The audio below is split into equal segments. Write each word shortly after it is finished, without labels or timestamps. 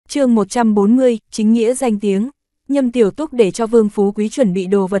Chương 140, chính nghĩa danh tiếng. Nhâm Tiểu Túc để cho Vương Phú Quý chuẩn bị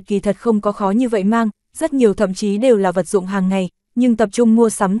đồ vật kỳ thật không có khó như vậy mang, rất nhiều thậm chí đều là vật dụng hàng ngày, nhưng tập trung mua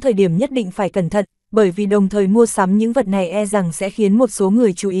sắm thời điểm nhất định phải cẩn thận, bởi vì đồng thời mua sắm những vật này e rằng sẽ khiến một số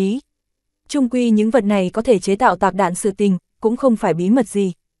người chú ý. Chung quy những vật này có thể chế tạo tạc đạn sự tình, cũng không phải bí mật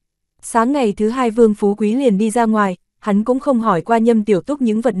gì. Sáng ngày thứ hai Vương Phú Quý liền đi ra ngoài, hắn cũng không hỏi qua Nhâm Tiểu Túc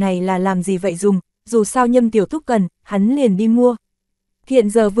những vật này là làm gì vậy dùng, dù sao Nhâm Tiểu Túc cần, hắn liền đi mua. Hiện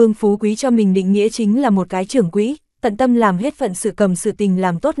giờ Vương Phú Quý cho mình định nghĩa chính là một cái trưởng quỹ, tận tâm làm hết phận sự cầm sự tình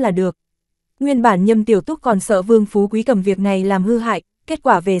làm tốt là được. Nguyên bản Nhâm Tiểu Túc còn sợ Vương Phú Quý cầm việc này làm hư hại, kết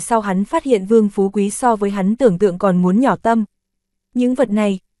quả về sau hắn phát hiện Vương Phú Quý so với hắn tưởng tượng còn muốn nhỏ tâm. Những vật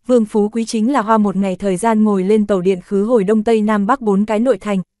này, Vương Phú Quý chính là hoa một ngày thời gian ngồi lên tàu điện khứ hồi Đông Tây Nam Bắc 4 cái nội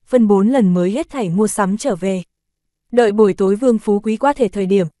thành, phân 4 lần mới hết thảy mua sắm trở về. Đợi buổi tối Vương Phú Quý qua thể thời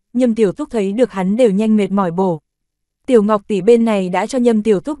điểm, Nhâm Tiểu Túc thấy được hắn đều nhanh mệt mỏi bổ. Tiểu Ngọc tỷ bên này đã cho Nhâm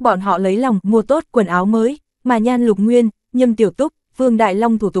Tiểu Túc bọn họ lấy lòng mua tốt quần áo mới, mà Nhan Lục Nguyên, Nhâm Tiểu Túc, Vương Đại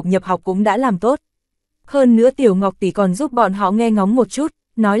Long thủ tục nhập học cũng đã làm tốt. Hơn nữa Tiểu Ngọc tỷ còn giúp bọn họ nghe ngóng một chút,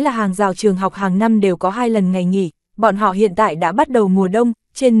 nói là hàng rào trường học hàng năm đều có 2 lần ngày nghỉ, bọn họ hiện tại đã bắt đầu mùa đông,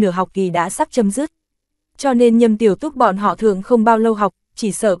 trên nửa học kỳ đã sắp chấm dứt. Cho nên Nhâm Tiểu Túc bọn họ thường không bao lâu học,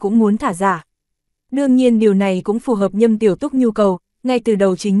 chỉ sợ cũng muốn thả giả. Đương nhiên điều này cũng phù hợp Nhâm Tiểu Túc nhu cầu, ngay từ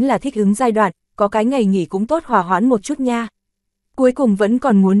đầu chính là thích ứng giai đoạn, có cái ngày nghỉ cũng tốt hòa hoãn một chút nha. Cuối cùng vẫn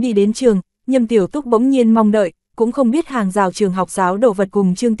còn muốn đi đến trường, Nhâm Tiểu Túc bỗng nhiên mong đợi, cũng không biết hàng rào trường học giáo đồ vật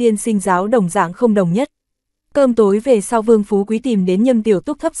cùng Trương tiên sinh giáo đồng dạng không đồng nhất. Cơm tối về sau Vương Phú Quý tìm đến Nhâm Tiểu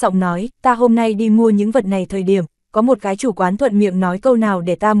Túc thấp giọng nói, ta hôm nay đi mua những vật này thời điểm, có một cái chủ quán thuận miệng nói câu nào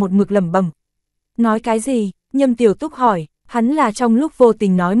để ta một mực lẩm bẩm. Nói cái gì? Nhâm Tiểu Túc hỏi, hắn là trong lúc vô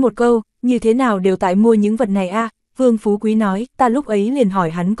tình nói một câu, như thế nào đều tại mua những vật này a. Vương Phú Quý nói, ta lúc ấy liền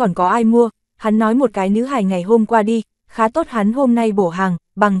hỏi hắn còn có ai mua, hắn nói một cái nữ hài ngày hôm qua đi, khá tốt hắn hôm nay bổ hàng,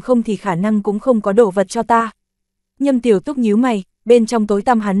 bằng không thì khả năng cũng không có đồ vật cho ta. Nhâm Tiểu Túc nhíu mày, bên trong tối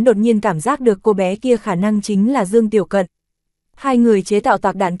tăm hắn đột nhiên cảm giác được cô bé kia khả năng chính là Dương Tiểu Cận. Hai người chế tạo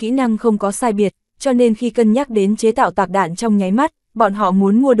tạc đạn kỹ năng không có sai biệt, cho nên khi cân nhắc đến chế tạo tạc đạn trong nháy mắt, bọn họ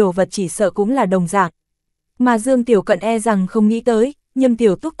muốn mua đồ vật chỉ sợ cũng là đồng dạng. Mà Dương Tiểu Cận e rằng không nghĩ tới, Nhâm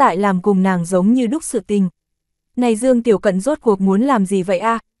Tiểu Túc tại làm cùng nàng giống như đúc sự tình. Này Dương Tiểu Cận rốt cuộc muốn làm gì vậy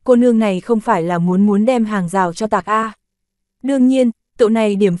a? Cô nương này không phải là muốn đem hàng rào cho tạc a? Đương nhiên, tụi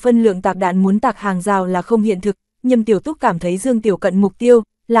này điểm phân lượng tạc đạn muốn tạc hàng rào là không hiện thực, Nhâm Tiểu Túc cảm thấy Dương Tiểu Cận mục tiêu,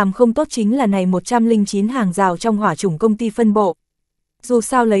 làm không tốt chính là này 109 hàng rào trong hỏa chủng công ty phân bộ. Dù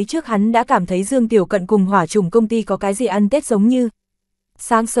sao lấy trước hắn đã cảm thấy Dương Tiểu Cận cùng hỏa chủng công ty có cái gì ăn Tết giống như.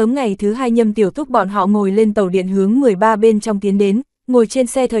 Sáng sớm ngày thứ hai Nhâm Tiểu Túc bọn họ ngồi lên tàu điện hướng 13 bên trong tiến đến, ngồi trên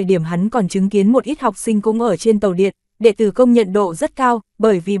xe thời điểm hắn còn chứng kiến một ít học sinh cũng ở trên tàu điện, đệ tử công nhận độ rất cao,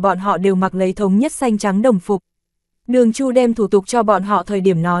 bởi vì bọn họ đều mặc lấy thống nhất xanh trắng đồng phục. Đường Chu đem thủ tục cho bọn họ thời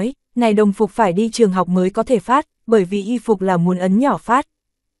điểm nói, này đồng phục phải đi trường học mới có thể phát, bởi vì y phục là muốn ấn nhỏ phát.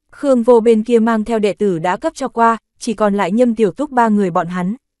 Khương Vô bên kia mang theo đệ tử đã cấp cho qua, chỉ còn lại Nhâm Tiểu Túc 3 người bọn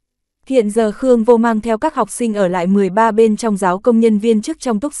hắn. Hiện giờ Khương Vô mang theo các học sinh ở lại 13 bên trong giáo công nhân viên chức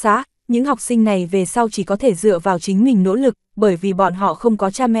trong túc xá, những học sinh này về sau chỉ có thể dựa vào chính mình nỗ lực, bởi vì bọn họ không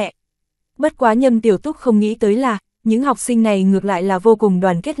có cha mẹ. Bất quá Nhâm Tiểu Túc không nghĩ tới là, những học sinh này ngược lại là vô cùng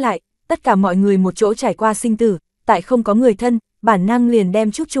đoàn kết lại, tất cả mọi người một chỗ trải qua sinh tử, tại không có người thân, bản năng liền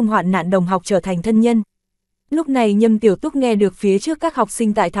đem chúc chung hoạn nạn đồng học trở thành thân nhân. Lúc này Nhâm Tiểu Túc nghe được phía trước các học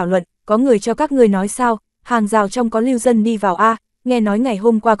sinh tại thảo luận, có người cho các người nói sao, hàng rào trong có lưu dân đi vào a, nghe nói ngày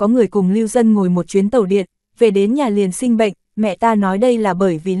hôm qua có người cùng lưu dân ngồi một chuyến tàu điện, về đến nhà liền sinh bệnh, mẹ ta nói đây là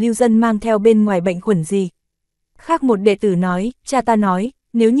bởi vì lưu dân mang theo bên ngoài bệnh khuẩn gì. Khác một đệ tử nói, cha ta nói,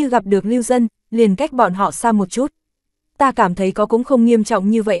 nếu như gặp được lưu dân, liền cách bọn họ xa một chút. Ta cảm thấy có cũng không nghiêm trọng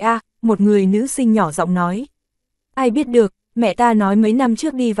như vậy a, một người nữ sinh nhỏ giọng nói. Ai biết được, mẹ ta nói mấy năm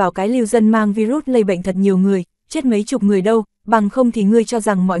trước đi vào cái lưu dân mang virus lây bệnh thật nhiều người, chết mấy chục người đâu, bằng không thì ngươi cho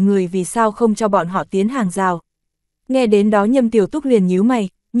rằng mọi người vì sao không cho bọn họ tiến hàng rào. Nghe đến đó Nhâm Tiểu Túc liền nhíu mày,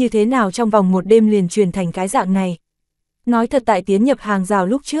 như thế nào trong vòng một đêm liền truyền thành cái dạng này. Nói thật tại tiến nhập hàng rào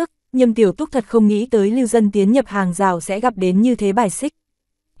lúc trước, Nhâm Tiểu Túc thật không nghĩ tới lưu dân tiến nhập hàng rào sẽ gặp đến như thế bài xích.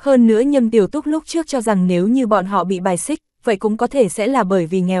 Hơn nữa Nhâm Tiểu Túc lúc trước cho rằng nếu như bọn họ bị bài xích, vậy cũng có thể sẽ là bởi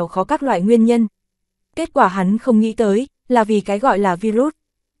vì nghèo khó các loại nguyên nhân. Kết quả hắn không nghĩ tới, là vì cái gọi là virus.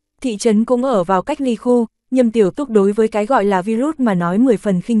 Thị trấn cũng ở vào cách ly khu, Nhâm Tiểu Túc đối với cái gọi là virus mà nói 10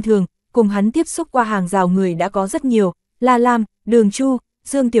 phần khinh thường, cùng hắn tiếp xúc qua hàng rào người đã có rất nhiều, La Lam, Đường Chu,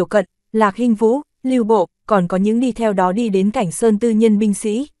 Dương Tiểu Cận, Lạc Hinh Vũ, Lưu Bộ, còn có những đi theo đó đi đến cảnh sơn tư nhân binh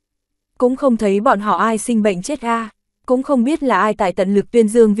sĩ. Cũng không thấy bọn họ ai sinh bệnh chết a, cũng không biết là ai tại tận lực tuyên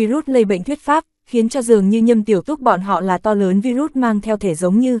dương virus lây bệnh thuyết pháp, khiến cho dường như Nhâm Tiểu Túc bọn họ là to lớn virus mang theo thể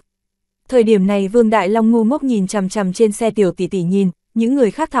giống như. Thời điểm này Vương Đại Long ngu ngốc nhìn chằm chằm trên xe tiểu tỷ tỷ nhìn, những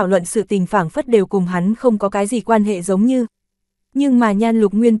người khác thảo luận sự tình phảng phất đều cùng hắn không có cái gì quan hệ giống như. Nhưng mà Nhan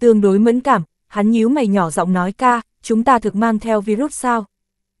Lục Nguyên tương đối mẫn cảm, hắn nhíu mày nhỏ giọng nói ca, chúng ta thực mang theo virus sao?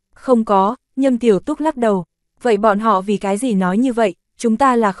 Không có, Nhâm Tiểu Túc lắc đầu. Vậy bọn họ vì cái gì nói như vậy, chúng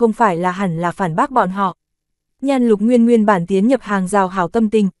ta là không phải là hẳn là phản bác bọn họ. Nhan Lục Nguyên nguyên bản tiến nhập hàng rào hảo tâm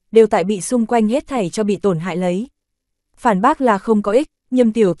tình, đều tại bị xung quanh hết thảy cho bị tổn hại lấy. Phản bác là không có ích,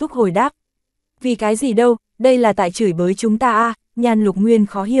 Nhâm Tiểu Túc hồi đáp. Vì cái gì đâu, đây là tại chửi bới chúng ta a. Nhan Lục Nguyên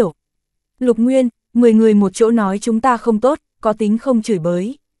khó hiểu. Lục Nguyên, 10 người một chỗ nói chúng ta không tốt, có tính không chửi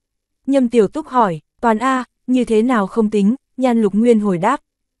bới? Nhâm Tiểu Túc hỏi, toàn a, như thế nào không tính? Nhan Lục Nguyên hồi đáp.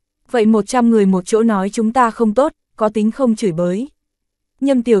 Vậy 100 người một chỗ nói chúng ta không tốt, có tính không chửi bới?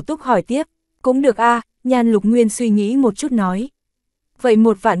 Nhâm Tiểu Túc hỏi tiếp, cũng được a. Nhan Lục Nguyên suy nghĩ một chút nói. Vậy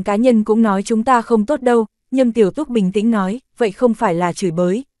 1 vạn cá nhân cũng nói chúng ta không tốt đâu. Nhâm Tiểu Túc bình tĩnh nói, vậy không phải là chửi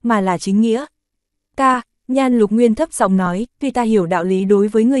bới, mà là chính nghĩa. Ca, Nhan Lục Nguyên thấp giọng nói, tuy ta hiểu đạo lý đối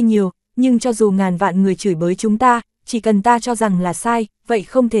với ngươi nhiều, nhưng cho dù ngàn vạn người chửi bới chúng ta, chỉ cần ta cho rằng là sai, vậy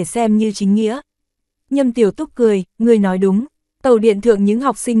không thể xem như chính nghĩa. Nhâm Tiểu Túc cười, ngươi nói đúng. Tàu điện thượng những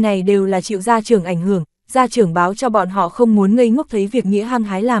học sinh này đều là chịu gia trưởng ảnh hưởng, gia trưởng báo cho bọn họ không muốn ngây ngốc thấy việc nghĩa hăng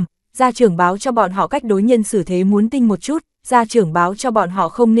hái làm, gia trưởng báo cho bọn họ cách đối nhân xử thế muốn tinh một chút, gia trưởng báo cho bọn họ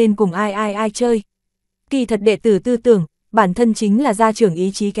không nên cùng ai chơi. Kỳ thật đệ tử tư tưởng, bản thân chính là gia trưởng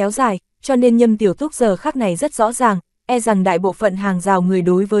ý chí kéo dài, cho nên Nhâm Tiểu Túc giờ khắc này rất rõ ràng, e rằng đại bộ phận hàng rào người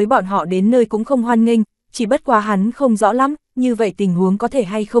đối với bọn họ đến nơi cũng không hoan nghênh, chỉ bất quá hắn không rõ lắm, như vậy tình huống có thể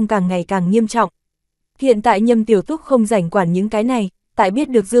hay không càng ngày càng nghiêm trọng. Hiện tại Nhâm Tiểu Túc không rảnh quản những cái này, tại biết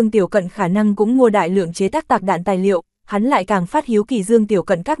được Dương Tiểu Cận khả năng cũng mua đại lượng chế tác tạc đạn tài liệu, hắn lại càng phát hiếu kỳ Dương Tiểu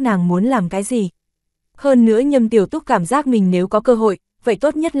Cận các nàng muốn làm cái gì. Hơn nữa Nhâm Tiểu Túc cảm giác mình nếu có cơ hội, vậy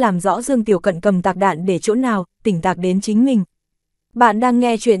tốt nhất làm rõ Dương Tiểu Cận cầm tạc đạn để chỗ nào, tỉnh tạc đến chính mình. Bạn đang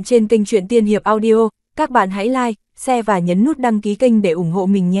nghe chuyện trên kênh Truyện Tiên Hiệp Audio, các bạn hãy like, share và nhấn nút đăng ký kênh để ủng hộ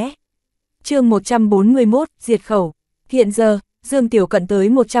mình nhé. Chương 141, Diệt khẩu. Hiện giờ, Dương Tiểu Cận tới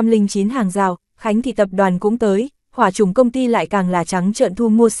 109 hàng rào, Khánh Thị tập đoàn cũng tới, hỏa trùng công ty lại càng là trắng trợn thu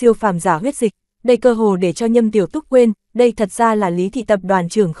mua siêu phàm giả huyết dịch, đây cơ hồ để cho Nhâm Tiểu Túc quên, đây thật ra là Lý Thị tập đoàn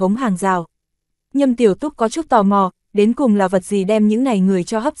trưởng khống hàng rào. Nhâm Tiểu Túc có chút tò mò, đến cùng là vật gì đem những này người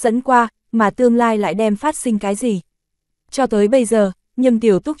cho hấp dẫn qua, mà tương lai lại đem phát sinh cái gì. Cho tới bây giờ, Nhâm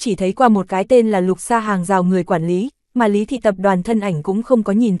Tiểu Túc chỉ thấy qua một cái tên là Lục Sa hàng rào người quản lý, mà Lý Thị tập đoàn thân ảnh cũng không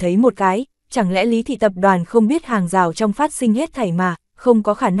có nhìn thấy một cái, chẳng lẽ Lý Thị tập đoàn không biết hàng rào trong phát sinh hết thảy mà, không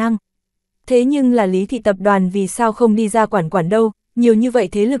có khả năng. Thế nhưng là Lý Thị tập đoàn vì sao không đi ra quản đâu, nhiều như vậy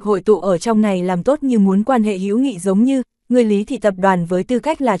thế lực hội tụ ở trong này làm tốt như muốn quan hệ hữu nghị giống như, người Lý Thị tập đoàn với tư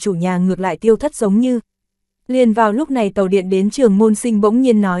cách là chủ nhà ngược lại tiêu thất giống như. Liền vào lúc này tàu điện đến trường môn sinh bỗng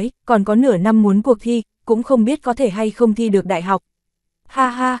nhiên nói, còn có nửa năm muốn cuộc thi, cũng không biết có thể hay không thi được đại học. Ha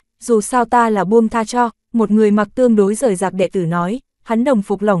ha, dù sao ta là buông tha cho, một người mặc tương đối rời rạc đệ tử nói, hắn đồng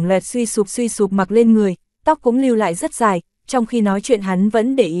phục lỏng lẻo suy sụp mặc lên người, tóc cũng lưu lại rất dài, trong khi nói chuyện hắn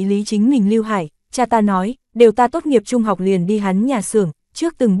vẫn để ý Lý chính mình Lưu Hải, cha ta nói, đều ta tốt nghiệp trung học liền đi hắn nhà xưởng,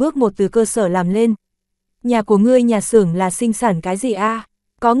 trước từng bước một từ cơ sở làm lên. Nhà của ngươi nhà xưởng là sinh sản cái gì a?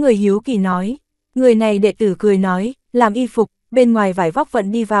 Có người hiếu kỳ nói, người này đệ tử cười nói, làm y phục, bên ngoài vải vóc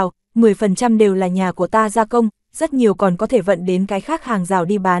vận đi vào, 10% đều là nhà của ta gia công, rất nhiều còn có thể vận đến cái khác hàng rào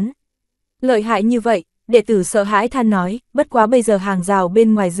đi bán. Lợi hại như vậy, đệ tử sợ hãi than nói, bất quá bây giờ hàng rào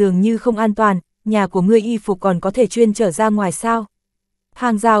bên ngoài dường như không an toàn, nhà của ngươi y phục còn có thể chuyên trở ra ngoài sao?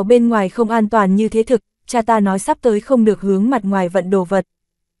 Hàng rào bên ngoài không an toàn như thế thực, cha ta nói sắp tới không được hướng mặt ngoài vận đồ vật.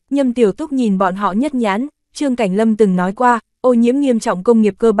 Nhâm Tiểu Túc nhìn bọn họ nhất nhãn, Trương Cảnh Lâm từng nói qua, ô nhiễm nghiêm trọng công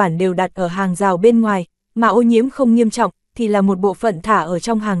nghiệp cơ bản đều đặt ở hàng rào bên ngoài, mà ô nhiễm không nghiêm trọng thì là một bộ phận thả ở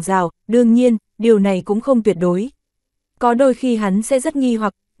trong hàng rào, đương nhiên, điều này cũng không tuyệt đối. Có đôi khi hắn sẽ rất nghi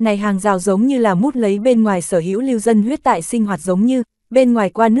hoặc, này hàng rào giống như là mút lấy bên ngoài sở hữu lưu dân huyết tại sinh hoạt giống như, bên ngoài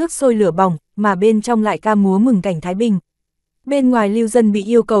qua nước sôi lửa bỏng, mà bên trong lại ca múa mừng cảnh thái bình. Bên ngoài lưu dân bị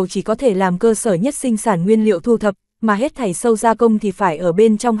yêu cầu chỉ có thể làm cơ sở nhất sinh sản nguyên liệu thu thập, mà hết thảy sâu gia công thì phải ở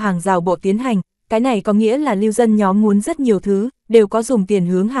bên trong hàng rào bộ tiến hành, cái này có nghĩa là lưu dân nhóm muốn rất nhiều thứ, đều có dùng tiền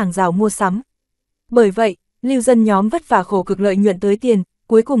hướng hàng rào mua sắm. Bởi vậy, lưu dân nhóm vất vả khổ cực lợi nhuận tới tiền,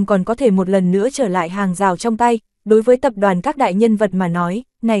 cuối cùng còn có thể một lần nữa trở lại hàng rào trong tay, đối với tập đoàn các đại nhân vật mà nói,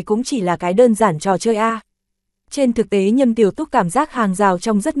 này cũng chỉ là cái đơn giản trò chơi a. Trên thực tế Nhâm Tiểu Túc cảm giác hàng rào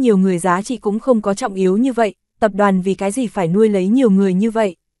trong rất nhiều người giá trị cũng không có trọng yếu như vậy, tập đoàn vì cái gì phải nuôi lấy nhiều người như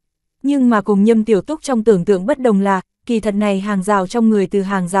vậy. Nhưng mà cùng Nhâm Tiểu Túc trong tưởng tượng bất đồng là, kỳ thật này hàng rào trong người từ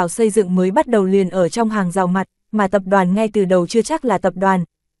hàng rào xây dựng mới bắt đầu liền ở trong hàng rào mặt, mà tập đoàn ngay từ đầu chưa chắc là tập đoàn.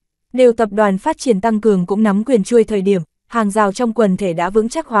 Đều tập đoàn phát triển tăng cường cũng nắm quyền chuôi thời điểm, hàng rào trong quần thể đã vững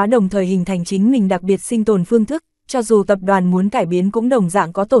chắc hóa đồng thời hình thành chính mình đặc biệt sinh tồn phương thức, cho dù tập đoàn muốn cải biến cũng đồng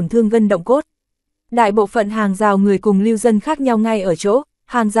dạng có tổn thương gân động cốt. Đại bộ phận hàng rào người cùng lưu dân khác nhau ngay ở chỗ,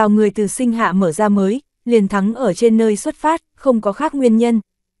 hàng rào người từ sinh hạ mở ra mới, liền thắng ở trên nơi xuất phát, không có khác nguyên nhân.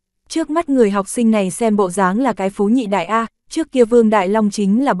 Trước mắt người học sinh này xem bộ dáng là cái phú nhị đại A, trước kia Vương Đại Long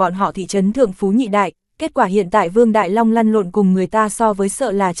chính là bọn họ thị trấn thượng phú nhị đại, kết quả hiện tại Vương Đại Long lăn lộn cùng người ta so với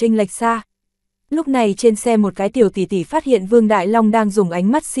sợ là chênh lệch xa. Lúc này trên xe một cái tiểu tỷ tỷ phát hiện Vương Đại Long đang dùng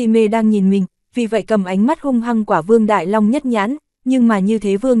ánh mắt si mê đang nhìn mình, vì vậy cầm ánh mắt hung hăng quả Vương Đại Long nhất nhãn, nhưng mà như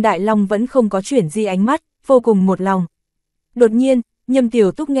thế Vương Đại Long vẫn không có chuyển di ánh mắt, vô cùng một lòng. Đột nhiên, Nhâm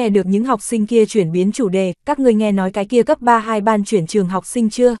Tiểu Túc nghe được những học sinh kia chuyển biến chủ đề, các người nghe nói cái kia cấp 32 ban chuyển trường học sinh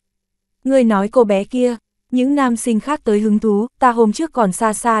chưa? Ngươi nói cô bé kia, những nam sinh khác tới hứng thú, ta hôm trước còn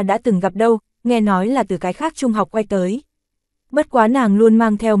xa xa đã từng gặp đâu, nghe nói là từ cái khác trung học quay tới. Bất quá nàng luôn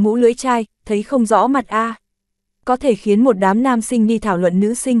mang theo mũ lưỡi chai, thấy không rõ mặt a. Có thể khiến một đám nam sinh đi thảo luận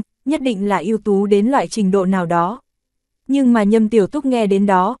nữ sinh, nhất định là ưu tú đến loại trình độ nào đó. Nhưng mà Nhâm Tiểu Túc nghe đến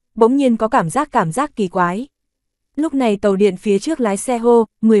đó, bỗng nhiên có cảm giác kỳ quái. Lúc này tàu điện phía trước lái xe hô,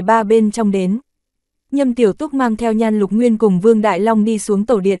 13 bên trong đến. Nhâm Tiểu Túc mang theo Nhan Lục Nguyên cùng Vương Đại Long đi xuống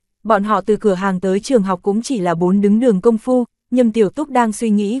tàu điện, bọn họ từ cửa hàng tới trường học cũng chỉ là 4 đứng đường công phu, Nhâm Tiểu Túc đang suy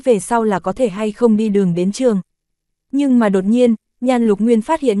nghĩ về sau là có thể hay không đi đường đến trường. Nhưng mà đột nhiên, Nhan Lục Nguyên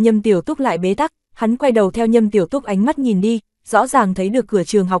phát hiện Nhâm Tiểu Túc lại bế tắc, hắn quay đầu theo Nhâm Tiểu Túc ánh mắt nhìn đi, rõ ràng thấy được cửa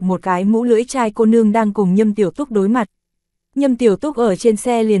trường học một cái mũ lưỡi chai cô nương đang cùng Nhâm Tiểu Túc đối mặt. Nhâm Tiểu Túc ở trên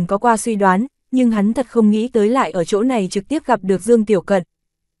xe liền có qua suy đoán, nhưng hắn thật không nghĩ tới lại ở chỗ này trực tiếp gặp được Dương Tiểu Cận.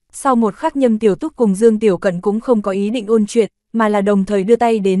 Sau một khắc Nhâm Tiểu Túc cùng Dương Tiểu Cận cũng không có ý định ôn chuyện, mà là đồng thời đưa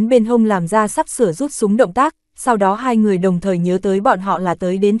tay đến bên hông làm ra sắp sửa rút súng động tác, sau đó hai người đồng thời nhớ tới bọn họ là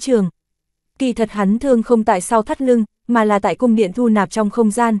tới đến trường. Kỳ thật hắn thương không tại sau thắt lưng, mà là tại cung điện thu nạp trong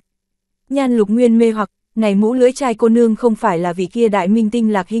không gian. Nhan Lục Nguyên mê hoặc, này mũ lưỡi chai cô nương không phải là vị kia đại minh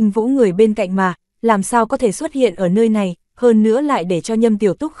tinh Lạc Hinh Vũ người bên cạnh mà, làm sao có thể xuất hiện ở nơi này, hơn nữa lại để cho Nhâm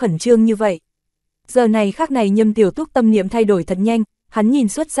Tiểu Túc khẩn trương như vậy. Giờ này khắc này Nhâm Tiểu Túc tâm niệm thay đổi thật nhanh, hắn nhìn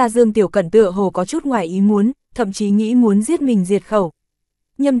xuất ra Dương Tiểu Cận tựa hồ có chút ngoài ý muốn, thậm chí nghĩ muốn giết mình diệt khẩu.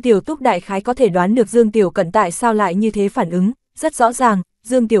 Nhâm Tiểu Túc đại khái có thể đoán được Dương Tiểu Cận tại sao lại như thế phản ứng, rất rõ ràng,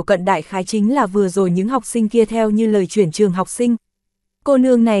 Dương Tiểu Cận đại khái chính là vừa rồi những học sinh kia theo như lời chuyển trường học sinh. Cô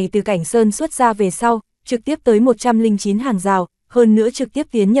nương này từ Cảnh Sơn xuất ra về sau, trực tiếp tới 109 hàng rào, hơn nữa trực tiếp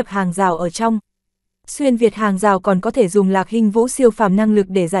tiến nhập hàng rào ở trong. Xuyên Việt hàng rào còn có thể dùng Lạc Hinh Vũ siêu phàm năng lực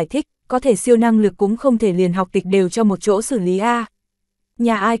để giải thích, có thể siêu năng lực cũng không thể liền học tịch đều cho một chỗ xử lý a.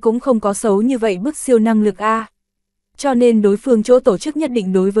 Nhà ai cũng không có xấu như vậy bức siêu năng lực a. Cho nên đối phương chỗ tổ chức nhất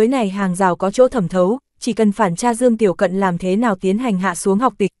định đối với này hàng rào có chỗ thẩm thấu, chỉ cần phản tra Dương Tiểu Cận làm thế nào tiến hành hạ xuống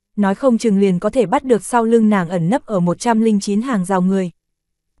học tịch, nói không chừng liền có thể bắt được sau lưng nàng ẩn nấp ở 109 hàng rào người.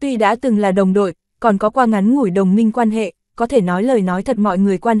 Tuy đã từng là đồng đội, còn có qua ngắn ngủi đồng minh quan hệ, có thể nói lời nói thật mọi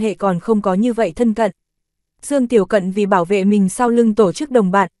người quan hệ còn không có như vậy thân cận. Dương Tiểu Cận vì bảo vệ mình sau lưng tổ chức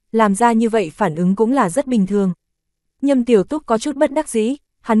đồng bạn, làm ra như vậy phản ứng cũng là rất bình thường. Nhâm Tiểu Túc có chút bất đắc dĩ,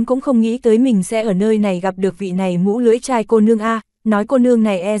 hắn cũng không nghĩ tới mình sẽ ở nơi này gặp được vị này mũ lưỡi chai cô nương A, nói cô nương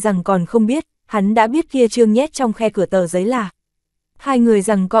này e rằng còn không biết, hắn đã biết kia Chương nhét trong khe cửa tờ giấy là. Hai người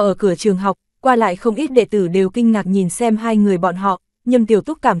rằng co ở cửa trường học, qua lại không ít đệ tử đều kinh ngạc nhìn xem hai người bọn họ, Nhâm Tiểu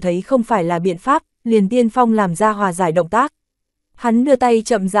Túc cảm thấy không phải là biện pháp, liền tiên phong làm ra hòa giải động tác. Hắn đưa tay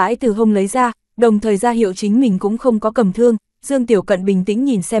chậm rãi từ hông lấy ra, đồng thời ra hiệu chính mình cũng không có cầm thương, Dương Tiểu Cận bình tĩnh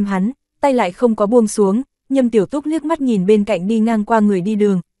nhìn xem hắn, tay lại không có buông xuống, Nhâm Tiểu Túc liếc mắt nhìn bên cạnh đi ngang qua người đi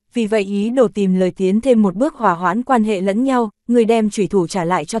đường, vì vậy ý đồ tìm lời tiến thêm một bước hòa hoãn quan hệ lẫn nhau, người đem chủy thủ trả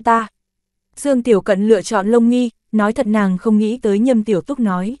lại cho ta. Dương Tiểu Cận lựa chọn lông nghi, nói thật nàng không nghĩ tới Nhâm Tiểu Túc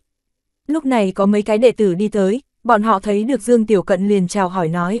nói. Lúc này có mấy cái đệ tử đi tới, bọn họ thấy được Dương Tiểu Cận liền chào hỏi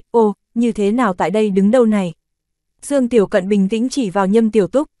nói, ô, như thế nào tại đây đứng đâu này? Dương Tiểu Cận bình tĩnh chỉ vào Nhâm Tiểu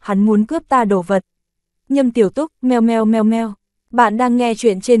Túc, hắn muốn cướp ta đồ vật. Nhâm Tiểu Túc, meo meo meo meo. Bạn đang nghe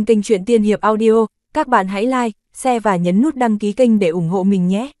chuyện trên kênh Truyện Tiên Hiệp Audio, các bạn hãy like, share và nhấn nút đăng ký kênh để ủng hộ mình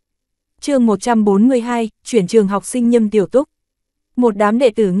nhé. Chương 142, chuyển trường học sinh Nhâm Tiểu Túc. Một đám đệ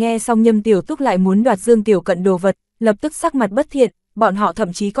tử nghe xong Nhâm Tiểu Túc lại muốn đoạt Dương Tiểu Cận đồ vật, lập tức sắc mặt bất thiện, bọn họ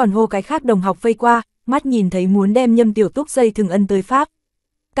thậm chí còn hô cái khác đồng học vây qua, mắt nhìn thấy muốn đem Nhâm Tiểu Túc dây thừng ân tới pháp.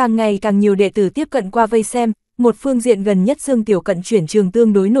 Càng ngày càng nhiều đệ tử tiếp cận qua vây xem, một phương diện gần nhất Dương Tiểu Cận chuyển trường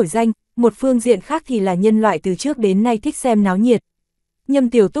tương đối nổi danh, một phương diện khác thì là nhân loại từ trước đến nay thích xem náo nhiệt. Nhâm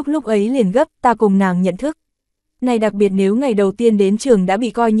Tiểu Túc lúc ấy liền gấp, ta cùng nàng nhận thức. Này đặc biệt nếu ngày đầu tiên đến trường đã bị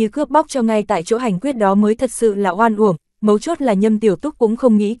coi như cướp bóc cho ngay tại chỗ hành quyết đó mới thật sự là oan uổng, mấu chốt là Nhâm Tiểu Túc cũng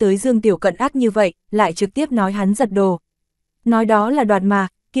không nghĩ tới Dương Tiểu Cận ác như vậy, lại trực tiếp nói hắn giật đồ. Nói đó là đoạt mà,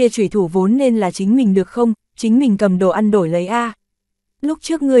 kia chủy thủ vốn nên là chính mình được không, chính mình cầm đồ ăn đổi lấy a. Lúc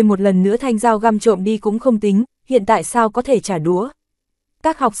trước ngươi một lần nữa thanh dao găm trộm đi cũng không tính, hiện tại sao có thể trả đũa.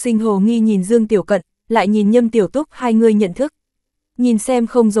 Các học sinh hồ nghi nhìn Dương Tiểu Cận, lại nhìn Nhâm Tiểu Túc, hai người nhận thức. Nhìn xem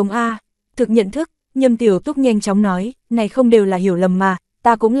không giống a, thực nhận thức, Nhâm Tiểu Túc nhanh chóng nói, này không đều là hiểu lầm mà,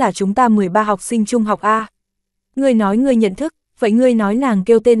 ta cũng là chúng ta 13 học sinh trung học A. Ngươi nói ngươi nhận thức, vậy ngươi nói nàng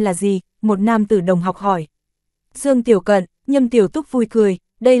kêu tên là gì? Một nam tử đồng học hỏi. Dương Tiểu Cận, Nhâm Tiểu Túc vui cười,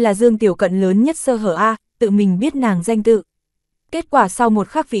 đây là Dương Tiểu Cận lớn nhất sơ hở A, tự mình biết nàng danh tự. Kết quả sau một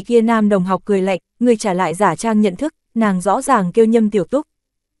khắc vị kia nam đồng học cười lạnh, người trả lại giả trang nhận thức, nàng rõ ràng kêu Nhâm Tiểu Túc.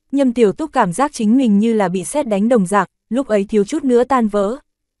 Nhâm Tiểu Túc cảm giác chính mình như là bị sét đánh đồng dạng, lúc ấy thiếu chút nữa tan vỡ.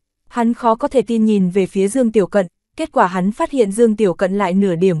 Hắn khó có thể tin nhìn về phía Dương Tiểu Cận, kết quả hắn phát hiện Dương Tiểu Cận lại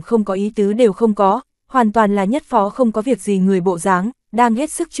nửa điểm không có ý tứ đều không có, hoàn toàn là nhất phó không có việc gì người bộ dáng, đang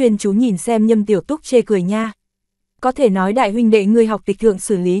hết sức chuyên chú nhìn xem Nhâm Tiểu Túc chê cười nha. Có thể nói đại huynh đệ ngươi học tịch thượng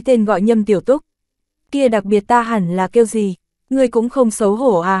xử lý tên gọi Nhâm Tiểu Túc. Kia đặc biệt ta hẳn là kêu gì, ngươi cũng không xấu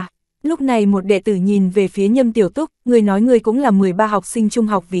hổ à. Lúc này một đệ tử nhìn về phía Nhâm Tiểu Túc, ngươi nói ngươi cũng là 13 học sinh trung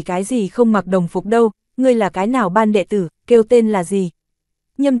học vì cái gì không mặc đồng phục đâu, ngươi là cái nào ban đệ tử, kêu tên là gì.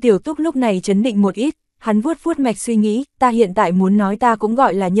 Nhâm Tiểu Túc lúc này trấn định một ít, hắn vuốt vuốt mạch suy nghĩ, ta hiện tại muốn nói ta cũng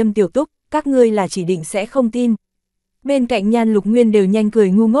gọi là Nhâm Tiểu Túc, các ngươi là chỉ định sẽ không tin. Bên cạnh Nhan Lục Nguyên đều nhanh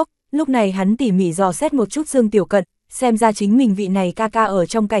cười ngu ngốc, lúc này hắn tỉ mỉ dò xét một chút Dương Tiểu Cận, xem ra chính mình vị này ca ca ở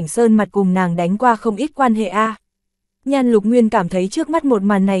trong cảnh sơn mặt cùng nàng đánh qua không ít quan hệ a. Nhan Lục Nguyên cảm thấy trước mắt một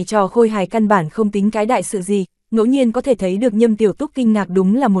màn này trò khôi hài căn bản không tính cái đại sự gì, ngẫu nhiên có thể thấy được Nhâm Tiểu Túc kinh ngạc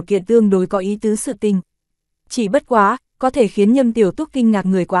đúng là một kiện tương đối có ý tứ sự tình. Chỉ bất quá, có thể khiến Nhâm Tiểu Túc kinh ngạc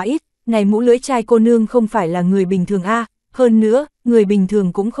người quá ít, này mũ lưỡi trai cô nương không phải là người bình thường a, hơn nữa, người bình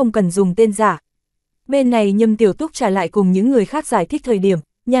thường cũng không cần dùng tên giả. Bên này Nhâm Tiểu Túc trả lại cùng những người khác giải thích thời điểm,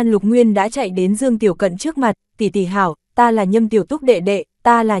 Nhan Lục Nguyên đã chạy đến Dương Tiểu Cận trước mặt, tỷ tỷ hảo, ta là Nhâm Tiểu Túc đệ đệ,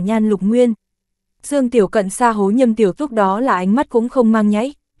 ta là Nhan Lục Nguyên. Dương Tiểu Cận xa hố Nhâm Tiểu Túc đó là ánh mắt cũng không mang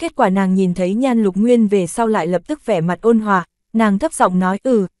nháy, kết quả nàng nhìn thấy Nhan Lục Nguyên về sau lại lập tức vẻ mặt ôn hòa, nàng thấp giọng nói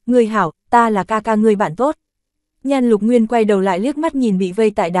ngươi hảo, ta là ca ca ngươi bạn tốt. Nhan Lục Nguyên quay đầu lại liếc mắt nhìn bị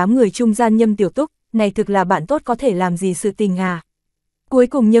vây tại đám người trung gian Nhâm Tiểu Túc, này thực là bạn tốt có thể làm gì sự tình à. Cuối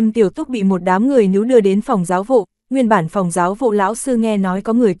cùng Nhâm Tiểu Túc bị một đám người níu đưa đến phòng giáo vụ, nguyên bản phòng giáo vụ lão sư nghe nói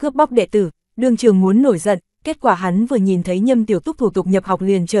có người cướp bóc đệ tử, đương trường muốn nổi giận, kết quả hắn vừa nhìn thấy Nhâm Tiểu Túc thủ tục nhập học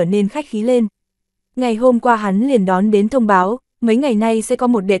liền trở nên khách khí lên. Ngày hôm qua hắn liền đón đến thông báo, mấy ngày nay sẽ có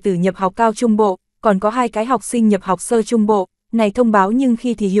một đệ tử nhập học cao trung bộ, còn có 2 cái học sinh nhập học sơ trung bộ, này thông báo nhưng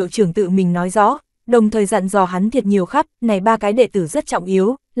khi thì hiệu trưởng tự mình nói rõ, đồng thời dặn dò hắn thiệt nhiều khắp, này 3 cái đệ tử rất trọng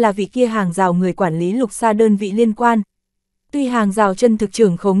yếu, là vị kia hàng rào người quản lý lục xa đơn vị liên quan. Tuy hàng rào chân thực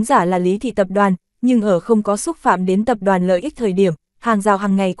trưởng khống giả là Lý Thị tập đoàn, nhưng ở không có xúc phạm đến tập đoàn lợi ích thời điểm, hàng rào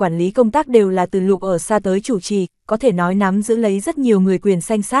hàng ngày quản lý công tác đều là từ lục ở xa tới chủ trì, có thể nói nắm giữ lấy rất nhiều người quyền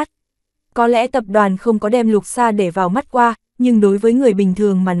sanh sát. Có lẽ tập đoàn không có đem lục xa để vào mắt qua, nhưng đối với người bình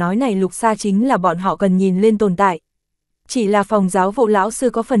thường mà nói này lục xa chính là bọn họ cần nhìn lên tồn tại. Chỉ là phòng giáo vụ lão sư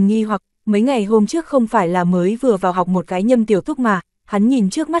có phần nghi hoặc, mấy ngày hôm trước không phải là mới vừa vào học một cái Nhâm Tiểu Túc mà, hắn nhìn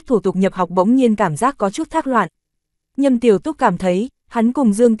trước mắt thủ tục nhập học bỗng nhiên cảm giác có chút thác loạn. Nhâm Tiểu Túc cảm thấy, hắn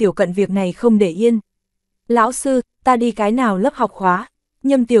cùng Dương Tiểu Cận việc này không để yên. Lão sư, ta đi cái nào lớp học khóa?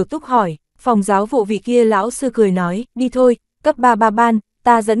 Nhâm Tiểu Túc hỏi, phòng giáo vụ vị kia lão sư cười nói, đi thôi, cấp 3 ban,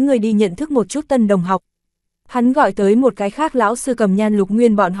 ta dẫn người đi nhận thức một chút tân đồng học. Hắn gọi tới một cái khác lão sư cầm Nhan Lục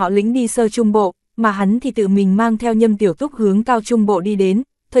Nguyên bọn họ lĩnh đi sơ trung bộ, mà hắn thì tự mình mang theo Nhâm Tiểu Túc hướng cao trung bộ đi đến.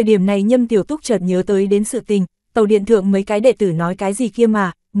 Thời điểm này Nhâm Tiểu Túc chợt nhớ tới đến sự tình, tàu điện thượng mấy cái đệ tử nói cái gì kia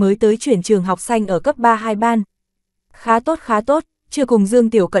mà, mới tới chuyển trường học xanh ở cấp 3 2 ban. Khá tốt, chưa cùng Dương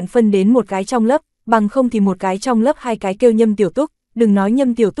Tiểu Cận phân đến một cái trong lớp, bằng không thì một cái trong lớp 2 cái kêu Nhâm Tiểu Túc, đừng nói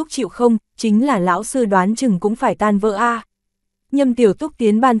Nhâm Tiểu Túc chịu không, chính là lão sư đoán chừng cũng phải tan vỡ a. Nhâm Tiểu Túc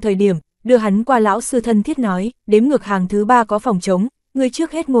tiến ban thời điểm, đưa hắn qua lão sư thân thiết nói, đếm ngược hàng thứ 3 có phòng trống, ngươi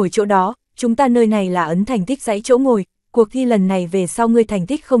trước hết ngồi chỗ đó, chúng ta nơi này là ấn thành tích dãy chỗ ngồi, cuộc thi lần này về sau ngươi thành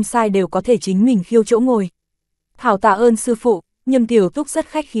tích không sai đều có thể chính mình khiêu chỗ ngồi. Hảo tạ ơn sư phụ, Nhâm Tiểu Túc rất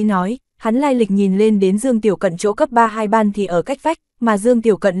khách khí nói, hắn lai lịch nhìn lên đến Dương Tiểu Cận chỗ cấp 3 2 ban thì ở cách vách, mà Dương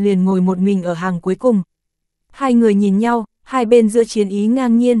Tiểu Cận liền ngồi một mình ở hàng cuối cùng. Hai người nhìn nhau, hai bên giữa chiến ý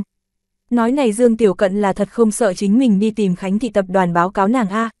ngang nhiên. Nói này Dương Tiểu Cận là thật không sợ chính mình đi tìm Khánh Thị tập đoàn báo cáo nàng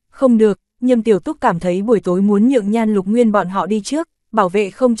a, không được, Nhâm Tiểu Túc cảm thấy buổi tối muốn nhượng Nhan Lục Nguyên bọn họ đi trước, bảo vệ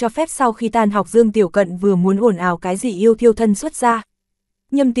không cho phép sau khi tan học Dương Tiểu Cận vừa muốn ồn ào cái gì yêu thiêu thân xuất ra.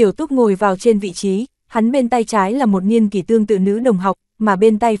 Nhâm Tiểu Túc ngồi vào trên vị trí, hắn bên tay trái là một niên kỷ tương tự nữ đồng học, mà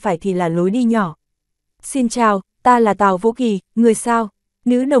bên tay phải thì là lối đi nhỏ. Xin chào, ta là Tào Vũ Kỳ, người sao?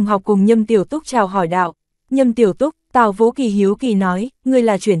 Nữ đồng học cùng Nhâm Tiểu Túc chào hỏi đạo. Nhâm Tiểu Túc, Tào Vũ Kỳ hiếu kỳ nói, ngươi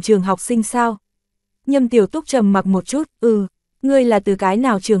là chuyển trường học sinh sao? Nhâm Tiểu Túc trầm mặc một chút, ngươi là từ cái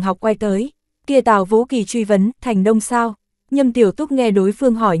nào trường học quay tới? Kia Tào Vũ Kỳ truy vấn, Thành Đông sao? Nhâm Tiểu Túc nghe đối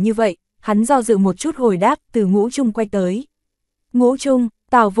phương hỏi như vậy, hắn do dự một chút hồi đáp, từ Ngũ Trung quay tới. Ngũ Trung,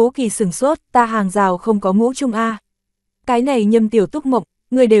 Tào Vũ Kỳ sửng sốt, ta hàng rào không có Ngũ Trung a. Cái này Nhâm Tiểu Túc mộng,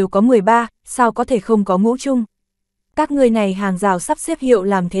 người đều có 13, sao có thể không có ngũ chung? Các ngươi này hàng rào sắp xếp hiệu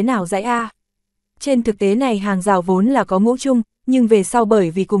làm thế nào dãy A? Trên thực tế này hàng rào vốn là có ngũ chung, nhưng về sau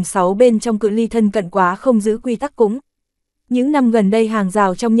bởi vì cùng 6 bên trong cự ly thân cận quá không giữ quy tắc cũng. Những năm gần đây hàng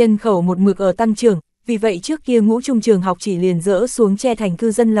rào trong nhân khẩu một mực ở tăng trưởng, vì vậy trước kia ngũ chung trường học chỉ liền dỡ xuống che thành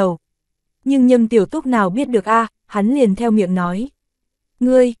cư dân lầu. Nhưng Nhâm Tiểu Túc nào biết được a, hắn liền theo miệng nói.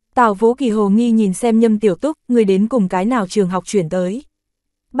 Ngươi, Tào Vũ Kỳ hồ nghi nhìn xem Nhâm Tiểu Túc, ngươi đến cùng cái nào trường học chuyển tới?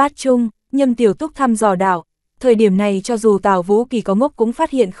 Bát Trung, Nhâm Tiểu Túc thăm dò đạo. Thời điểm này cho dù Tào Vũ Kỳ có ngốc cũng phát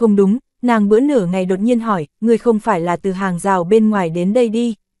hiện không đúng, nàng bữa nửa ngày đột nhiên hỏi, ngươi không phải là từ hàng rào bên ngoài đến đây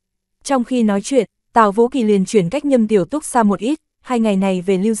đi. Trong khi nói chuyện, Tào Vũ Kỳ liền chuyển cách Nhâm Tiểu Túc xa một ít, 2 ngày này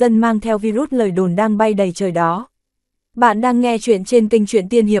về lưu dân mang theo virus lời đồn đang bay đầy trời đó. Bạn đang nghe chuyện trên kênh Truyện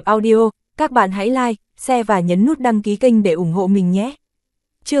Tiên Hiệp Audio, các bạn hãy like, share và nhấn nút đăng ký kênh để ủng hộ mình nhé.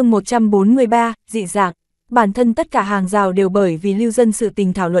 Chương 143, dị dạng. Bản thân tất cả hàng rào đều bởi vì lưu dân sự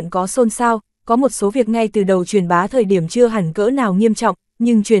tình thảo luận có xôn xao, có một số việc ngay từ đầu truyền bá thời điểm chưa hẳn cỡ nào nghiêm trọng,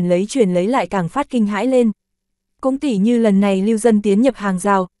 nhưng truyền lấy lại càng phát kinh hãi lên. Cũng tỉ như lần này lưu dân tiến nhập hàng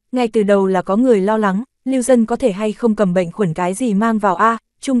rào, ngay từ đầu là có người lo lắng, lưu dân có thể hay không cầm bệnh khuẩn cái gì mang vào a,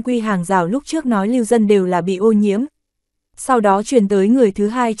 chung quy hàng rào lúc trước nói lưu dân đều là bị ô nhiễm. Sau đó truyền tới người thứ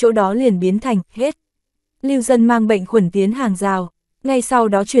hai chỗ đó liền biến thành hết. Lưu dân mang bệnh khuẩn tiến hàng rào, ngay sau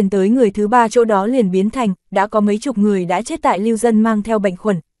đó truyền tới người thứ ba chỗ đó liền biến thành đã có mấy chục người đã chết tại lưu dân mang theo bệnh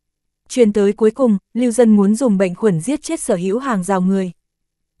khuẩn. Truyền tới cuối cùng, lưu dân muốn dùng bệnh khuẩn giết chết sở hữu hàng rào người.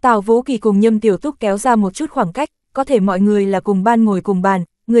 Tào Vũ Kỳ cùng Nhâm Tiểu Túc kéo ra một chút khoảng cách, có thể mọi người là cùng ban ngồi cùng bàn,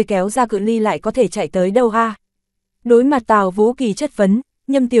 người kéo ra cự ly lại có thể chạy tới đâu a? Đối mặt Tào Vũ Kỳ chất vấn,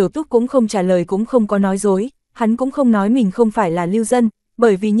 Nhâm Tiểu Túc cũng không trả lời cũng không có nói dối, hắn cũng không nói mình không phải là lưu dân,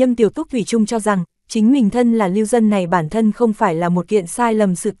 bởi vì Nhâm Tiểu Túc thủy chung cho rằng, chính mình thân là lưu dân này bản thân không phải là một kiện sai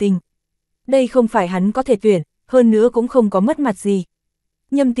lầm sự tình. Đây không phải hắn có thể tuyển, hơn nữa cũng không có mất mặt gì.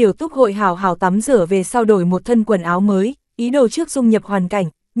 Nhâm Tiểu Túc hội hảo hảo tắm rửa về sau đổi một thân quần áo mới, ý đồ trước dung nhập hoàn cảnh,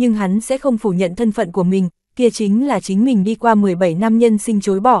 nhưng hắn sẽ không phủ nhận thân phận của mình, kia chính là chính mình đi qua 17 năm nhân sinh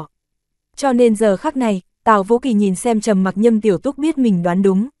chối bỏ. Cho nên giờ khắc này, Tào Vũ Kỳ nhìn xem trầm mặc Nhâm Tiểu Túc biết mình đoán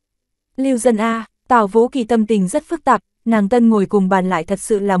đúng. Lưu dân a, Tào Vũ Kỳ tâm tình rất phức tạp, nàng tân ngồi cùng bàn lại thật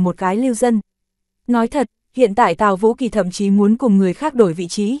sự là một cái lưu dân. Nói thật, hiện tại Tào Vũ Kỳ thậm chí muốn cùng người khác đổi vị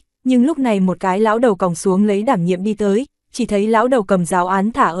trí, nhưng lúc này một cái lão đầu còng xuống lấy đảm nhiệm đi tới, chỉ thấy lão đầu cầm giáo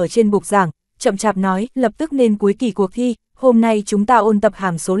án thả ở trên bục giảng, chậm chạp nói, lập tức nên cuối kỳ cuộc thi, hôm nay chúng ta ôn tập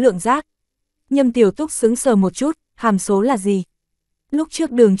hàm số lượng giác. Nhâm Tiểu Túc sững sờ một chút, hàm số là gì? Lúc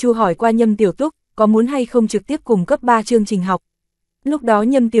trước Đường Chu hỏi qua Nhâm Tiểu Túc, có muốn hay không trực tiếp cùng cấp 3 chương trình học. Lúc đó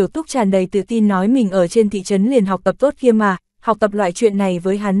Nhâm Tiểu Túc tràn đầy tự tin nói mình ở trên thị trấn liền học tập tốt kia mà, học tập loại chuyện này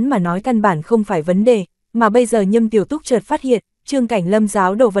với hắn mà nói căn bản không phải vấn đề, mà bây giờ Nhâm Tiểu Túc chợt phát hiện, Trương Cảnh Lâm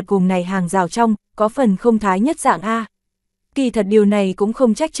giáo đồ vật cùng này hàng rào trong, có phần không thái nhất dạng a. Kỳ thật điều này cũng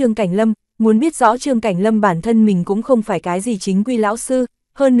không trách Trương Cảnh Lâm, muốn biết rõ Trương Cảnh Lâm bản thân mình cũng không phải cái gì chính quy lão sư,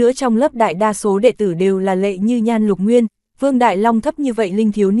 hơn nữa trong lớp đại đa số đệ tử đều là lệ như Nhan Lục Nguyên, Vương Đại Long thấp như vậy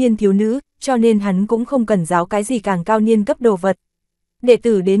linh thiếu niên thiếu nữ, cho nên hắn cũng không cần giáo cái gì càng cao niên cấp đồ vật. Đệ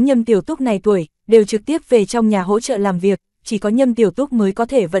tử đến Nhâm Tiểu Túc này tuổi, đều trực tiếp về trong nhà hỗ trợ làm việc, chỉ có Nhâm Tiểu Túc mới có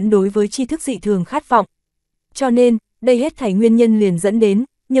thể vẫn đối với tri thức dị thường khát vọng. Cho nên, đây hết thảy nguyên nhân liền dẫn đến,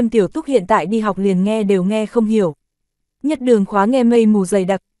 Nhâm Tiểu Túc hiện tại đi học liền nghe đều nghe không hiểu. Nhất đường khóa nghe mây mù dày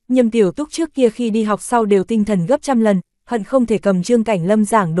đặc, Nhâm Tiểu Túc trước kia khi đi học sau đều tinh thần gấp trăm lần, hận không thể cầm Trương Cảnh Lâm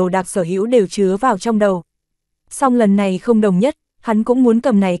giảng đồ đạc sở hữu đều chứa vào trong đầu. Song lần này không đồng nhất, hắn cũng muốn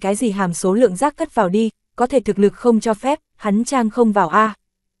cầm này cái gì hàm số lượng giác cất vào đi, có thể thực lực không cho phép, hắn trang không vào a.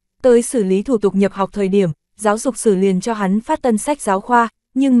 Tới xử lý thủ tục nhập học thời điểm, giáo dục sử liền cho hắn phát tân sách giáo khoa,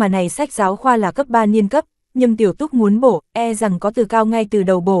 nhưng mà này sách giáo khoa là cấp 3 niên cấp, Nhâm Tiểu Túc muốn bổ, rằng có từ cao ngay từ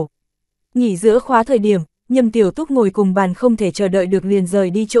đầu bổ. Nghỉ giữa khóa thời điểm, Nhâm Tiểu Túc ngồi cùng bàn không thể chờ đợi được liền rời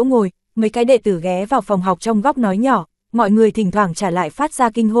đi chỗ ngồi, mấy cái đệ tử ghé vào phòng học trong góc nói nhỏ, mọi người thỉnh thoảng trả lại phát ra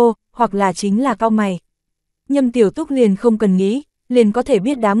kinh hô, hoặc là chính là cau mày. Nhâm Tiểu Túc liền không cần nghĩ, liền có thể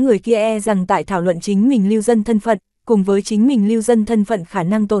biết đám người kia rằng tại thảo luận chính mình lưu dân thân phận, cùng với chính mình lưu dân thân phận khả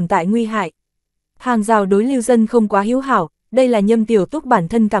năng tồn tại nguy hại. Hàng rào đối lưu dân không quá hữu hảo, đây là Nhâm Tiểu Túc bản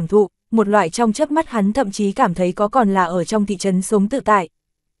thân cảm thụ, một loại trong chớp mắt hắn thậm chí cảm thấy có còn là ở trong thị trấn sống tự tại.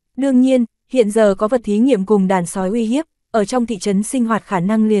 Đương nhiên, hiện giờ có vật thí nghiệm cùng đàn sói uy hiếp, ở trong thị trấn sinh hoạt khả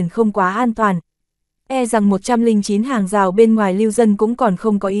năng liền không quá an toàn. Rằng 109 hàng rào bên ngoài lưu dân cũng còn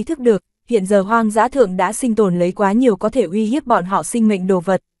không có ý thức được, hiện giờ hoang dã thượng đã sinh tồn lấy quá nhiều có thể uy hiếp bọn họ sinh mệnh đồ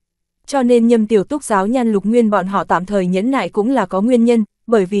vật. Cho nên Nhâm Tiểu Túc giáo Nhan Lục Nguyên bọn họ tạm thời nhẫn nại cũng là có nguyên nhân,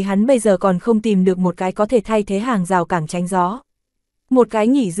 bởi vì hắn bây giờ còn không tìm được một cái có thể thay thế hàng rào cản tránh gió. Một cái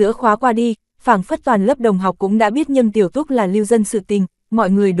nghỉ giữa khóa qua đi, phảng phất toàn lớp đồng học cũng đã biết Nhâm Tiểu Túc là lưu dân sự tình, mọi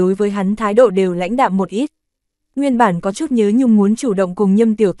người đối với hắn thái độ đều lãnh đạm một ít. Nguyên bản có chút nhớ nhung muốn chủ động cùng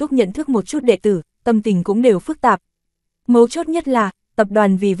Nhâm Tiểu Túc nhận thức một chút đệ tử, tâm tình cũng đều phức tạp. Mấu chốt nhất là, tập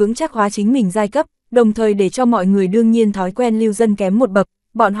đoàn vì vững chắc hóa chính mình giai cấp, đồng thời để cho mọi người đương nhiên thói quen lưu dân kém một bậc,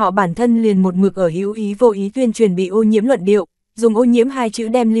 bọn họ bản thân liền một mực ở hữu ý vô ý tuyên truyền bị ô nhiễm luận điệu, dùng ô nhiễm hai chữ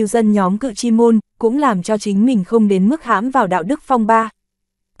đem lưu dân nhóm cự chi môn, cũng làm cho chính mình không đến mức hãm vào đạo đức phong ba.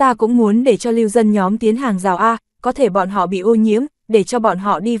 Ta cũng muốn để cho lưu dân nhóm tiến hàng rào A, có thể bọn họ bị ô nhiễm, để cho bọn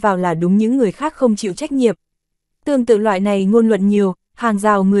họ đi vào là đúng, những người khác không chịu trách nhiệm. Tương tự loại này ngôn luận nhiều, hàng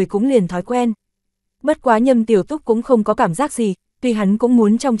rào người cũng liền thói quen. Bất quá Nhâm Tiểu Túc cũng không có cảm giác gì, tuy hắn cũng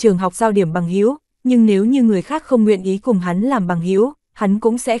muốn trong trường học giao điểm bằng hữu, nhưng nếu như người khác không nguyện ý cùng hắn làm bằng hữu, hắn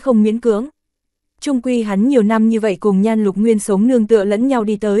cũng sẽ không miễn cưỡng. Chung quy hắn nhiều năm như vậy cùng Nhan Lục Nguyên sống nương tựa lẫn nhau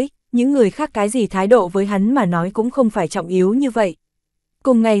đi tới, những người khác cái gì thái độ với hắn mà nói cũng không phải trọng yếu như vậy.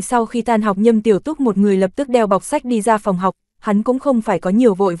 Cùng ngày sau khi tan học, Nhâm Tiểu Túc một người lập tức đeo bọc sách đi ra phòng học, hắn cũng không phải có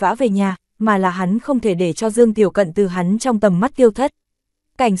nhiều vội vã về nhà, mà là hắn không thể để cho Dương Tiểu Cận từ hắn trong tầm mắt tiêu thất.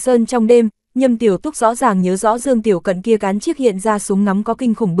 Cảnh sơn trong đêm, Nhâm Tiểu Túc rõ ràng nhớ rõ Dương Tiểu Cận kia cán chiếc hiện ra súng ngắm có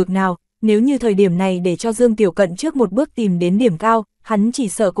kinh khủng bực nào, nếu như thời điểm này để cho Dương Tiểu Cận trước một bước tìm đến điểm cao, hắn chỉ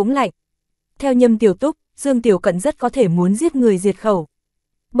sợ cũng lạnh. Theo Nhâm Tiểu Túc, Dương Tiểu Cận rất có thể muốn giết người diệt khẩu.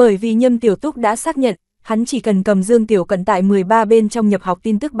 Bởi vì Nhâm Tiểu Túc đã xác nhận, hắn chỉ cần cầm Dương Tiểu Cận tại 13 bên trong nhập học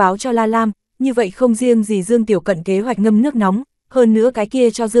tin tức báo cho La Lam, như vậy không riêng gì Dương Tiểu Cận kế hoạch ngâm nước nóng, hơn nữa cái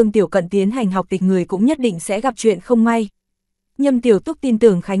kia cho Dương Tiểu Cận tiến hành học tịch người cũng nhất định sẽ gặp chuyện không may. Nhâm Tiểu Túc tin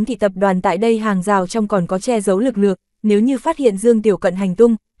tưởng Khánh Thị tập đoàn tại đây hàng rào trong còn có che giấu lực lượng, nếu như phát hiện Dương Tiểu Cận hành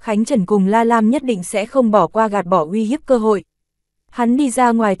tung, Khánh Trần cùng La Lam nhất định sẽ không bỏ qua gạt bỏ uy hiếp cơ hội. Hắn đi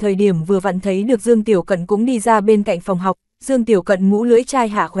ra ngoài thời điểm vừa vặn thấy được Dương Tiểu Cận cũng đi ra bên cạnh phòng học, Dương Tiểu Cận mũ lưỡi chai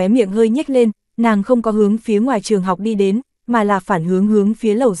hạ khóe miệng hơi nhếch lên, nàng không có hướng phía ngoài trường học đi đến, mà là phản hướng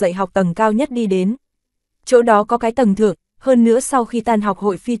phía lầu dạy học tầng cao nhất đi đến. Chỗ đó có cái tầng thượng, hơn nữa sau khi tan học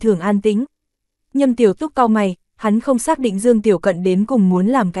hội phi thường an tĩnh. Nhâm Tiểu Túc cau mày, hắn không xác định Dương Tiểu Cận đến cùng muốn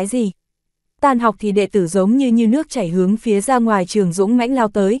làm cái gì. Tan học thì đệ tử giống như nước chảy hướng phía ra ngoài trường dũng mãnh lao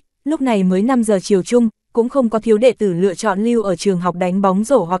tới, lúc này mới 5 giờ chiều chung, cũng không có thiếu đệ tử lựa chọn lưu ở trường học đánh bóng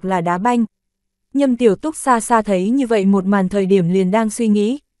rổ hoặc là đá banh. Nhâm Tiểu Túc xa xa thấy như vậy một màn thời điểm liền đang suy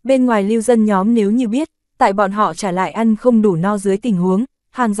nghĩ, bên ngoài lưu dân nhóm nếu như biết, tại bọn họ trả lại ăn không đủ no dưới tình huống,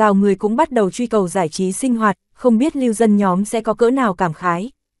 hàng rào người cũng bắt đầu truy cầu giải trí sinh hoạt, không biết lưu dân nhóm sẽ có cỡ nào cảm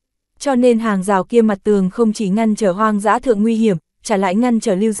khái. Cho nên hàng rào kia mặt tường không chỉ ngăn trở hoang dã thượng nguy hiểm, trả lại ngăn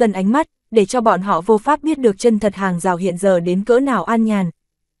trở lưu dân ánh mắt, để cho bọn họ vô pháp biết được chân thật hàng rào hiện giờ đến cỡ nào an nhàn.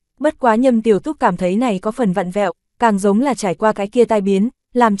 Bất quá Nhâm Tiểu Túc cảm thấy này có phần vặn vẹo, càng giống là trải qua cái kia tai biến,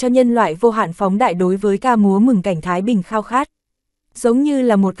 làm cho nhân loại vô hạn phóng đại đối với ca múa mừng cảnh thái bình khao khát. Giống như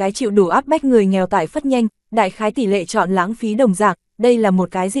là một cái chịu đủ áp bách người nghèo tại phất nhanh, đại khái tỷ lệ chọn lãng phí đồng dạng, đây là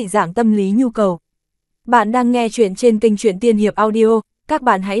một cái dị dạng tâm lý nhu cầu. Bạn đang nghe chuyện trên kênh Truyện Tiên Hiệp Audio, các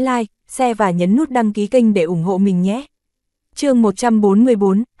bạn hãy like, share và nhấn nút đăng ký kênh để ủng hộ mình nhé. Chương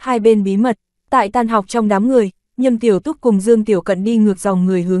 144, hai bên bí mật. Tại tan học trong đám người, Nhâm Tiểu Túc cùng Dương Tiểu Cận đi ngược dòng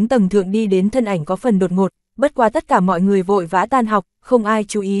người hướng tầng thượng đi đến, thân ảnh có phần đột ngột, bất quá tất cả mọi người vội vã tan học, không ai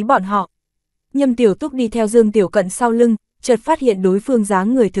chú ý bọn họ. Nhâm Tiểu Túc đi theo Dương Tiểu Cận sau lưng, chợt phát hiện đối phương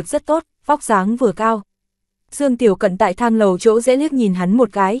dáng người thực rất tốt, vóc dáng vừa cao. Dương Tiểu Cận tại thang lầu chỗ dễ liếc nhìn hắn một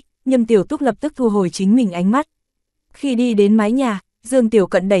cái, Nhâm Tiểu Túc lập tức thu hồi chính mình ánh mắt. Khi đi đến mái nhà, Dương Tiểu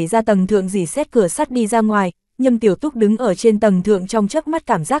Cận đẩy ra tầng thượng dỉ xét cửa sắt đi ra ngoài, Nhâm Tiểu Túc đứng ở trên tầng thượng trong chớp mắt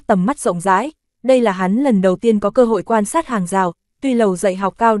cảm giác tầm mắt rộng rãi, đây là hắn lần đầu tiên có cơ hội quan sát hàng rào, tuy lầu dạy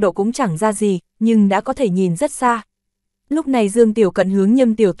học cao độ cũng chẳng ra gì, nhưng đã có thể nhìn rất xa. Lúc này Dương Tiểu Cận hướng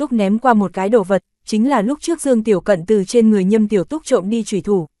Nhâm Tiểu Túc ném qua một cái đồ vật, chính là lúc trước Dương Tiểu Cận từ trên người Nhâm Tiểu Túc trộm đi chủy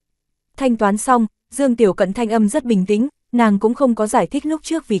thủ. Thanh toán xong, Dương Tiểu Cận thanh âm rất bình tĩnh, nàng cũng không có giải thích lúc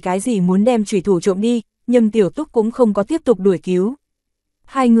trước vì cái gì muốn đem chủy thủ trộm đi, Nhâm Tiểu Túc cũng không có tiếp tục đuổi cứu.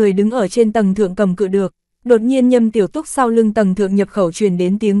 Hai người đứng ở trên tầng thượng cầm cự được, đột nhiên Nhâm Tiểu Túc sau lưng tầng thượng nhập khẩu truyền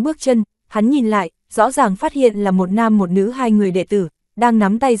đến tiếng bước chân, hắn nhìn lại, rõ ràng phát hiện là một nam một nữ hai người đệ tử, đang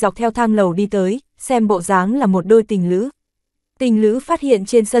nắm tay dọc theo thang lầu đi tới, xem bộ dáng là một đôi tình lữ. Tình lữ phát hiện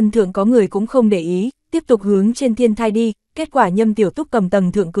trên sân thượng có người cũng không để ý, tiếp tục hướng trên thiên thai đi, kết quả Nhâm Tiểu Túc cầm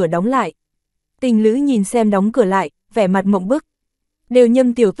tầng thượng cửa đóng lại. Tình lữ nhìn xem đóng cửa lại, vẻ mặt mộng bức. Đều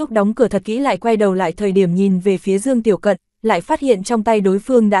Nhâm Tiểu Túc đóng cửa thật kỹ lại quay đầu lại thời điểm nhìn về phía Dương Tiểu Cận, lại phát hiện trong tay đối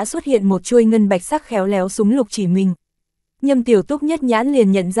phương đã xuất hiện một chuôi ngân bạch sắc khéo léo súng lục chỉ mình. Nhâm Tiểu Túc nhất nhãn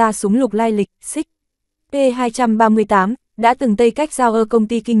liền nhận ra súng lục lai lịch, xích P238, đã từng Tây Cách giao ở công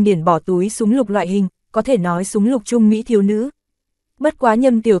ty kinh điển bỏ túi súng lục loại hình, có thể nói súng lục trung mỹ thiếu nữ. Bất quá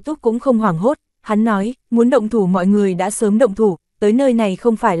Nhâm Tiểu Túc cũng không hoảng hốt, hắn nói, muốn động thủ mọi người đã sớm động thủ, tới nơi này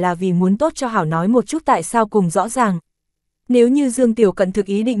không phải là vì muốn tốt cho hảo, nói một chút tại sao cùng rõ ràng. Nếu như Dương Tiểu Cận thực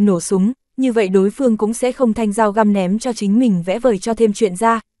ý định nổ súng, như vậy đối phương cũng sẽ không thanh dao găm ném cho chính mình vẽ vời cho thêm chuyện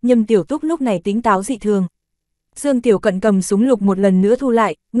ra, Nhâm Tiểu Túc lúc này tính táo dị thường. Dương Tiểu Cận cầm súng lục một lần nữa thu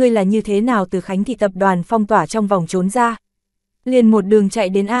lại, ngươi là như thế nào từ Khánh Thị tập đoàn phong tỏa trong vòng trốn ra? Liền một đường chạy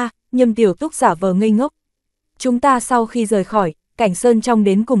đến A, Nhâm Tiểu Túc giả vờ ngây ngốc. Chúng ta sau khi rời khỏi, cảnh sơn trong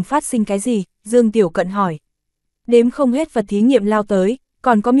đến cùng phát sinh cái gì? Dương Tiểu Cận hỏi. Đếm không hết vật thí nghiệm lao tới,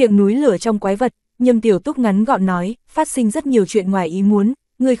 còn có miệng núi lửa trong quái vật. Nhâm Tiểu Túc ngắn gọn nói, phát sinh rất nhiều chuyện ngoài ý muốn,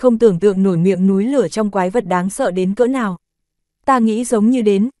 ngươi không tưởng tượng nổi miệng núi lửa trong quái vật đáng sợ đến cỡ nào. Ta nghĩ giống như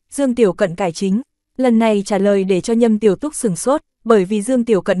đến, Dương Tiểu Cận cải chính. Lần này trả lời để cho Nhâm Tiểu Túc sửng sốt, bởi vì Dương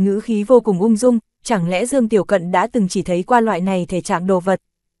Tiểu Cận ngữ khí vô cùng ung dung, chẳng lẽ Dương Tiểu Cận đã từng chỉ thấy qua loại này thể trạng đồ vật.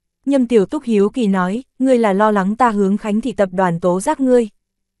 Nhâm Tiểu Túc hiếu kỳ nói, ngươi là lo lắng ta hướng Khánh Thị tập đoàn tố giác ngươi.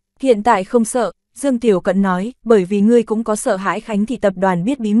 Hiện tại không sợ, Dương Tiểu Cận nói, bởi vì ngươi cũng có sợ hãi Khánh Thị tập đoàn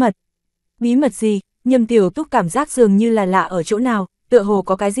biết bí mật. Bí mật gì? Nhâm Tiểu Túc cảm giác dường như là lạ ở chỗ nào, tựa hồ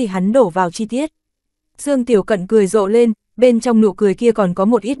có cái gì hắn đổ vào chi tiết. Dương Tiểu Cận cười rộ lên, bên trong nụ cười kia còn có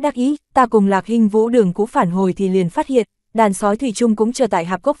một ít đắc ý, ta cùng Lạc Hinh Vũ đường cũ phản hồi thì liền phát hiện, đàn sói thủy chung cũng chờ tại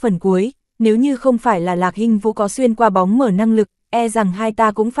hạp cốc phần cuối, nếu như không phải là Lạc Hinh Vũ có xuyên qua bóng mở năng lực, e rằng hai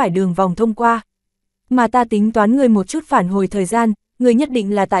ta cũng phải đường vòng thông qua. Mà ta tính toán ngươi một chút phản hồi thời gian, ngươi nhất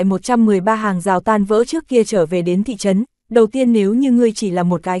định là tại 113 hàng rào tan vỡ trước kia trở về đến thị trấn. Đầu tiên nếu như ngươi chỉ là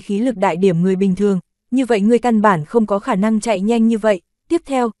một cái khí lực đại điểm người bình thường, như vậy ngươi căn bản không có khả năng chạy nhanh như vậy. Tiếp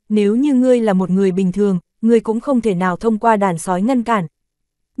theo, nếu như ngươi là một người bình thường, ngươi cũng không thể nào thông qua đàn sói ngăn cản.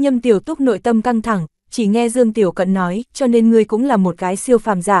 Nhâm Tiểu Túc nội tâm căng thẳng, chỉ nghe Dương Tiểu Cận nói, cho nên ngươi cũng là một cái siêu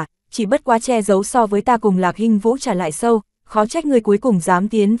phàm giả, chỉ bất quá che giấu so với ta cùng Lạc Hinh Vũ trả lại sâu, khó trách ngươi cuối cùng dám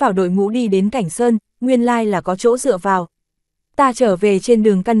tiến vào đội ngũ đi đến Cảnh Sơn, nguyên lai là có chỗ dựa vào. Ta trở về trên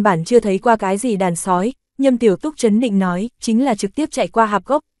đường căn bản chưa thấy qua cái gì đàn sói, Nhâm Tiểu Túc trấn định nói, chính là trực tiếp chạy qua hạp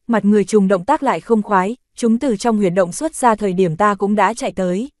gốc, mặt người trùng động tác lại không khoái, chúng từ trong huyệt động xuất ra thời điểm ta cũng đã chạy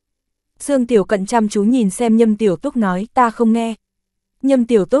tới. Dương Tiểu Cận chăm chú nhìn xem Nhâm Tiểu Túc nói, ta không nghe. Nhâm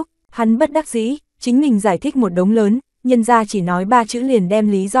Tiểu Túc, hắn bất đắc dĩ, chính mình giải thích một đống lớn, nhân ra chỉ nói 3 chữ liền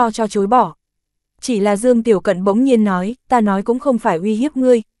đem lý do cho chối bỏ. Chỉ là Dương Tiểu Cận bỗng nhiên nói, ta nói cũng không phải uy hiếp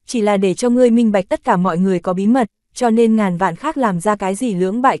ngươi, chỉ là để cho ngươi minh bạch tất cả mọi người có bí mật, cho nên ngàn vạn khác làm ra cái gì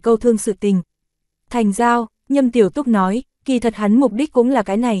lưỡng bại câu thương sự tình. Thành giao, Nhâm Tiểu Túc nói, kỳ thật hắn mục đích cũng là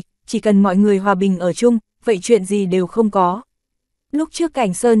cái này, chỉ cần mọi người hòa bình ở chung, vậy chuyện gì đều không có. Lúc trước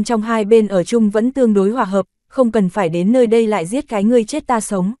Cảnh Sơn trong hai bên ở chung vẫn tương đối hòa hợp, không cần phải đến nơi đây lại giết cái ngươi chết ta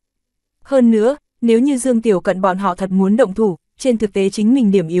sống. Hơn nữa, nếu như Dương Tiểu Cận bọn họ thật muốn động thủ, trên thực tế chính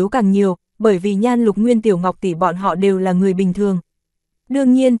mình điểm yếu càng nhiều, bởi vì Nhan Lục Nguyên Tiểu Ngọc tỷ bọn họ đều là người bình thường.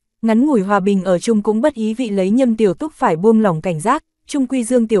 Đương nhiên, ngắn ngủi hòa bình ở chung cũng bất ý vị lấy Nhâm Tiểu Túc phải buông lỏng cảnh giác, chung quy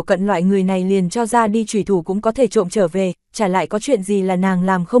Dương Tiểu Cận loại người này liền cho ra đi chủy thủ cũng có thể trộm trở về, chả lại có chuyện gì là nàng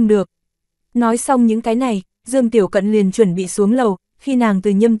làm không được. Nói xong những cái này, Dương Tiểu Cận liền chuẩn bị xuống lầu, khi nàng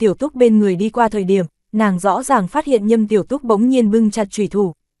từ Nhâm Tiểu Túc bên người đi qua thời điểm, nàng rõ ràng phát hiện Nhâm Tiểu Túc bỗng nhiên bưng chặt chủy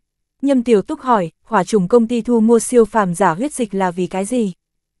thủ. Nhâm Tiểu Túc hỏi, hỏa trùng công ty thu mua siêu phàm giả huyết dịch là vì cái gì?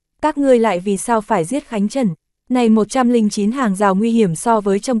 Các ngươi lại vì sao phải giết Khánh Trần? Này 109 hàng rào nguy hiểm so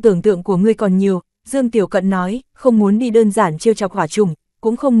với trong tưởng tượng của ngươi còn nhiều, Dương Tiểu Cận nói, không muốn đi đơn giản trêu chọc hỏa trùng,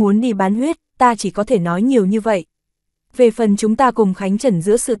 cũng không muốn đi bán huyết, ta chỉ có thể nói nhiều như vậy. Về phần chúng ta cùng Khánh Trần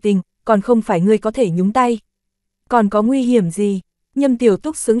giữa sự tình, còn không phải ngươi có thể nhúng tay. Còn có nguy hiểm gì? Nhâm Tiểu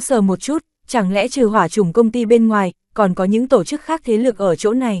Túc sững sờ một chút, chẳng lẽ trừ hỏa trùng công ty bên ngoài, còn có những tổ chức khác thế lực ở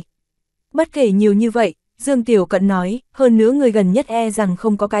chỗ này? Bất kể nhiều như vậy, Dương Tiểu Cận nói, hơn nữa người gần nhất e rằng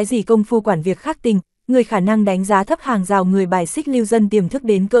không có cái gì công phu quản việc khác tình, người khả năng đánh giá thấp hàng rào người bài xích lưu dân tiềm thức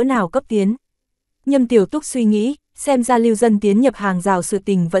đến cỡ nào cấp tiến. Nhâm Tiểu Túc suy nghĩ, xem ra lưu dân tiến nhập hàng rào sự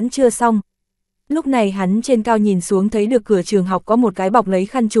tình vẫn chưa xong. Lúc này hắn trên cao nhìn xuống thấy được cửa trường học có một cái bọc lấy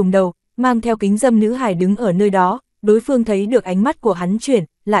khăn trùm đầu, mang theo kính dâm nữ hài đứng ở nơi đó, đối phương thấy được ánh mắt của hắn chuyển,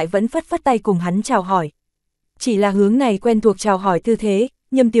 lại vẫn phất phất tay cùng hắn chào hỏi. Chỉ là hướng này quen thuộc chào hỏi tư thế,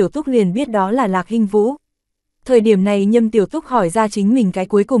 Nhâm Tiểu Túc liền biết đó là Lạc Hinh Vũ. Thời điểm này Nhâm Tiểu Túc hỏi ra chính mình cái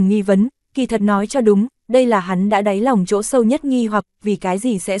cuối cùng nghi vấn, kỳ thật nói cho đúng, đây là hắn đã đáy lòng chỗ sâu nhất nghi hoặc vì cái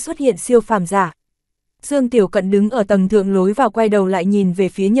gì sẽ xuất hiện siêu phàm giả. Dương Tiểu Cận đứng ở tầng thượng lối vào quay đầu lại nhìn về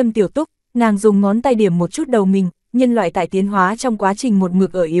phía Nhâm Tiểu Túc, nàng dùng ngón tay điểm một chút đầu mình, nhân loại tại tiến hóa trong quá trình một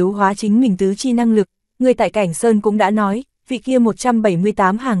mực ở yếu hóa chính mình tứ chi năng lực, người tại Cảnh Sơn cũng đã nói, vị kia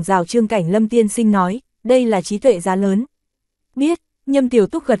 178 hàng rào Trương Cảnh Lâm tiên sinh nói, đây là trí tuệ giá lớn. Biết, Nhâm Tiểu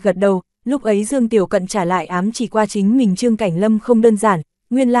Túc gật gật đầu, lúc ấy Dương Tiểu Cận trả lại ám chỉ qua chính mình Trương Cảnh Lâm không đơn giản,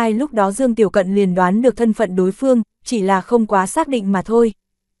 nguyên lai lúc đó Dương Tiểu Cận liền đoán được thân phận đối phương, chỉ là không quá xác định mà thôi.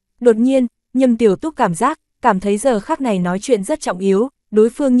 Đột nhiên, Nhâm Tiểu Túc cảm thấy giờ khắc này nói chuyện rất trọng yếu, đối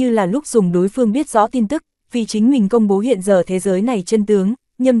phương như là lúc dùng đối phương biết rõ tin tức, vì chính mình công bố hiện giờ thế giới này chân tướng,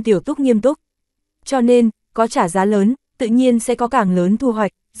 Nhâm Tiểu Túc nghiêm túc. Cho nên, có trả giá lớn, tự nhiên sẽ có càng lớn thu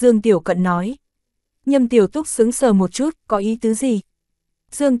hoạch, Dương Tiểu Cận nói. Nhâm Tiểu Túc sững sờ một chút, có ý tứ gì?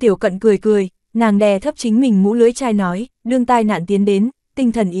 Dương Tiểu Cận cười cười, nàng đè thấp chính mình mũ lưỡi chai nói, đương tai nạn tiến đến,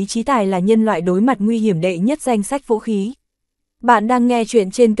 tinh thần ý chí tài là nhân loại đối mặt nguy hiểm đệ nhất danh sách vũ khí. Bạn đang nghe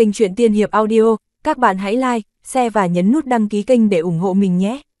chuyện trên kênh Truyện Tiên Hiệp Audio, các bạn hãy like, share và nhấn nút đăng ký kênh để ủng hộ mình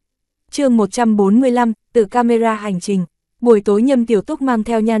nhé. Chương 145, tự camera hành trình. Buổi tối Nhâm Tiểu Túc mang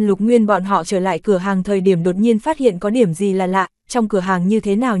theo Nhan Lục Nguyên bọn họ trở lại cửa hàng thời điểm đột nhiên phát hiện có điểm gì là lạ, trong cửa hàng như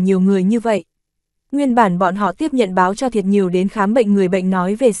thế nào nhiều người như vậy. Nguyên bản bọn họ tiếp nhận báo cho thiệt nhiều đến khám bệnh người bệnh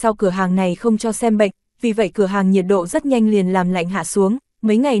nói về sau cửa hàng này không cho xem bệnh, vì vậy cửa hàng nhiệt độ rất nhanh liền làm lạnh hạ xuống,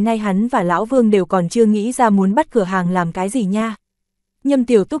 mấy ngày nay hắn và Lão Vương đều còn chưa nghĩ ra muốn bắt cửa hàng làm cái gì nha. Nhâm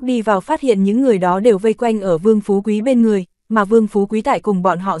Tiểu Túc đi vào phát hiện những người đó đều vây quanh ở Vương Phú Quý bên người, mà Vương Phú Quý tại cùng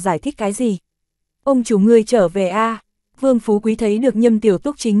bọn họ giải thích cái gì. Ông chủ ngươi trở về a. Vương Phú Quý thấy được Nhâm Tiểu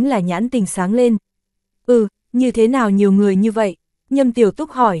Túc chính là nhãn tình sáng lên. Như thế nào nhiều người như vậy? Nhâm Tiểu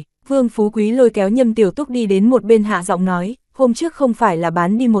Túc hỏi. Vương Phú Quý lôi kéo Nhâm Tiểu Túc đi đến một bên hạ giọng nói, hôm trước không phải là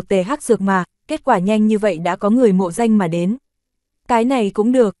bán đi một tề hắc dược mà, kết quả nhanh như vậy đã có người mộ danh mà đến. Cái này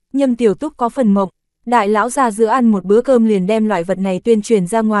cũng được, Nhâm Tiểu Túc có phần mộng, đại lão già giữa ăn một bữa cơm liền đem loại vật này tuyên truyền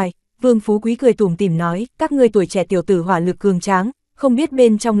ra ngoài. Vương Phú Quý cười tủm tỉm nói, các ngươi tuổi trẻ tiểu tử hỏa lực cường tráng, không biết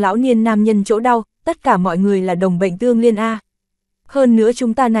bên trong lão niên nam nhân chỗ đau, tất cả mọi người là đồng bệnh tương liên a. Hơn nữa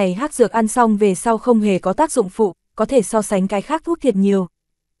chúng ta này hắc dược ăn xong về sau không hề có tác dụng phụ, có thể so sánh cái khác thuốc thiệt nhiều.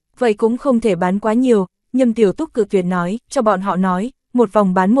 Vậy cũng không thể bán quá nhiều, Nhâm Tiểu Túc cự tuyệt nói, cho bọn họ nói, một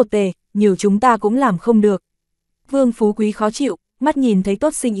vòng bán một tề, nhiều chúng ta cũng làm không được. Vương Phú Quý khó chịu, mắt nhìn thấy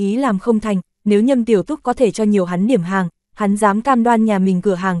tốt sinh ý làm không thành, nếu Nhâm Tiểu Túc có thể cho nhiều hắn điểm hàng, hắn dám cam đoan nhà mình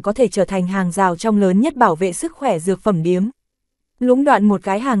cửa hàng có thể trở thành hàng rào trong lớn nhất bảo vệ sức khỏe dược phẩm điếm. Lũng đoạn một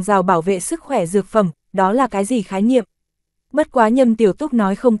cái hàng rào bảo vệ sức khỏe dược phẩm, đó là cái gì khái niệm? Bất quá Nhâm Tiểu Túc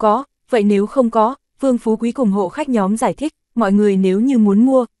nói không có, vậy nếu không có, Vương Phú Quý cùng hộ khách nhóm giải thích, mọi người nếu như muốn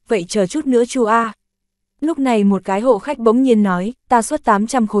mua, vậy chờ chút nữa chu a. Lúc này một cái hộ khách bỗng nhiên nói, ta xuất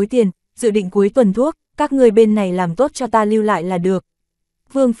 800 khối tiền, dự định cuối tuần thuốc, các người bên này làm tốt cho ta lưu lại là được.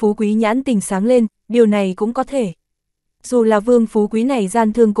 Vương Phú Quý nhãn tình sáng lên, điều này cũng có thể. Dù là Vương Phú Quý này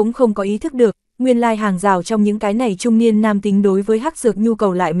gian thương cũng không có ý thức được, nguyên lai hàng rào trong những cái này trung niên nam tính đối với hắc dược nhu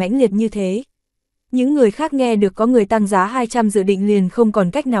cầu lại mãnh liệt như thế. Những người khác nghe được có người tăng giá 200 dự định liền không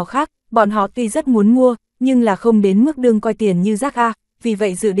còn cách nào khác, bọn họ tuy rất muốn mua, nhưng là không đến mức đương coi tiền như rác a, vì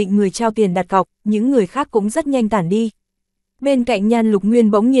vậy dự định người trao tiền đặt cọc, những người khác cũng rất nhanh tản đi. Bên cạnh Nhan Lục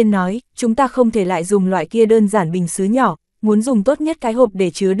Nguyên bỗng nhiên nói, chúng ta không thể lại dùng loại kia đơn giản bình sứ nhỏ, muốn dùng tốt nhất cái hộp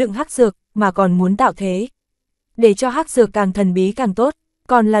để chứa đựng hắc dược, mà còn muốn tạo thế. Để cho hắc dược càng thần bí càng tốt,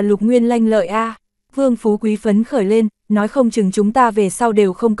 còn là Lục Nguyên lanh lợi a. Vương Phú Quý phấn khởi lên, nói không chừng chúng ta về sau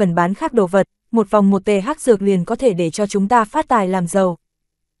đều không cần bán khác đồ vật, một vòng một tề hắc dược liền có thể để cho chúng ta phát tài làm giàu.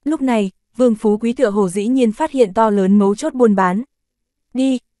 Lúc này, Vương Phú Quý tựa hồ dĩ nhiên phát hiện to lớn mấu chốt buôn bán.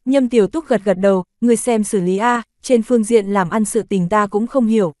 Đi, Nhâm Tiểu Túc gật gật đầu, người xem xử lý a, trên phương diện làm ăn sự tình ta cũng không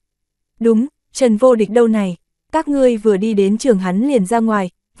hiểu. Đúng, Trần Vô Địch đâu này? Các ngươi vừa đi đến trường hắn liền ra ngoài,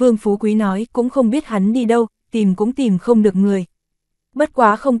 Vương Phú Quý nói cũng không biết hắn đi đâu, tìm cũng tìm không được người. Bất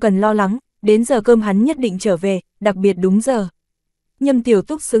quá không cần lo lắng, đến giờ cơm hắn nhất định trở về, đặc biệt đúng giờ. Nhâm Tiểu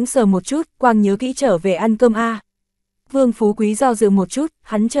Túc sững sờ một chút, quang nhớ kỹ trở về ăn cơm a. Vương Phú Quý do dự một chút,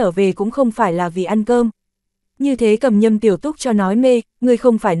 hắn trở về cũng không phải là vì ăn cơm. Như thế cầm Nhâm Tiểu Túc cho nói mê, ngươi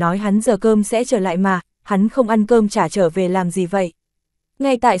không phải nói hắn giờ cơm sẽ trở lại mà, hắn không ăn cơm chả trở về làm gì vậy.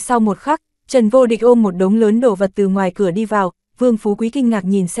 Ngay tại sau một khắc, Trần Vô Địch ôm một đống lớn đồ vật từ ngoài cửa đi vào, Vương Phú Quý kinh ngạc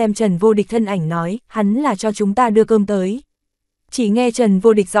nhìn xem Trần Vô Địch thân ảnh nói, hắn là cho chúng ta đưa cơm tới. Chỉ nghe Trần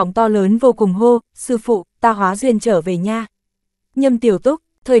Vô Địch giọng to lớn vô cùng hô, sư phụ, ta hóa duyên trở về nha. Nhâm Tiểu Túc,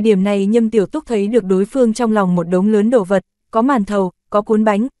 thời điểm này Nhâm Tiểu Túc thấy được đối phương trong lòng một đống lớn đồ vật, có màn thầu, có cuốn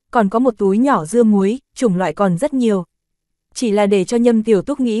bánh, còn có một túi nhỏ dưa muối, chủng loại còn rất nhiều. Chỉ là để cho Nhâm Tiểu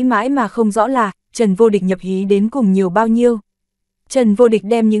Túc nghĩ mãi mà không rõ là, Trần Vô Địch nhập hí đến cùng nhiều bao nhiêu. Trần Vô Địch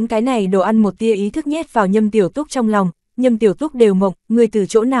đem những cái này đồ ăn một tia ý thức nhét vào Nhâm Tiểu Túc trong lòng, Nhâm Tiểu Túc đều mộng, người từ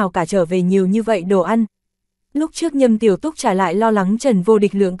chỗ nào cả trở về nhiều như vậy đồ ăn. Lúc trước Nhâm Tiểu Túc trả lại lo lắng Trần Vô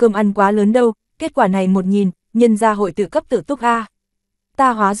Địch lượng cơm ăn quá lớn đâu, kết quả này một nhìn, nhân gia hội tự cấp tự túc a.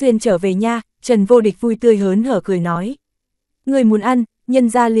 Ta hóa duyên trở về nha, Trần Vô Địch vui tươi hớn hở cười nói. Ngươi muốn ăn, nhân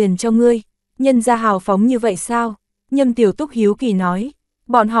gia liền cho ngươi, nhân gia hào phóng như vậy sao? Nhâm Tiểu Túc hiếu kỳ nói,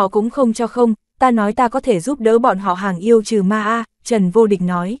 bọn họ cũng không cho không, ta nói ta có thể giúp đỡ bọn họ hàng yêu trừ ma a, Trần Vô Địch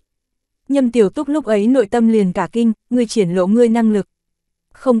nói. Nhâm Tiểu Túc lúc ấy nội tâm liền cả kinh, ngươi triển lộ ngươi năng lực.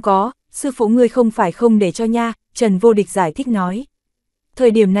 Không có, sư phụ ngươi không phải không để cho nha, Trần Vô Địch giải thích nói.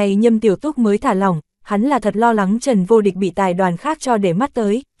 Thời điểm này Nhâm Tiểu Túc mới thả lỏng, hắn là thật lo lắng Trần Vô Địch bị tài đoàn khác cho để mắt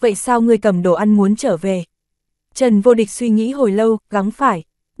tới, vậy sao ngươi cầm đồ ăn muốn trở về? Trần Vô Địch suy nghĩ hồi lâu, gắng phải.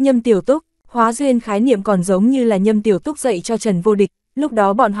 Nhâm Tiểu Túc, hóa duyên khái niệm còn giống như là Nhâm Tiểu Túc dạy cho Trần Vô Địch, lúc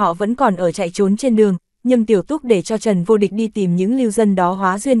đó bọn họ vẫn còn ở chạy trốn trên đường, Nhâm Tiểu Túc để cho Trần Vô Địch đi tìm những lưu dân đó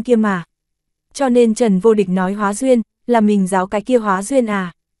hóa duyên kia mà. Cho nên Trần Vô Địch nói hóa duyên, là mình giáo cái kia hóa duyên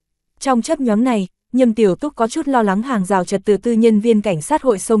à. Trong chấp nhóm này, Nhâm Tiểu Túc có chút lo lắng hàng rào trật tự tư nhân viên cảnh sát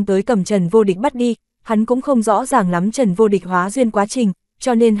hội xông tới cầm Trần Vô Địch bắt đi, hắn cũng không rõ ràng lắm Trần Vô Địch hóa duyên quá trình,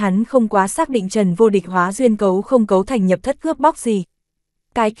 cho nên hắn không quá xác định Trần Vô Địch hóa duyên cấu không cấu thành nhập thất cướp bóc gì.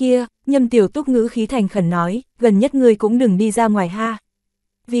 Cái kia, Nhâm Tiểu Túc ngữ khí thành khẩn nói, gần nhất ngươi cũng đừng đi ra ngoài ha.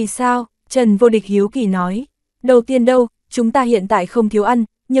 Vì sao? Trần Vô Địch hiếu kỳ nói. Đầu tiên đâu, chúng ta hiện tại không thiếu ăn,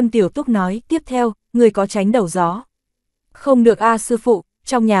 Nhâm Tiểu Túc nói, tiếp theo, ngươi có tránh đầu gió. Không được a sư phụ,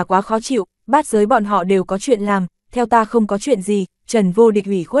 trong nhà quá khó chịu, bát giới bọn họ đều có chuyện làm, theo ta không có chuyện gì, Trần Vô Địch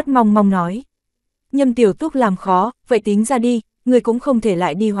ủy khuất mong mong nói. Nhâm Tiểu Túc làm khó, vậy tính ra đi, ngươi cũng không thể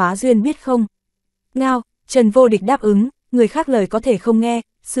lại đi hóa duyên biết không? Ngao, Trần Vô Địch đáp ứng, người khác lời có thể không nghe,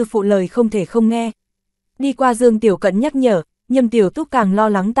 sư phụ lời không thể không nghe. Đi qua Dương Tiểu Cận nhắc nhở, Nhâm Tiểu Túc càng lo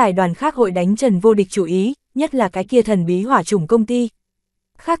lắng tài đoàn khác hội đánh Trần Vô Địch chủ ý, nhất là cái kia thần bí hỏa chủng công ty.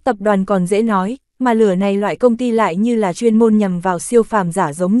 Khác tập đoàn còn dễ nói, mà lửa này loại công ty lại như là chuyên môn nhằm vào siêu phàm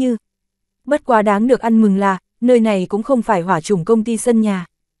giả giống như. Bất quá đáng được ăn mừng là, nơi này cũng không phải hỏa chủng công ty sân nhà.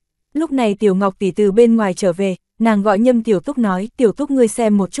 Lúc này Tiểu Ngọc tỷ từ bên ngoài trở về, nàng gọi Nhâm Tiểu Túc nói, Tiểu Túc ngươi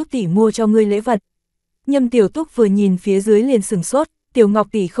xem một chút tỷ mua cho ngươi lễ vật. Nhâm Tiểu Túc vừa nhìn phía dưới liền sửng sốt, Tiểu Ngọc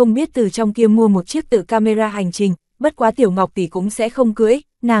tỷ không biết từ trong kia mua một chiếc tự camera hành trình, bất quá Tiểu Ngọc tỷ cũng sẽ không cưỡi,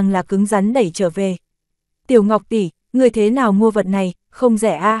 nàng là cứng rắn đẩy trở về. Tiểu Ngọc tỷ, ngươi thế nào mua vật này, không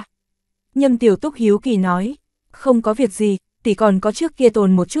rẻ a? Nhâm Tiểu Túc hiếu kỳ nói, không có việc gì, tỷ còn có trước kia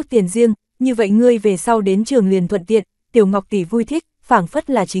tồn một chút tiền riêng, như vậy ngươi về sau đến trường liền thuận tiện. Tiểu Ngọc tỷ vui thích, phảng phất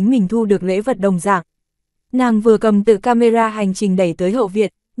là chính mình thu được lễ vật đồng dạng. Nàng vừa cầm tự camera hành trình đẩy tới hậu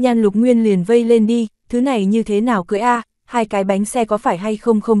viện, Nhan Lục Nguyên liền vây lên đi, thứ này như thế nào cưỡi a? Hai cái bánh xe có phải hay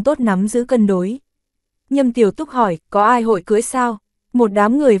không không tốt nắm giữ cân đối. Nhâm Tiểu Túc hỏi, có ai hội cưỡi sao? Một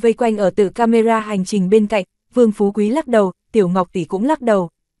đám người vây quanh ở tự camera hành trình bên cạnh, Vương Phú Quý lắc đầu, Tiểu Ngọc tỷ cũng lắc đầu.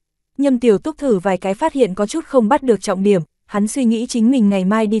 Nhâm Tiểu Túc thử vài cái phát hiện có chút không bắt được trọng điểm, hắn suy nghĩ chính mình ngày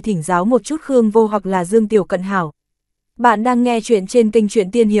mai đi thỉnh giáo một chút Khương Vô hoặc là Dương Tiểu Cận hảo. Bạn đang nghe chuyện trên kênh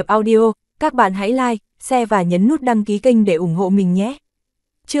Truyện Tiên Hiệp Audio, các bạn hãy like, share và nhấn nút đăng ký kênh để ủng hộ mình nhé.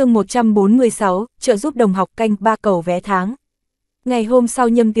 Chương 146, trợ giúp đồng học canh 3 cầu vé tháng. Ngày hôm sau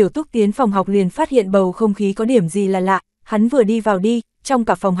Nhâm Tiểu Túc tiến phòng học liền phát hiện bầu không khí có điểm gì là lạ, hắn vừa đi vào đi, trong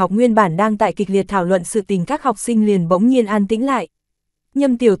cả phòng học nguyên bản đang tại kịch liệt thảo luận sự tình các học sinh liền bỗng nhiên an tĩnh lại.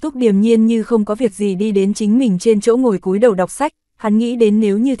 Nhâm Tiểu Túc điềm nhiên như không có việc gì đi đến chính mình trên chỗ ngồi cúi đầu đọc sách, hắn nghĩ đến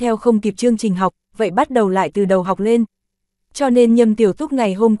nếu như theo không kịp chương trình học, vậy bắt đầu lại từ đầu học lên. Cho nên Nhâm Tiểu Túc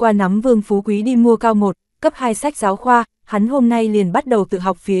ngày hôm qua nắm Vương Phú Quý đi mua cao 1, cấp 2 sách giáo khoa, hắn hôm nay liền bắt đầu tự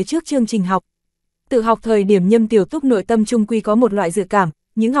học phía trước chương trình học. Tự học thời điểm Nhâm Tiểu Túc nội tâm trung quy có một loại dự cảm,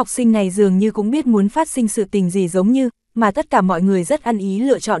 những học sinh này dường như cũng biết muốn phát sinh sự tình gì giống như, mà tất cả mọi người rất ăn ý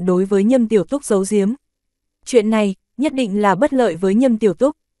lựa chọn đối với Nhâm Tiểu Túc giấu giếm. Chuyện này, nhất định là bất lợi với Nhâm Tiểu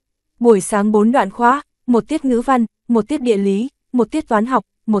Túc. Buổi sáng 4 đoạn khóa, một tiết ngữ văn, một tiết địa lý, một tiết toán học,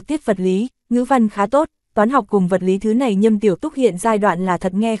 một tiết vật lý, ngữ văn khá tốt, toán học cùng vật lý thứ này Nhâm Tiểu Túc hiện giai đoạn là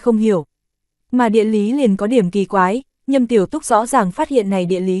thật nghe không hiểu. Mà địa lý liền có điểm kỳ quái, Nhâm Tiểu Túc rõ ràng phát hiện này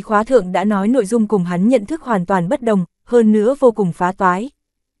địa lý khóa thượng đã nói nội dung cùng hắn nhận thức hoàn toàn bất đồng, hơn nữa vô cùng phá toái.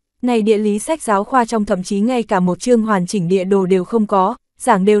 Này địa lý sách giáo khoa trong thậm chí ngay cả một chương hoàn chỉnh địa đồ đều không có,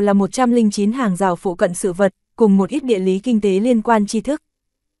 giảng đều là 109 hàng rào phụ cận sự vật, cùng một ít địa lý kinh tế liên quan tri thức.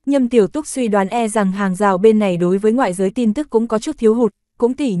 Nhâm Tiểu Túc suy đoán rằng hàng rào bên này đối với ngoại giới tin tức cũng có chút thiếu hụt,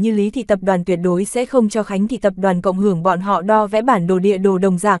 cũng tỉ như Lý Thị Tập đoàn tuyệt đối sẽ không cho Khánh Thị Tập đoàn cộng hưởng bọn họ đo vẽ bản đồ địa đồ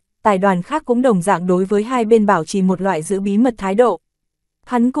đồng dạng, tài đoàn khác cũng đồng dạng đối với hai bên bảo trì một loại giữ bí mật thái độ.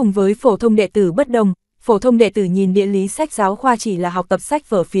 Hắn cùng với phổ thông đệ tử bất đồng, phổ thông đệ tử nhìn địa lý sách giáo khoa chỉ là học tập sách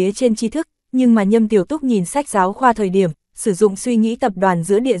vở phía trên tri thức, nhưng mà Nhâm Tiểu Túc nhìn sách giáo khoa thời điểm, sử dụng suy nghĩ tập đoàn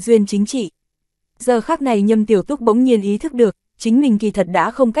giữa địa duyên chính trị. Giờ khắc này Nhâm Tiểu Túc bỗng nhiên ý thức được, chính mình kỳ thật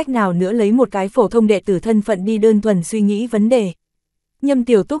đã không cách nào nữa lấy một cái phổ thông đệ tử thân phận đi đơn thuần suy nghĩ vấn đề. Nhâm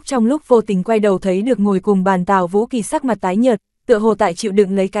Tiểu Túc trong lúc vô tình quay đầu thấy được ngồi cùng bàn Tào Vũ Kỳ sắc mặt tái nhợt, tựa hồ tại chịu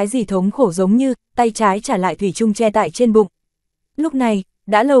đựng lấy cái gì thống khổ giống như, tay trái trả lại thủy chung che tại trên bụng. Lúc này,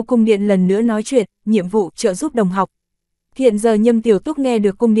 đã lâu cung điện lần nữa nói chuyện, nhiệm vụ trợ giúp đồng học. Hiện giờ Nhâm Tiểu Túc nghe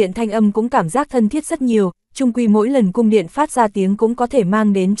được cung điện thanh âm cũng cảm giác thân thiết rất nhiều, chung quy mỗi lần cung điện phát ra tiếng cũng có thể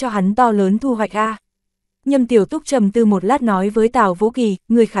mang đến cho hắn to lớn thu hoạch a. Nhâm Tiểu Túc trầm tư một lát nói với Tào Vũ Kỳ,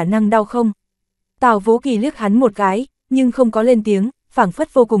 người khả năng đau không? Tào Vũ Kỳ liếc hắn một cái, nhưng không có lên tiếng, phảng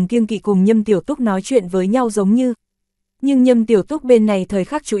phất vô cùng kiêng kỵ cùng Nhâm Tiểu Túc nói chuyện với nhau giống như. Nhưng Nhâm Tiểu Túc bên này thời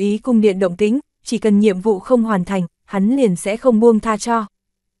khắc chú ý cung điện động tĩnh, chỉ cần nhiệm vụ không hoàn thành, hắn liền sẽ không buông tha cho.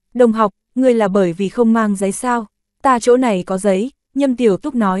 Đồng học, ngươi là bởi vì không mang giấy sao? Ta chỗ này có giấy, Nhâm Tiểu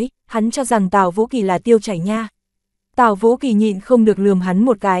Túc nói, hắn cho rằng Tào Vũ Kỳ là tiêu chảy nha. Tào Vũ Kỳ nhịn không được lườm hắn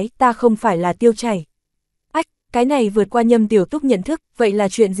một cái, ta không phải là tiêu chảy. Ách, cái này vượt qua Nhâm Tiểu Túc nhận thức, vậy là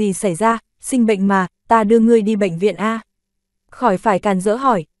chuyện gì xảy ra? sinh bệnh mà, ta đưa ngươi đi bệnh viện a. Khỏi phải càn rỡ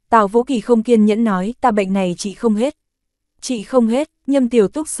hỏi, Tào Vũ Kỳ không kiên nhẫn nói, ta bệnh này trị không hết. Trị không hết, Nhâm Tiểu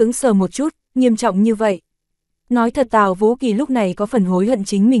Túc sững sờ một chút, nghiêm trọng như vậy. Nói thật Tào Vũ Kỳ lúc này có phần hối hận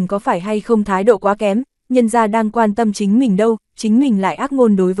chính mình có phải hay không thái độ quá kém, nhân gia đang quan tâm chính mình đâu, chính mình lại ác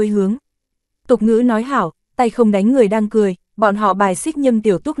ngôn đối với hướng. Tục ngữ nói hảo, tay không đánh người đang cười, bọn họ bài xích Nhâm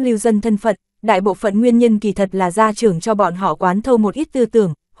Tiểu Túc lưu dân thân phận, đại bộ phận nguyên nhân kỳ thật là gia trưởng cho bọn họ quán thâu một ít tư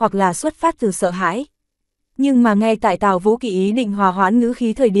tưởng, hoặc là xuất phát từ sợ hãi. Nhưng mà ngay tại Tào Vũ Kỳ ý định hòa hoãn ngữ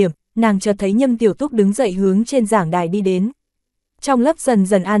khí thời điểm, nàng chợt thấy Nhâm Tiểu Túc đứng dậy hướng trên giảng đài đi đến. Trong lớp dần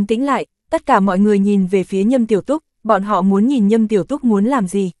dần an tĩnh lại, tất cả mọi người nhìn về phía Nhâm Tiểu Túc, bọn họ muốn nhìn Nhâm Tiểu Túc muốn làm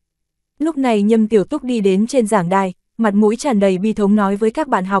gì. Lúc này Nhâm Tiểu Túc đi đến trên giảng đài, mặt mũi tràn đầy bi thống nói với các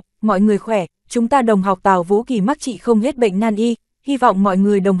bạn học, mọi người khỏe, chúng ta đồng học Tào Vũ Kỳ mắc trị không hết bệnh nan y, hy vọng mọi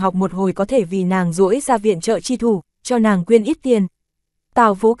người đồng học một hồi có thể vì nàng duỗi ra viện trợ chi thủ, cho nàng quyên ít tiền.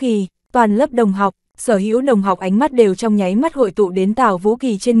 Tào Vũ Kỳ, toàn lớp đồng học, sở hữu đồng học ánh mắt đều trong nháy mắt hội tụ đến Tào Vũ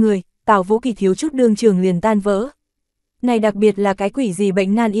Kỳ trên người, Tào Vũ Kỳ thiếu chút đương trường liền tan vỡ. Này đặc biệt là cái quỷ gì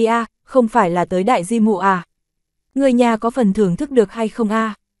bệnh nan y a, không phải là tới đại di mụ à? Người nhà có phần thưởng thức được hay không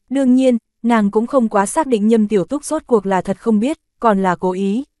a? Đương nhiên, nàng cũng không quá xác định Nhâm Tiểu Túc rốt cuộc là thật không biết, còn là cố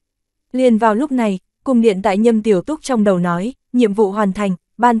ý. Liền vào lúc này, cung điện tại Nhâm Tiểu Túc trong đầu nói, nhiệm vụ hoàn thành,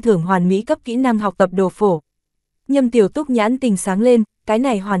 ban thưởng hoàn mỹ cấp kỹ năng học tập đồ phổ. Nhâm Tiểu Túc nhãn tình sáng lên, cái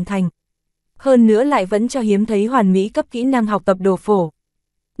này hoàn thành. Hơn nữa lại vẫn cho hiếm thấy hoàn mỹ cấp kỹ năng học tập đồ phổ.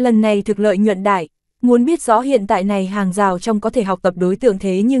 Lần này thực lợi nhuận đại, muốn biết rõ hiện tại này hàng rào trong có thể học tập đối tượng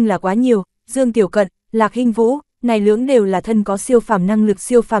thế nhưng là quá nhiều, Dương Tiểu Cận, Lạc Hinh Vũ, này lưỡng đều là thân có siêu phàm năng lực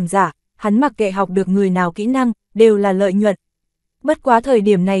siêu phàm giả, hắn mặc kệ học được người nào kỹ năng, đều là lợi nhuận. Bất quá thời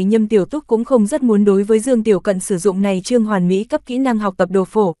điểm này Nhâm Tiểu Túc cũng không rất muốn đối với Dương Tiểu Cận sử dụng này chương hoàn mỹ cấp kỹ năng học tập đồ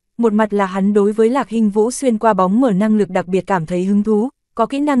phổ, một mặt là hắn đối với Lạc Hinh Vũ xuyên qua bóng mở năng lực đặc biệt cảm thấy hứng thú, có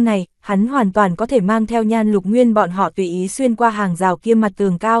kỹ năng này, hắn hoàn toàn có thể mang theo Nhan Lục Nguyên bọn họ tùy ý xuyên qua hàng rào kia mặt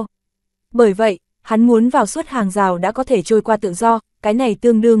tường cao. Bởi vậy, hắn muốn vào suốt hàng rào đã có thể trôi qua tự do, cái này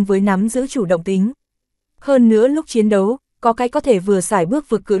tương đương với nắm giữ chủ động tính. Hơn nữa lúc chiến đấu, có cái có thể vừa xài bước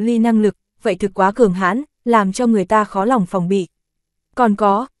vượt cự ly năng lực, vậy thực quá cường hãn, làm cho người ta khó lòng phòng bị. Còn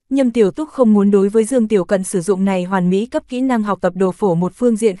có, Nhâm Tiểu Túc không muốn đối với Dương Tiểu Cận sử dụng này hoàn mỹ cấp kỹ năng học tập đồ phổ một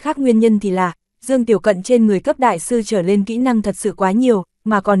phương diện khác nguyên nhân thì là, Dương Tiểu Cận trên người cấp đại sư trở lên kỹ năng thật sự quá nhiều,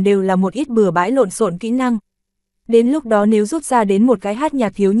 mà còn đều là một ít bừa bãi lộn xộn kỹ năng. Đến lúc đó nếu rút ra đến một cái hát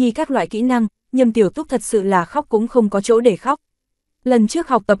nhạc thiếu nhi các loại kỹ năng, Nhâm Tiểu Túc thật sự là khóc cũng không có chỗ để khóc. Lần trước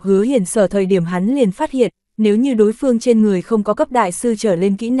học tập Hứa Hiển Sở thời điểm hắn liền phát hiện, nếu như đối phương trên người không có cấp đại sư trở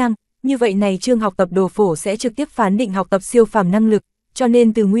lên kỹ năng, như vậy này chương học tập đồ phổ sẽ trực tiếp phán định học tập siêu phàm năng lực, cho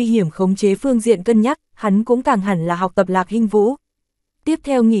nên từ nguy hiểm khống chế phương diện cân nhắc, hắn cũng càng hẳn là học tập Lạc Hinh Vũ. Tiếp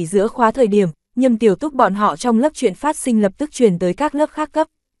theo nghỉ giữa khóa thời điểm, Nhâm Tiểu Túc bọn họ trong lớp chuyện phát sinh lập tức truyền tới các lớp khác cấp.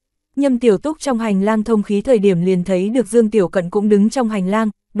 Nhâm Tiểu Túc trong hành lang thông khí thời điểm liền thấy được Dương Tiểu Cận cũng đứng trong hành lang,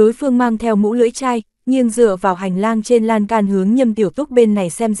 đối phương mang theo mũ lưỡi chai, nghiêng dựa vào hành lang trên lan can hướng Nhâm Tiểu Túc bên này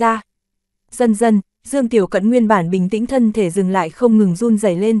xem ra. Dần dần, Dương Tiểu Cận nguyên bản bình tĩnh thân thể dừng lại không ngừng run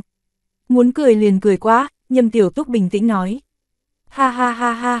rẩy lên. Muốn cười liền cười quá, Nhâm Tiểu Túc bình tĩnh nói. Ha ha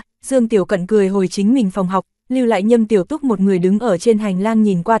ha ha, Dương Tiểu Cận cười hồi chính mình phòng học, lưu lại Nhâm Tiểu Túc một người đứng ở trên hành lang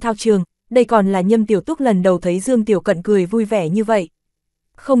nhìn qua thao trường, đây còn là Nhâm Tiểu Túc lần đầu thấy Dương Tiểu Cận cười vui vẻ như vậy.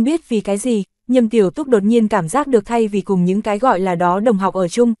 Không biết vì cái gì, Nhâm Tiểu Túc đột nhiên cảm giác được thay vì cùng những cái gọi là đó đồng học ở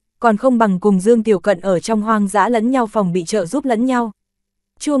chung, còn không bằng cùng Dương Tiểu Cận ở trong hoang dã lẫn nhau phòng bị trợ giúp lẫn nhau.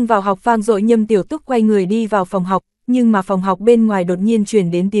 Chuông vào học vang dội, Nhâm Tiểu Túc quay người đi vào phòng học, nhưng mà phòng học bên ngoài đột nhiên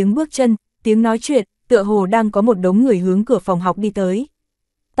truyền đến tiếng bước chân, tiếng nói chuyện, tựa hồ đang có một đống người hướng cửa phòng học đi tới.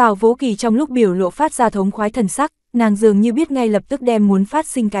 Tào Vũ Kỳ trong lúc biểu lộ phát ra thống khoái thần sắc, nàng dường như biết ngay lập tức đem muốn phát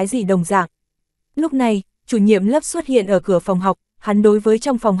sinh cái gì đồng dạng. Lúc này, chủ nhiệm lớp xuất hiện ở cửa phòng học, hắn đối với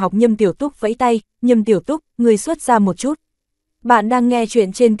trong phòng học Nhâm Tiểu Túc vẫy tay, Nhâm Tiểu Túc, người xuất ra một chút. Bạn đang nghe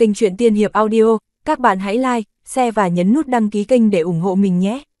chuyện trên kênh Truyện Tiên Hiệp Audio, các bạn hãy like, share và nhấn nút đăng ký kênh để ủng hộ mình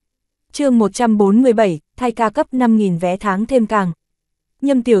nhé. Chương 147, thay ca cấp 5.000 vé tháng thêm càng.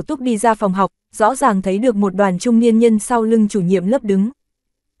 Nhâm Tiểu Túc đi ra phòng học, rõ ràng thấy được một đoàn trung niên nhân sau lưng chủ nhiệm lớp đứng.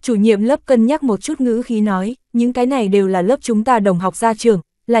 Chủ nhiệm lớp cân nhắc một chút ngữ khí nói, những cái này đều là lớp chúng ta đồng học ra trường,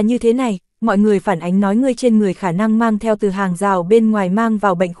 là như thế này, mọi người phản ánh nói ngươi trên người khả năng mang theo từ hàng rào bên ngoài mang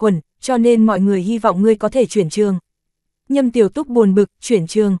vào bệnh khuẩn, cho nên mọi người hy vọng ngươi có thể chuyển trường. Nhâm Tiểu Túc buồn bực, chuyển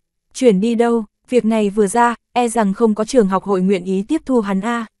trường, chuyển đi đâu, việc này vừa ra, e rằng không có trường học hội nguyện ý tiếp thu hắn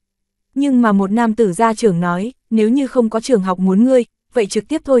a. Nhưng mà một nam tử gia trưởng nói, nếu như không có trường học muốn ngươi, vậy trực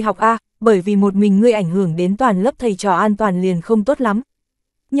tiếp thôi học a, bởi vì một mình ngươi ảnh hưởng đến toàn lớp thầy trò an toàn liền không tốt lắm.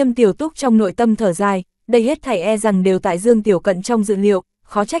 Nhâm Tiểu Túc trong nội tâm thở dài, đây hết thảy e rằng đều tại Dương Tiểu Cận trong dự liệu,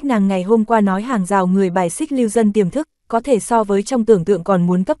 khó trách nàng ngày hôm qua nói hàng rào người bài xích lưu dân tiềm thức, có thể so với trong tưởng tượng còn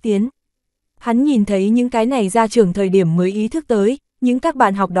muốn cấp tiến. Hắn nhìn thấy những cái này ra trường thời điểm mới ý thức tới, những các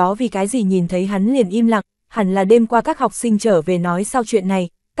bạn học đó vì cái gì nhìn thấy hắn liền im lặng, hẳn là đêm qua các học sinh trở về nói sau chuyện này,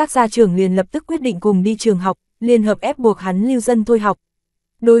 các gia trưởng liền lập tức quyết định cùng đi trường học, liên hợp ép buộc hắn lưu dân thôi học.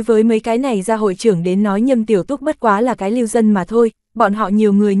 Đối với mấy cái này ra hội trưởng đến nói Nhâm Tiểu Túc bất quá là cái lưu dân mà thôi, bọn họ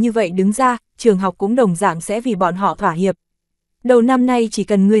nhiều người như vậy đứng ra, trường học cũng đồng dạng sẽ vì bọn họ thỏa hiệp. Đầu năm nay chỉ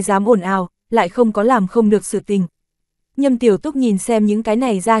cần ngươi dám ồn ào, lại không có làm không được sự tình. Nhâm Tiểu Túc nhìn xem những cái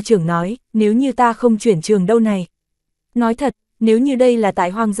này gia trưởng nói, nếu như ta không chuyển trường đâu này. Nói thật, nếu như đây là tại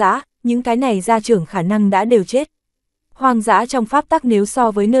hoang dã, những cái này gia trưởng khả năng đã đều chết. Hoang dã trong pháp tắc nếu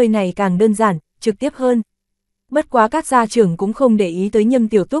so với nơi này càng đơn giản, trực tiếp hơn. Bất quá các gia trưởng cũng không để ý tới Nhâm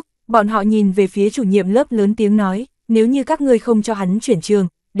Tiểu Túc, bọn họ nhìn về phía chủ nhiệm lớp lớn tiếng nói, nếu như các ngươi không cho hắn chuyển trường,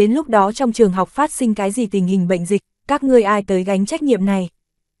 đến lúc đó trong trường học phát sinh cái gì tình hình bệnh dịch, các ngươi ai tới gánh trách nhiệm này.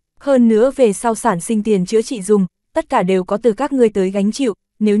 Hơn nữa về sau sản sinh tiền chữa trị dùng, tất cả đều có từ các ngươi tới gánh chịu,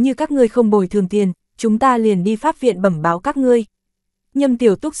 nếu như các ngươi không bồi thường tiền, chúng ta liền đi pháp viện bẩm báo các ngươi. Nhâm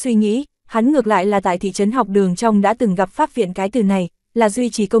Tiểu Túc suy nghĩ, hắn ngược lại là tại thị trấn học đường trong đã từng gặp pháp viện cái từ này, là duy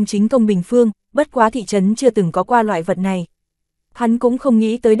trì công chính công bình phương, bất quá thị trấn chưa từng có qua loại vật này. Hắn cũng không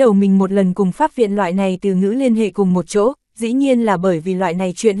nghĩ tới đầu mình một lần cùng pháp viện loại này từ ngữ liên hệ cùng một chỗ, dĩ nhiên là bởi vì loại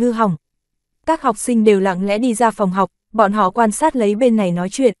này chuyện hư hỏng. Các học sinh đều lặng lẽ đi ra phòng học, bọn họ quan sát lấy bên này nói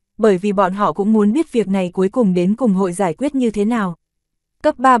chuyện, bởi vì bọn họ cũng muốn biết việc này cuối cùng đến cùng hội giải quyết như thế nào.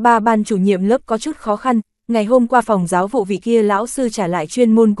 Cấp 33 ban chủ nhiệm lớp có chút khó khăn, ngày hôm qua phòng giáo vụ vị kia lão sư trả lại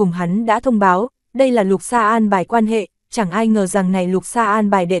chuyên môn cùng hắn đã thông báo, đây là Lục Sa an bài quan hệ, chẳng ai ngờ rằng này Lục Sa an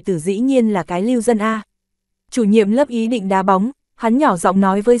bài đệ tử dĩ nhiên là cái lưu dân A. Chủ nhiệm lớp ý định đá bóng, hắn nhỏ giọng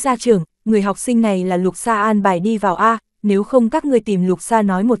nói với gia trưởng, người học sinh này là Lục Sa an bài đi vào A, nếu không các người tìm Lục Sa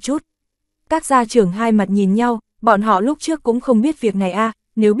nói một chút. Các gia trưởng hai mặt nhìn nhau, bọn họ lúc trước cũng không biết việc này A,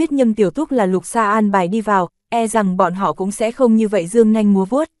 nếu biết Nhâm Tiểu Túc là Lục Sa an bài đi vào, e rằng bọn họ cũng sẽ không như vậy dương nanh múa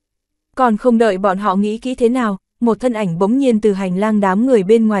vuốt. Còn không đợi bọn họ nghĩ kỹ thế nào, một thân ảnh bỗng nhiên từ hành lang đám người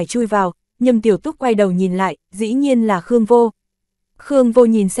bên ngoài chui vào, Nhâm Tiểu Túc quay đầu nhìn lại, dĩ nhiên là Khương Vô. Khương Vô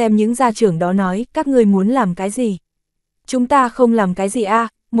nhìn xem những gia trưởng đó nói, các ngươi muốn làm cái gì? Chúng ta không làm cái gì a?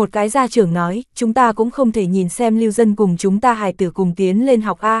 Một cái gia trưởng nói, chúng ta cũng không thể nhìn xem lưu dân cùng chúng ta hài tử cùng tiến lên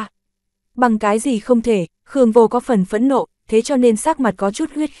học a. Bằng cái gì không thể, Khương Vô có phần phẫn nộ, thế cho nên sắc mặt có chút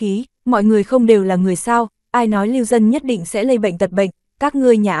huyết khí, mọi người không đều là người sao, ai nói lưu dân nhất định sẽ lây bệnh tật bệnh, các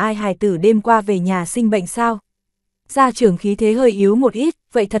ngươi nhà ai hài tử đêm qua về nhà sinh bệnh sao? Gia trưởng khí thế hơi yếu một ít,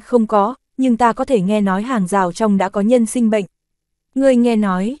 vậy thật không có, nhưng ta có thể nghe nói hàng rào trong đã có nhân sinh bệnh. Ngươi nghe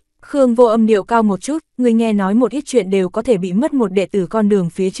nói, Khương Vô âm điệu cao một chút, ngươi nghe nói một ít chuyện đều có thể bị mất một đệ tử con đường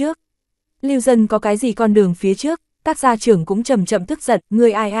phía trước. Lưu dân có cái gì con đường phía trước, các gia trưởng cũng chậm chậm tức giận,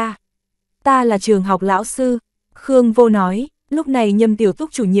 ngươi ai a? Ta là trường học lão sư, Khương Vô nói, lúc này Nhâm Tiểu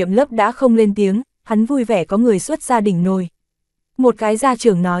Túc chủ nhiệm lớp đã không lên tiếng, hắn vui vẻ có người xuất ra đỉnh nồi. Một cái gia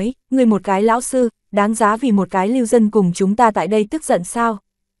trưởng nói, ngươi một cái lão sư, đáng giá vì một cái lưu dân cùng chúng ta tại đây tức giận sao?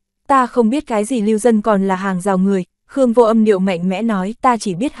 Ta không biết cái gì lưu dân còn là hàng rào người, Khương Vô âm điệu mạnh mẽ nói, ta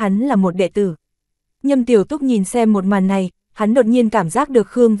chỉ biết hắn là một đệ tử. Nhâm Tiểu Túc nhìn xem một màn này, hắn đột nhiên cảm giác được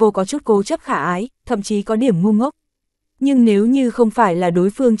Khương Vô có chút cố chấp khả ái, thậm chí có điểm ngu ngốc. Nhưng nếu như không phải là đối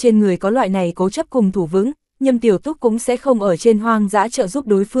phương trên người có loại này cố chấp cùng thủ vững, Nhâm Tiểu Túc cũng sẽ không ở trên hoang dã trợ giúp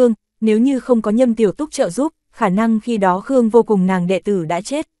đối phương, nếu như không có Nhâm Tiểu Túc trợ giúp, khả năng khi đó Khương Vô cùng nàng đệ tử đã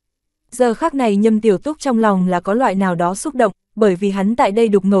chết. Giờ khắc này Nhâm Tiểu Túc trong lòng là có loại nào đó xúc động, bởi vì hắn tại đây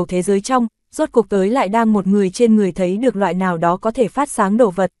đục ngầu thế giới trong, rốt cuộc tới lại đang một người trên người thấy được loại nào đó có thể phát sáng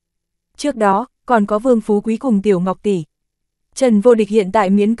đồ vật. Trước đó, còn có Vương Phú Quý cùng Tiểu Ngọc Tỷ. Trần Vô Địch hiện tại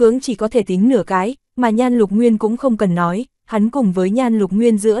miễn cưỡng chỉ có thể tính nửa cái, mà Nhan Lục Nguyên cũng không cần nói, hắn cùng với Nhan Lục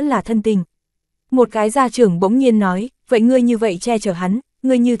Nguyên giữa là thân tình. Một cái gia trưởng bỗng nhiên nói, vậy ngươi như vậy che chở hắn,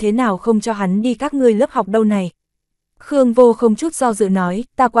 ngươi như thế nào không cho hắn đi các ngươi lớp học đâu này? Khương Vô không chút do dự nói,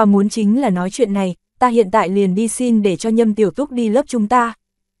 ta qua muốn chính là nói chuyện này, ta hiện tại liền đi xin để cho Nhâm Tiểu Túc đi lớp chúng ta.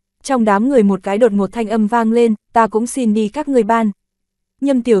 Trong đám người một cái đột một thanh âm vang lên, ta cũng xin đi các ngươi ban.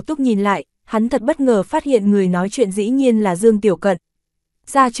 Nhâm Tiểu Túc nhìn lại, hắn thật bất ngờ phát hiện người nói chuyện dĩ nhiên là Dương Tiểu Cận.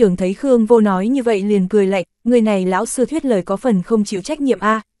 Gia trưởng thấy Khương Vô nói như vậy liền cười lạnh, người này lão sư thuyết lời có phần không chịu trách nhiệm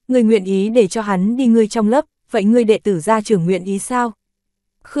a, người nguyện ý để cho hắn đi ngươi trong lớp, vậy ngươi đệ tử gia trưởng nguyện ý sao?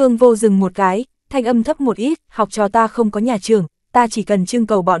 Khương Vô dừng một cái, thanh âm thấp một ít, học trò ta không có nhà trường, ta chỉ cần trưng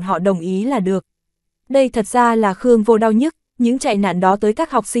cầu bọn họ đồng ý là được. Đây thật ra là Khương Vô đau nhức, những chạy nạn đó tới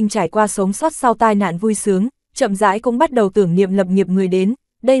các học sinh trải qua sống sót sau tai nạn vui sướng, chậm rãi cũng bắt đầu tưởng niệm lập nghiệp người đến,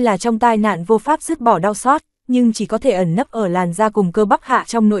 đây là trong tai nạn vô pháp dứt bỏ đau xót, nhưng chỉ có thể ẩn nấp ở làn da cùng cơ bắp hạ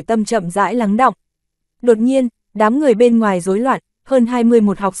trong nội tâm chậm rãi lắng đọng. Đột nhiên, đám người bên ngoài rối loạn, hơn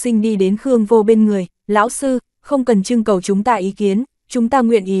 21 học sinh đi đến Khương Vô bên người, lão sư, không cần trưng cầu chúng ta ý kiến, chúng ta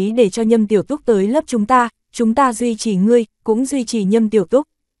nguyện ý để cho Nhâm Tiểu Túc tới lớp chúng ta duy trì ngươi, cũng duy trì Nhâm Tiểu Túc.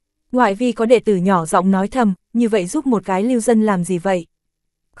 Ngoại vi có đệ tử nhỏ giọng nói thầm, như vậy giúp một cái lưu dân làm gì vậy?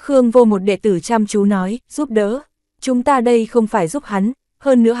 Khương Vô, một đệ tử chăm chú nói, giúp đỡ. Chúng ta đây không phải giúp hắn,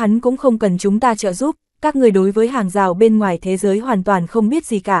 hơn nữa hắn cũng không cần chúng ta trợ giúp, các người đối với hàng rào bên ngoài thế giới hoàn toàn không biết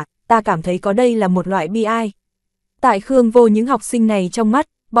gì cả, ta cảm thấy có đây là một loại bi ai. Tại Khương Vô những học sinh này trong mắt,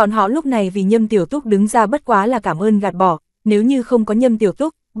 bọn họ lúc này vì Nhâm Tiểu Túc đứng ra bất quá là cảm ơn gạt bỏ, nếu như không có Nhâm Tiểu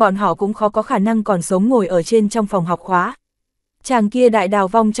Túc, bọn họ cũng khó có khả năng còn sống ngồi ở trên trong phòng học khóa. Chàng kia đại đào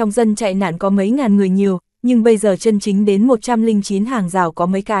vong trong dân chạy nạn có mấy ngàn người nhiều, nhưng bây giờ chân chính đến 109 hàng rào có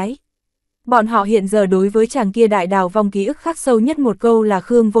mấy cái. Bọn họ hiện giờ đối với chàng kia đại đào vong ký ức khắc sâu nhất một câu là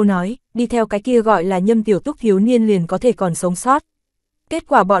Khương Vô nói, đi theo cái kia gọi là Nhâm Tiểu Túc thiếu niên liền có thể còn sống sót. Kết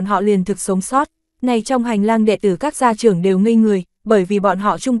quả bọn họ liền thực sống sót, này trong hành lang đệ tử các gia trưởng đều ngây người, bởi vì bọn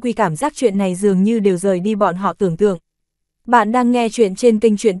họ chung quy cảm giác chuyện này dường như đều rời đi bọn họ tưởng tượng. Bạn đang nghe chuyện trên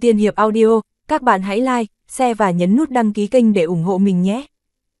kênh Truyện Tiên Hiệp Audio, các bạn hãy like, share và nhấn nút đăng ký kênh để ủng hộ mình nhé.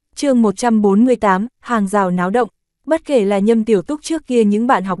 Chương 148, hàng rào náo động. Bất kể là Nhâm Tiểu Túc trước kia những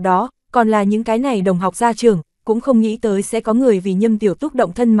bạn học đó, còn là những cái này đồng học gia trưởng, cũng không nghĩ tới sẽ có người vì Nhâm Tiểu Túc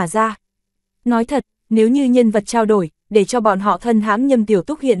động thân mà ra. Nói thật, nếu như nhân vật trao đổi, để cho bọn họ thân hãm Nhâm Tiểu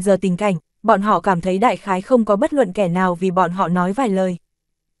Túc hiện giờ tình cảnh, bọn họ cảm thấy đại khái không có bất luận kẻ nào vì bọn họ nói vài lời.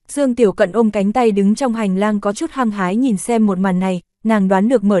 Dương Tiểu Cận ôm cánh tay đứng trong hành lang có chút hăng hái nhìn xem một màn này, nàng đoán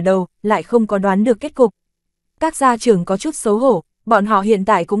được mở đầu, lại không có đoán được kết cục. Các gia trưởng có chút xấu hổ, bọn họ hiện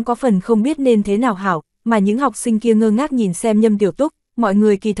tại cũng có phần không biết nên thế nào hảo, mà những học sinh kia ngơ ngác nhìn xem Nhâm Tiểu Túc, mọi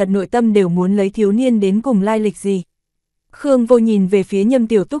người kỳ thật nội tâm đều muốn lấy thiếu niên đến cùng lai lịch gì. Khương Vô nhìn về phía Nhâm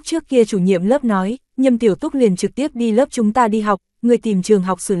Tiểu Túc trước kia chủ nhiệm lớp nói, Nhâm Tiểu Túc liền trực tiếp đi lớp chúng ta đi học, người tìm trường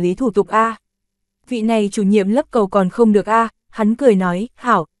học xử lý thủ tục A. Vị này chủ nhiệm lớp cầu còn không được A, hắn cười nói,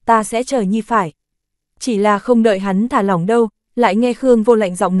 hảo, ta sẽ chờ nhi phải. Chỉ là không đợi hắn thả lỏng đâu, lại nghe Khương Vô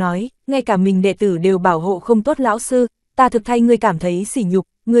lạnh giọng nói, ngay cả mình đệ tử đều bảo hộ không tốt lão sư, ta thực thay ngươi cảm thấy sỉ nhục,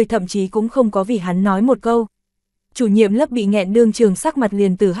 ngươi thậm chí cũng không có vì hắn nói một câu. Chủ nhiệm lớp bị nghẹn đương trường sắc mặt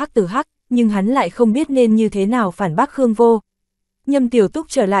liền từ hắc, nhưng hắn lại không biết nên như thế nào phản bác Khương Vô. Nhâm Tiểu Túc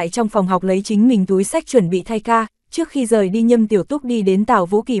trở lại trong phòng học lấy chính mình túi sách chuẩn bị thay ca, trước khi rời đi Nhâm Tiểu Túc đi đến Tào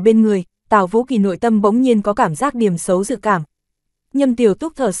Vũ Kỳ bên người, Tào Vũ Kỳ nội tâm bỗng nhiên có cảm giác điểm xấu dự cảm. Nhâm Tiểu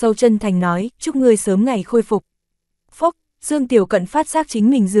Túc thở sâu chân thành nói, chúc ngươi sớm ngày khôi phục. Phốc, Dương Tiểu Cận phát giác chính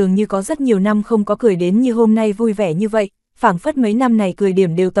mình dường như có rất nhiều năm không có cười đến như hôm nay vui vẻ như vậy, phảng phất mấy năm này cười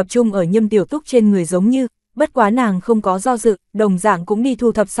điểm đều tập trung ở Nhâm Tiểu Túc trên người giống như, bất quá nàng không có do dự, đồng dạng cũng đi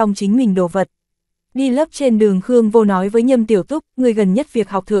thu thập xong chính mình đồ vật. Đi lớp trên đường Khương Vô nói với Nhâm Tiểu Túc, người gần nhất việc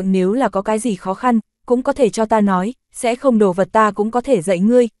học thượng nếu là có cái gì khó khăn, cũng có thể cho ta nói, sẽ không đồ vật ta cũng có thể dạy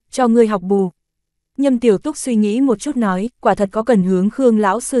ngươi, cho ngươi học bù. Nhâm Tiểu Túc suy nghĩ một chút nói, quả thật có cần hướng Khương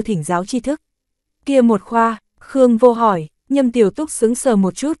lão sư thỉnh giáo tri thức. Kia một khoa, Khương Vô hỏi, Nhâm Tiểu Túc sững sờ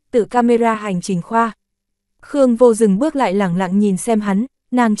một chút, tự camera hành trình khoa. Khương Vô dừng bước lại lẳng lặng nhìn xem hắn,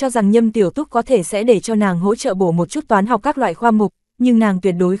 nàng cho rằng Nhâm Tiểu Túc có thể sẽ để cho nàng hỗ trợ bổ một chút toán học các loại khoa mục, nhưng nàng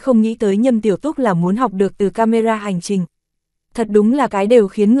tuyệt đối không nghĩ tới Nhâm Tiểu Túc là muốn học được từ camera hành trình. Thật đúng là cái đều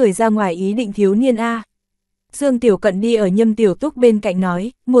khiến người ra ngoài ý định thiếu niên A. Dương Tiểu Cận đi ở Nhâm Tiểu Túc bên cạnh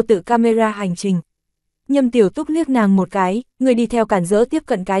nói, mua tự camera hành trình. Nhâm Tiểu Túc liếc nàng một cái, người đi theo cản rỡ tiếp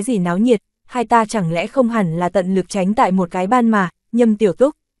cận cái gì náo nhiệt, hai ta chẳng lẽ không hẳn là tận lực tránh tại một cái ban mà, Nhâm Tiểu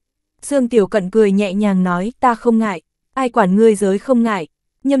Túc. Dương Tiểu Cận cười nhẹ nhàng nói, ta không ngại, ai quản ngươi giới không ngại.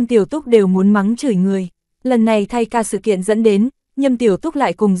 Nhâm Tiểu Túc đều muốn mắng chửi người. Lần này thay ca sự kiện dẫn đến, Nhâm Tiểu Túc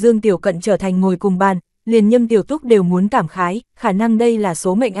lại cùng Dương Tiểu Cận trở thành ngồi cùng bàn, liền Nhâm Tiểu Túc đều muốn cảm khái, khả năng đây là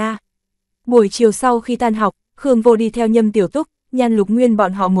số mệnh A. Buổi chiều sau khi tan học, Khương Vô đi theo Nhâm Tiểu Túc, Nhan Lục Nguyên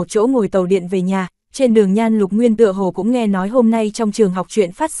bọn họ một chỗ ngồi tàu điện về nhà, trên đường Nhan Lục Nguyên tựa hồ cũng nghe nói hôm nay trong trường học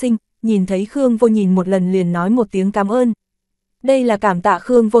chuyện phát sinh, nhìn thấy Khương Vô nhìn một lần liền nói một tiếng cảm ơn. Đây là cảm tạ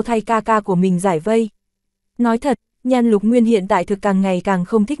Khương Vô thay ca ca của mình giải vây. Nói thật, Nhan Lục Nguyên hiện tại thực càng ngày càng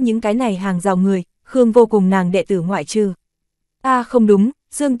không thích những cái này hàng rào người, Khương Vô cùng nàng đệ tử ngoại trừ. Không đúng,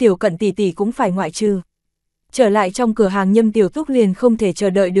 Dương Tiểu Cận tỷ tỷ cũng phải ngoại trừ. Trở lại trong cửa hàng Nhâm Tiểu Túc liền không thể chờ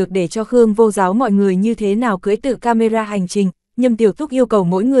đợi được để cho Khương Vô giáo mọi người như thế nào cưỡi tự camera hành trình, Nhâm Tiểu Túc yêu cầu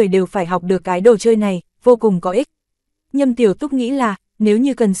mỗi người đều phải học được cái đồ chơi này, vô cùng có ích. Nhâm Tiểu Túc nghĩ là, nếu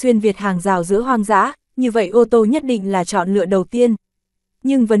như cần xuyên việt hàng rào giữa hoang dã, như vậy ô tô nhất định là chọn lựa đầu tiên.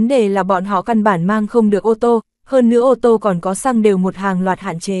 Nhưng vấn đề là bọn họ căn bản mang không được ô tô, hơn nữa ô tô còn có xăng đều một hàng loạt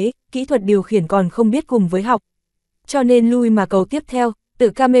hạn chế, kỹ thuật điều khiển còn không biết cùng với học. Cho nên lui mà cầu tiếp theo, tự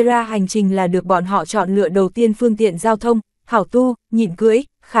camera hành trình là được bọn họ chọn lựa đầu tiên phương tiện giao thông, hảo tu, nhịn cưỡi,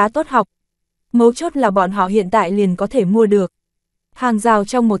 khá tốt học. Mấu chốt là bọn họ hiện tại liền có thể mua được. Hàng rào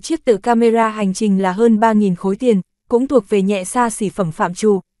trong một chiếc tự camera hành trình là hơn 3.000 khối tiền, cũng thuộc về nhẹ xa xỉ phẩm phạm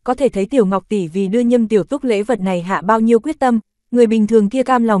trù, có thể thấy Tiểu Ngọc tỷ vì đưa Nhâm Tiểu Túc lễ vật này hạ bao nhiêu quyết tâm, người bình thường kia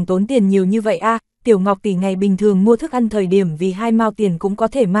cam lòng tốn tiền nhiều như vậy Tiểu Ngọc tỷ ngày bình thường mua thức ăn thời điểm vì 2 mao tiền cũng có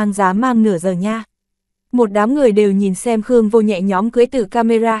thể mang giá mang nửa giờ nha. Một đám người đều nhìn xem Khương Vô nhẹ nhõm cưỡi tự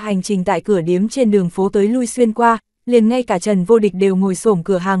camera hành trình tại cửa điếm trên đường phố tới lui xuyên qua, liền ngay cả Trần Vô Địch đều ngồi xổm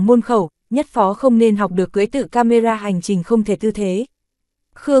cửa hàng môn khẩu, Nhất Phó không nên học được cưỡi tự camera hành trình không thể tư thế.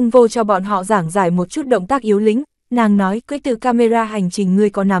 Khương Vô cho bọn họ giảng giải một chút động tác yếu lĩnh, nàng nói cưỡi tự camera hành trình ngươi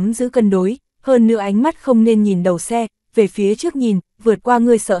có nắm giữ cân đối, hơn nữa ánh mắt không nên nhìn đầu xe, về phía trước nhìn, vượt qua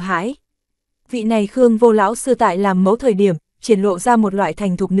ngươi sợ hãi. Vị này Khương Vô lão sư tại làm mẫu thời điểm, triển lộ ra một loại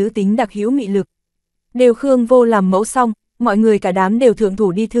thành thục nữ tính đặc hữu mị lực. Đều Khương Vô làm mẫu xong, mọi người cả đám đều thượng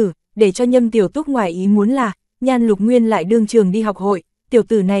thủ đi thử, để cho Nhâm Tiểu Túc ngoài ý muốn là, Nhan Lục Nguyên lại đương trường đi học hội, tiểu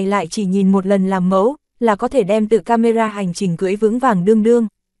tử này lại chỉ nhìn một lần làm mẫu, là có thể đem tự camera hành trình cưỡi vững vàng đương đương.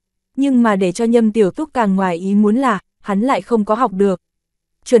 Nhưng mà để cho Nhâm Tiểu Túc càng ngoài ý muốn là, hắn lại không có học được.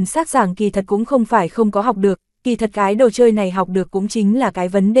 Chuẩn xác giảng kỳ thật cũng không phải không có học được, kỳ thật cái đồ chơi này học được cũng chính là cái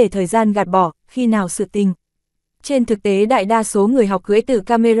vấn đề thời gian gạt bỏ, khi nào sự tình. Trên thực tế đại đa số người học cưỡi tự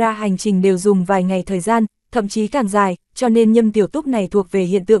camera hành trình đều dùng vài ngày thời gian, thậm chí càng dài, cho nên Nhâm Tiểu Túc này thuộc về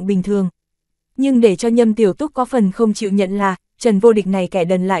hiện tượng bình thường. Nhưng để cho Nhâm Tiểu Túc có phần không chịu nhận là, Trần Vô Địch này kẻ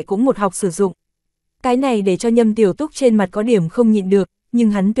đần lại cũng một học sử dụng. Cái này để cho Nhâm Tiểu Túc trên mặt có điểm không nhịn được,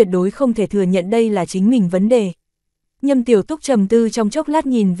 nhưng hắn tuyệt đối không thể thừa nhận đây là chính mình vấn đề. Nhâm Tiểu Túc trầm tư trong chốc lát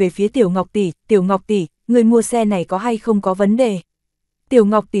nhìn về phía Tiểu Ngọc tỷ, người mua xe này có hay không có vấn đề. Tiểu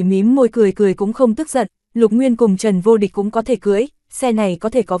Ngọc tỷ mím môi cười cười cũng không tức giận, Lục Nguyên cùng Trần Vô Địch cũng có thể cưỡi, xe này có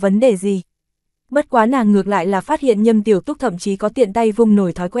thể có vấn đề gì. Bất quá nàng ngược lại là phát hiện Nhâm Tiểu Túc thậm chí có tiện tay vung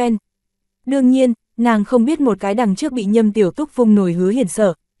nổi thói quen. Đương nhiên, nàng không biết một cái đằng trước bị Nhâm Tiểu Túc vung nổi Hứa Hiển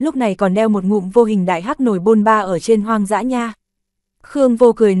Sở, lúc này còn đeo một ngụm vô hình đại hắc nổi bôn ba ở trên hoang dã nha. Khương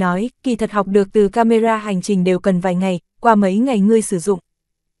Vô cười nói, kỳ thật học được từ camera hành trình đều cần vài ngày, qua mấy ngày ngươi sử dụng.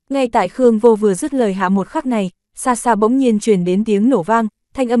 Ngay tại Khương Vô vừa dứt lời hạ một khắc này, xa xa bỗng nhiên truyền đến tiếng nổ vang,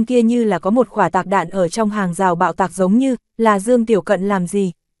 thanh âm kia như là có một quả tạc đạn ở trong hàng rào bạo tạc giống như là Dương Tiểu Cận làm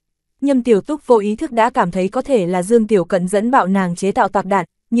gì. Nhâm Tiểu Túc vô ý thức đã cảm thấy có thể là Dương Tiểu Cận dẫn bạo nàng chế tạo tạc đạn,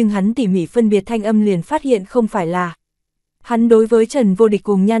 nhưng hắn tỉ mỉ phân biệt thanh âm liền phát hiện không phải là. Hắn đối với Trần Vô Địch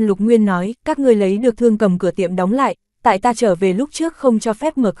cùng Nhan Lục Nguyên nói, các ngươi lấy được thương cầm cửa tiệm đóng lại, tại ta trở về lúc trước không cho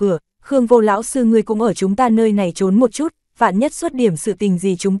phép mở cửa, Khương Vô lão sư ngươi cũng ở chúng ta nơi này trốn một chút, vạn nhất xuất điểm sự tình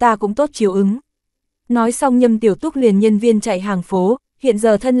gì chúng ta cũng tốt chiếu ứng. Nói xong Nhâm Tiểu Túc liền nhân viên chạy hàng phố, hiện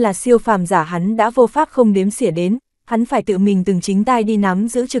giờ thân là siêu phàm giả hắn đã vô pháp không đếm xỉa đến, hắn phải tự mình từng chính tay đi nắm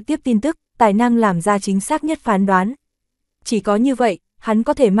giữ trực tiếp tin tức, tài năng làm ra chính xác nhất phán đoán. Chỉ có như vậy, hắn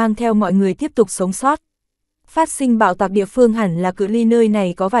có thể mang theo mọi người tiếp tục sống sót. Phát sinh bạo tạc địa phương hẳn là cự ly nơi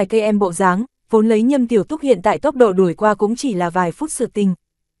này có vài cây em bộ dáng, vốn lấy Nhâm Tiểu Túc hiện tại tốc độ đuổi qua cũng chỉ là vài phút sự tình.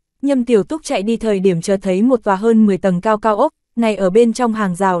 Nhâm Tiểu Túc chạy đi thời điểm chợt thấy một tòa hơn 10 tầng cao cao ốc, này ở bên trong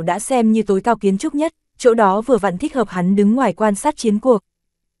hàng rào đã xem như tối cao kiến trúc nhất, chỗ đó vừa vặn thích hợp hắn đứng ngoài quan sát chiến cuộc.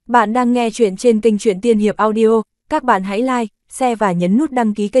 Bạn đang nghe chuyện trên kênh Truyện Tiên Hiệp Audio, các bạn hãy like, share và nhấn nút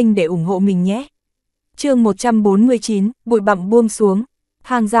đăng ký kênh để ủng hộ mình nhé. Chương 149, bụi bặm buông xuống.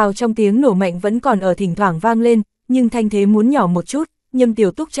 Hàng rào trong tiếng nổ mạnh vẫn còn ở thỉnh thoảng vang lên, nhưng thanh thế muốn nhỏ một chút. Nhâm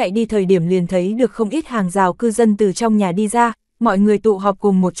Tiểu Túc chạy đi thời điểm liền thấy được không ít hàng rào cư dân từ trong nhà đi ra, mọi người tụ họp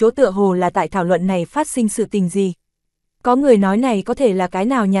cùng một chỗ tựa hồ là tại thảo luận này phát sinh sự tình gì. Có người nói này có thể là cái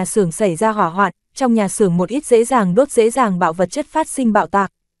nào nhà xưởng xảy ra hỏa hoạn, trong nhà xưởng một ít dễ dàng đốt dễ dàng bạo vật chất phát sinh bạo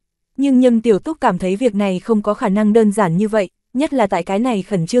tạc. Nhưng Nhâm Tiểu Túc cảm thấy việc này không có khả năng đơn giản như vậy, nhất là tại cái này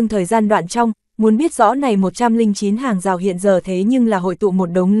khẩn trương thời gian đoạn trong, muốn biết rõ này 109 hàng rào hiện giờ thế nhưng là hội tụ một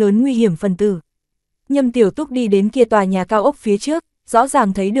đống lớn nguy hiểm phân tử. Nhâm Tiểu Túc đi đến kia tòa nhà cao ốc phía trước, rõ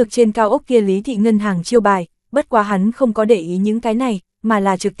ràng thấy được trên cao ốc kia Lý Thị Ngân hàng chiêu bài, bất quá hắn không có để ý những cái này, mà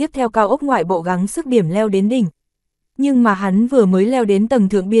là trực tiếp theo cao ốc ngoại bộ gắng sức điểm leo đến đỉnh. Nhưng mà hắn vừa mới leo đến tầng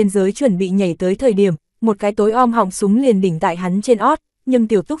thượng biên giới chuẩn bị nhảy tới thời điểm, một cái tối om họng súng liền đỉnh tại hắn trên ót, Nhâm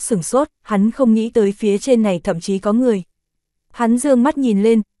Tiểu Túc sửng sốt, hắn không nghĩ tới phía trên này thậm chí có người. Hắn dương mắt nhìn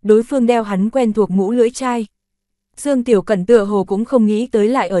lên, đối phương đeo hắn quen thuộc mũ lưỡi chai. Dương Tiểu Cẩn tựa hồ cũng không nghĩ tới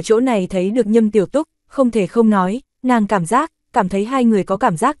lại ở chỗ này thấy được Nhâm Tiểu Túc, không thể không nói, nàng cảm thấy hai người có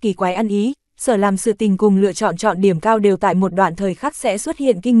cảm giác kỳ quái ăn ý, sở làm sự tình cùng lựa chọn điểm cao đều tại một đoạn thời khắc sẽ xuất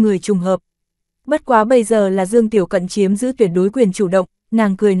hiện kinh người trùng hợp. Bất quá bây giờ là Dương Tiểu Cận chiếm giữ tuyệt đối quyền chủ động,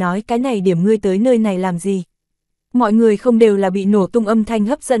 nàng cười nói cái này điểm ngươi tới nơi này làm gì? Mọi người không đều là bị nổ tung âm thanh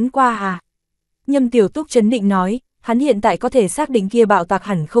hấp dẫn qua à? Nhâm Tiểu Túc trấn định nói, hắn hiện tại có thể xác định kia bạo tạc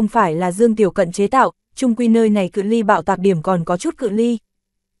hẳn không phải là Dương Tiểu Cận chế tạo, chung quy nơi này cự ly bạo tạc điểm còn có chút cự ly.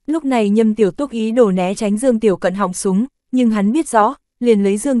 Lúc này Nhâm Tiểu Túc ý đồ né tránh Dương Tiểu Cận họng súng, nhưng hắn biết rõ, liền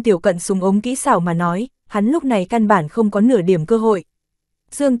lấy Dương Tiểu Cận súng ống kỹ xảo mà nói, hắn lúc này căn bản không có nửa điểm cơ hội.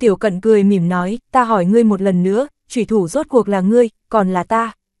 Dương Tiểu Cận cười mỉm nói, ta hỏi ngươi một lần nữa, chủy thủ rốt cuộc là ngươi, còn là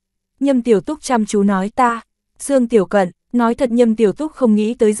ta. Nhâm Tiểu Túc chăm chú nói ta. Dương Tiểu Cận, Nói thật Nhâm Tiểu Túc không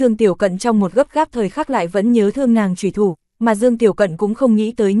nghĩ tới Dương Tiểu Cận trong một gấp gáp thời khắc lại vẫn nhớ thương nàng trùy thủ, mà Dương Tiểu Cận cũng không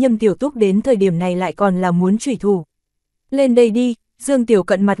nghĩ tới Nhâm Tiểu Túc đến thời điểm này lại còn là muốn trùy thủ. Lên đây đi, Dương Tiểu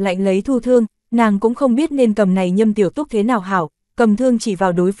Cận mặt lạnh lấy thu thương, nàng cũng không biết nên cầm này Nhâm Tiểu Túc thế nào hảo, cầm thương chỉ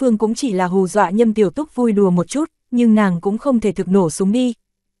vào đối phương cũng chỉ là hù dọa Nhâm Tiểu Túc vui đùa một chút, nhưng nàng cũng không thể thực nổ súng đi.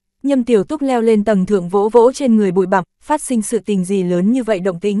 Nhâm Tiểu Túc leo lên tầng thượng vỗ vỗ trên người bụi bặm, phát sinh sự tình gì lớn như vậy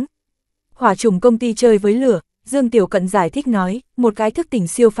động tính. Hỏa chủng công ty chơi với lửa, Dương Tiểu Cận giải thích nói, một cái thức tỉnh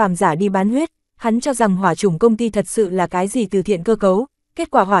siêu phàm giả đi bán huyết, hắn cho rằng hỏa chủng công ty thật sự là cái gì từ thiện cơ cấu,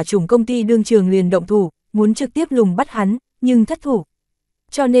 kết quả hỏa chủng công ty đương trường liền động thủ, muốn trực tiếp lùng bắt hắn, nhưng thất thủ.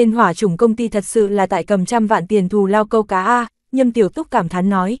 Cho nên hỏa chủng công ty thật sự là tại cầm trăm vạn tiền thù lao câu cá A, Nhâm Tiểu Túc cảm thán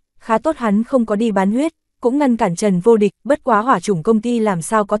nói, khá tốt hắn không có đi bán huyết, cũng ngăn cản Trần vô địch, bất quá hỏa chủng công ty làm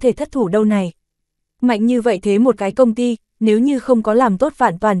sao có thể thất thủ đâu này. Mạnh như vậy thế một cái công ty, nếu như không có làm tốt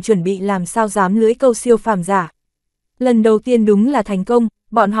vạn toàn chuẩn bị làm sao dám lưỡi câu siêu phàm giả. Lần đầu tiên đúng là thành công,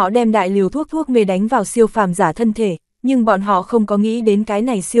 bọn họ đem đại liều thuốc mê đánh vào siêu phàm giả thân thể, nhưng bọn họ không có nghĩ đến cái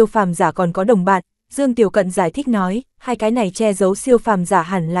này siêu phàm giả còn có đồng bạn. Dương Tiểu Cận giải thích nói, hai cái này che giấu siêu phàm giả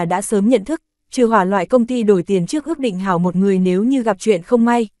hẳn là đã sớm nhận thức, trừ hỏa loại công ty đổi tiền trước ước định hảo một người nếu như gặp chuyện không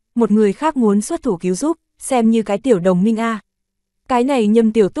may, một người khác muốn xuất thủ cứu giúp, xem như cái tiểu đồng minh A. Cái này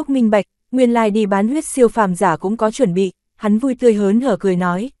Nhâm Tiểu Túc minh bạch, nguyên lai đi bán huyết siêu phàm giả cũng có chuẩn bị, hắn vui tươi hớn hở cười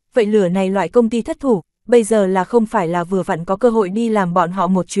nói, vậy lửa này loại công ty thất thủ, bây giờ là không phải là vừa vặn có cơ hội đi làm bọn họ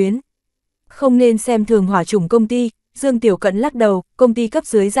một chuyến. Không nên xem thường hỏa chủng công ty, Dương Tiểu Cận lắc đầu, công ty cấp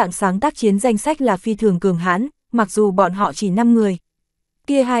dưới dạng sáng tác chiến danh sách là phi thường cường hãn, mặc dù bọn họ chỉ 5 người.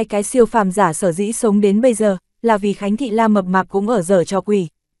 Kia hai cái siêu phàm giả sở dĩ sống đến bây giờ, là vì Khánh Thị La mập mạp cũng ở dở cho quỷ.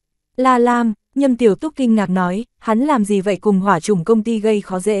 La Lam, Nhâm Tiểu Túc kinh ngạc nói, hắn làm gì vậy cùng hỏa chủng công ty gây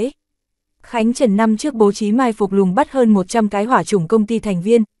khó dễ. Khánh Trần năm trước bố trí mai phục lùng bắt hơn 100 cái hỏa chủng công ty thành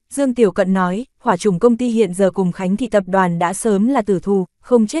viên, Dương Tiểu Cận nói, hỏa chủng công ty hiện giờ cùng Khánh Thị tập đoàn đã sớm là tử thù,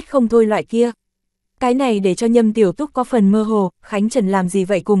 không chết không thôi loại kia. Cái này để cho Nhâm Tiểu Túc có phần mơ hồ, Khánh Trần làm gì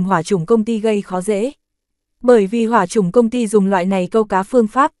vậy cùng hỏa chủng công ty gây khó dễ. Bởi vì hỏa chủng công ty dùng loại này câu cá phương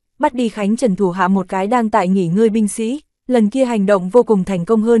pháp, bắt đi Khánh Trần thủ hạ một cái đang tại nghỉ ngơi binh sĩ, lần kia hành động vô cùng thành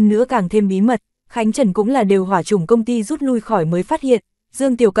công hơn nữa càng thêm bí mật, Khánh Trần cũng là đều hỏa chủng công ty rút lui khỏi mới phát hiện.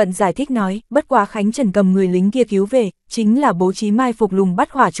 Dương Tiểu Cận giải thích nói, bất quá Khánh Trần cầm người lính kia cứu về, chính là bố trí mai phục lùng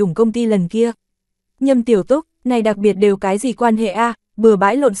bắt hỏa chủng công ty lần kia. Nhâm Tiểu Túc, này đặc biệt đều cái gì quan hệ a, bừa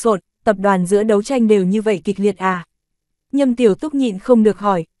bãi lộn xộn, tập đoàn giữa đấu tranh đều như vậy kịch liệt à. Nhâm Tiểu Túc nhịn không được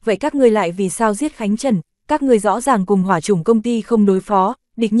hỏi, vậy các ngươi lại vì sao giết Khánh Trần, các ngươi rõ ràng cùng hỏa chủng công ty không đối phó,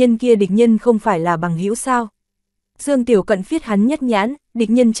 địch nhân kia địch nhân không phải là bằng hữu sao. Dương Tiểu Cận phiết hắn nhất nhãn, địch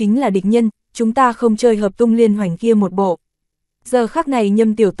nhân chính là địch nhân, chúng ta không chơi hợp tung liên hoành kia một bộ. Giờ khắc này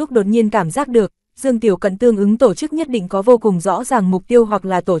Nhâm Tiểu Túc đột nhiên cảm giác được, Dương Tiểu Cận tương ứng tổ chức nhất định có vô cùng rõ ràng mục tiêu hoặc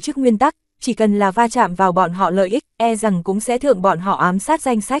là tổ chức nguyên tắc, chỉ cần là va chạm vào bọn họ lợi ích, e rằng cũng sẽ thượng bọn họ ám sát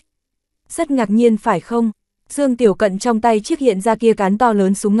danh sách. Rất ngạc nhiên phải không? Dương Tiểu Cận trong tay chiếc hiện ra kia cán to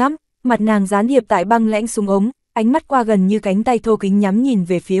lớn súng ngắm, mặt nàng gián hiệp tại băng lãnh súng ống, ánh mắt qua gần như cánh tay thô kính nhắm nhìn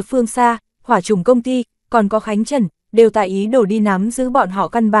về phía phương xa, hỏa chủng công ty, còn có Khánh Trần, đều tại ý đồ đi nắm giữ bọn họ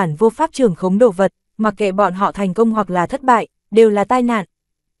căn bản vô pháp trưởng khống đồ vật, mặc kệ bọn họ thành công hoặc là thất bại, đều là tai nạn.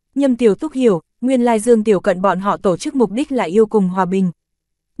 Nhâm Tiểu Túc hiểu, nguyên lai Dương Tiểu Cận bọn họ tổ chức mục đích là yêu cùng hòa bình.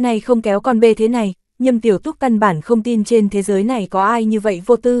 Này không kéo con bê thế này, Nhâm Tiểu Túc căn bản không tin trên thế giới này có ai như vậy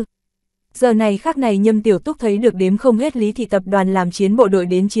vô tư. Giờ này khác này Nhâm Tiểu Túc thấy được đếm không hết Lý Thị tập đoàn làm chiến bộ đội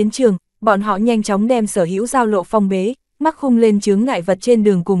đến chiến trường, bọn họ nhanh chóng đem sở hữu giao lộ phong bế, mắc khung lên chướng ngại vật trên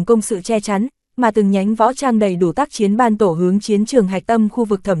đường cùng công sự che chắn, mà từng nhánh võ trang đầy đủ tác chiến ban tổ hướng chiến trường hạch tâm khu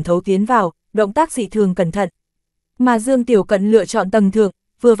vực thẩm thấu tiến vào, động tác dị thường cẩn thận. Mà Dương Tiểu Cận lựa chọn tầng thượng,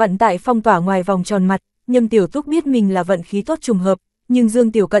 vừa vận tại phong tỏa ngoài vòng tròn mặt, Nhâm Tiểu Túc biết mình là vận khí tốt trùng hợp, nhưng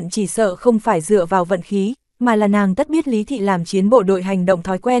Dương Tiểu Cận chỉ sợ không phải dựa vào vận khí, mà là nàng tất biết Lý Thị làm chiến bộ đội hành động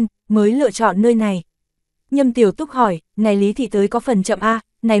thói quen, mới lựa chọn nơi này. Nhâm Tiểu Túc hỏi, này Lý Thị tới có phần chậm a,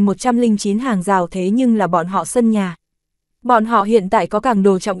 này 109 hàng rào thế nhưng là bọn họ sân nhà. Bọn họ hiện tại có càng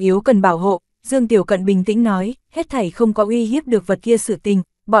đồ trọng yếu cần bảo hộ, Dương Tiểu Cận bình tĩnh nói, hết thảy không có uy hiếp được vật kia sự tình,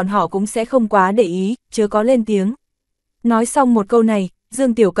 bọn họ cũng sẽ không quá để ý, chớ có lên tiếng. Nói xong một câu này,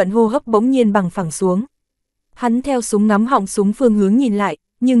 Dương Tiểu Cận hô hấp bỗng nhiên bằng phẳng xuống. Hắn theo súng ngắm họng súng phương hướng nhìn lại,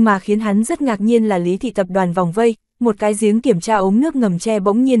 nhưng mà khiến hắn rất ngạc nhiên là Lý Thị tập đoàn vòng vây, một cái giếng kiểm tra ống nước ngầm tre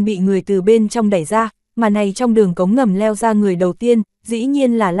bỗng nhiên bị người từ bên trong đẩy ra, mà này trong đường cống ngầm leo ra người đầu tiên, dĩ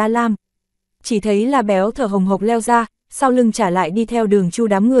nhiên là La Lam. Chỉ thấy là béo thở hồng hộc leo ra, sau lưng trả lại đi theo Đường Chu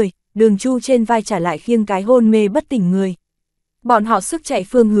đám người, Đường Chu trên vai trả lại khiêng cái hôn mê bất tỉnh người. Bọn họ sức chạy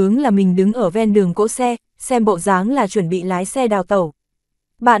phương hướng là mình đứng ở ven đường cỗ xe, xem bộ dáng là chuẩn bị lái xe đào tẩu.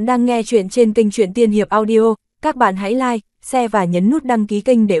 Bạn đang nghe chuyện trên kênh Truyện Tiên Hiệp Audio, các bạn hãy like, share và nhấn nút đăng ký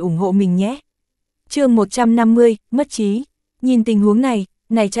kênh để ủng hộ mình nhé. Chương 150, mất trí. Nhìn tình huống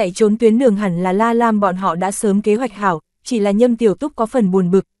này chạy trốn tuyến đường hẳn là La Lam bọn họ đã sớm kế hoạch hảo, chỉ là Nhâm Tiểu Túc có phần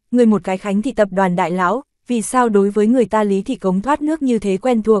buồn bực, người một cái Khánh thị tập đoàn đại lão, vì sao đối với người ta Lý thị cống thoát nước như thế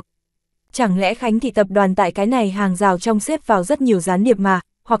quen thuộc. Chẳng lẽ Khánh thị tập đoàn tại cái này hàng rào trong xếp vào rất nhiều gián điệp mà,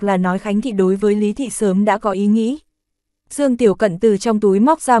 hoặc là nói Khánh thị đối với Lý thị sớm đã có ý nghĩ. Dương Tiểu Cận từ trong túi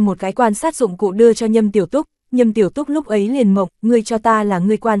móc ra một cái quan sát dụng cụ đưa cho Nhâm Tiểu Túc, Nhâm Tiểu Túc lúc ấy liền mộng, ngươi cho ta là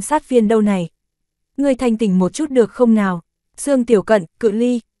ngươi quan sát viên đâu này. Ngươi thanh tỉnh một chút được không nào? Dương Tiểu Cận, cự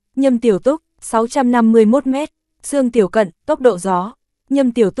ly. Nhâm Tiểu Túc, 651 mét. Dương Tiểu Cận, tốc độ gió.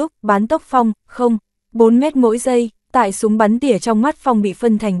 Nhâm Tiểu Túc, bán tốc phong, 4 mét mỗi giây. Tại súng bắn tỉa trong mắt phong bị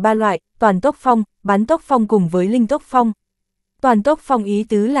phân thành 3 loại, toàn tốc phong, bán tốc phong cùng với linh tốc phong. Toàn tốc phong ý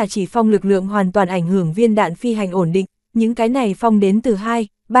tứ là chỉ phong lực lượng hoàn toàn ảnh hưởng viên đạn phi hành ổn định, những cái này phong đến từ 2,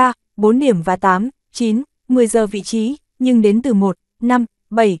 3, 4 điểm và 8, 9, 10 giờ vị trí, nhưng đến từ 1, 5,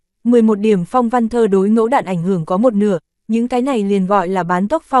 7, 11 điểm phong văn thơ đối ngẫu đạn ảnh hưởng có một nửa, những cái này liền gọi là bán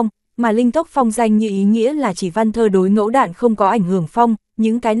tốc phong, mà linh tốc phong danh như ý nghĩa là chỉ văn thơ đối ngẫu đạn không có ảnh hưởng phong,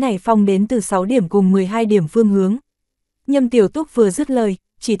 những cái này phong đến từ 6 điểm cùng 12 điểm phương hướng. Nhâm Tiểu Túc vừa dứt lời,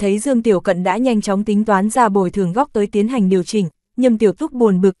 chỉ thấy Dương Tiểu Cận đã nhanh chóng tính toán ra bồi thường góc tới tiến hành điều chỉnh, Nhâm Tiểu Túc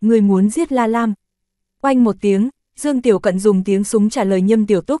buồn bực, người muốn giết La Lam. Oanh một tiếng, Dương Tiểu Cận dùng tiếng súng trả lời Nhâm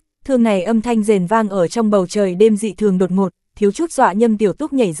Tiểu Túc, thương này âm thanh rền vang ở trong bầu trời đêm dị thường đột ngột, thiếu chút dọa Nhâm Tiểu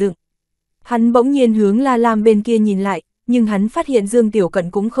Túc nhảy dựng. Hắn bỗng nhiên hướng La Lam bên kia nhìn lại, nhưng hắn phát hiện Dương Tiểu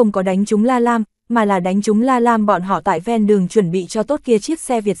Cận cũng không có đánh trúng La Lam, mà là đánh trúng La Lam bọn họ tại ven đường chuẩn bị cho tốt kia chiếc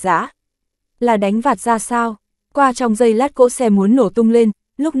xe Việt dã. Là đánh vạt ra sao? Qua trong giây lát cỗ xe muốn nổ tung lên,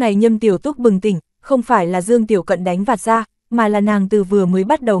 lúc này Nhâm Tiểu Túc bừng tỉnh, không phải là Dương Tiểu Cận đánh vạt ra, mà là nàng từ vừa mới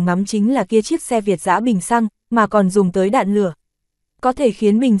bắt đầu ngắm chính là kia chiếc xe Việt dã bình xăng, mà còn dùng tới đạn lửa. Có thể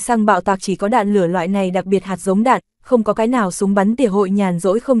khiến bình xăng bạo tạc chỉ có đạn lửa loại này đặc biệt hạt giống đạn, không có cái nào súng bắn tỉa hội nhàn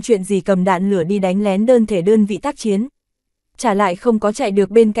rỗi không chuyện gì cầm đạn lửa đi đánh lén đơn thể đơn vị tác chiến. Trả lại không có chạy được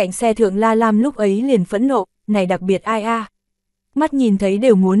bên cạnh xe thượng La Lam lúc ấy liền phẫn nộ, này đặc biệt ai a. Mắt nhìn thấy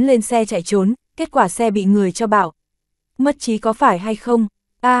đều muốn lên xe chạy trốn, kết quả xe bị người cho bảo. Mất trí có phải hay không?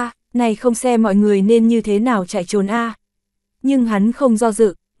 Này không xe mọi người nên như thế nào chạy trốn a. Nhưng hắn không do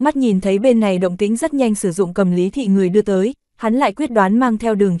dự, mắt nhìn thấy bên này động tĩnh rất nhanh sử dụng cầm Lý thị người đưa tới, hắn lại quyết đoán mang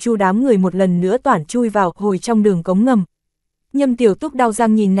theo đường chu đám người một lần nữa toản chui vào hồi trong đường cống ngầm. Nhâm Tiểu Túc đau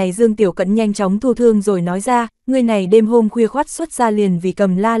răng nhìn này Dương Tiểu Cận nhanh chóng thu thương rồi nói ra, người này đêm hôm khuya khoắt xuất ra liền vì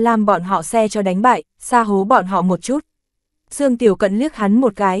cầm La Lam bọn họ xe cho đánh bại, xa hố bọn họ một chút. Dương Tiểu Cận liếc hắn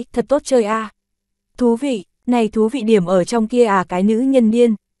một cái, thật tốt chơi a. Thú vị, này thú vị điểm ở trong kia cái nữ nhân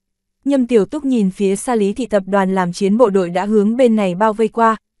điên. Nhâm Tiểu Túc nhìn phía xa Lý thị tập đoàn làm chiến bộ đội đã hướng bên này bao vây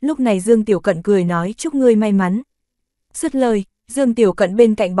qua, lúc này Dương Tiểu Cận cười nói chúc ngươi may mắn. Dứt lời, Dương Tiểu Cận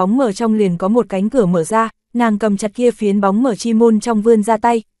bên cạnh bóng mở trong liền có một cánh cửa mở ra, nàng cầm chặt kia phiến bóng mở chi môn trong vươn ra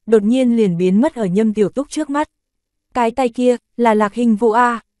tay, đột nhiên liền biến mất ở Nhâm Tiểu Túc trước mắt. Cái tay kia, là Lạc Hình Vũ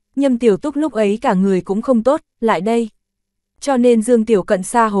a. Nhâm Tiểu Túc lúc ấy cả người cũng không tốt, lại đây. Cho nên Dương Tiểu Cận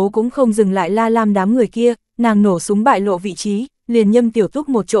xa hố cũng không dừng lại La Lam đám người kia, nàng nổ súng bại lộ vị trí, liền Nhâm Tiểu Túc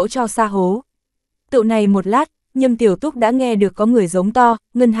một chỗ cho xa hố. Tự này một lát, Nhâm Tiểu Túc đã nghe được có người giống to,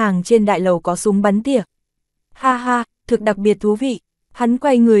 ngân hàng trên đại lầu có súng bắn tỉa. Ha ha, thực đặc biệt thú vị. Hắn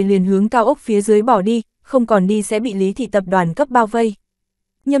quay người liền hướng cao ốc phía dưới bỏ đi, không còn đi sẽ bị Lý thị tập đoàn cấp bao vây.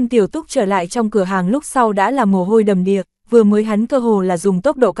 Nhâm Tiểu Túc trở lại trong cửa hàng lúc sau đã là mồ hôi đầm đìa, vừa mới hắn cơ hồ là dùng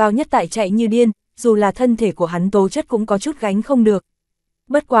tốc độ cao nhất tại chạy như điên, dù là thân thể của hắn tố chất cũng có chút gánh không được.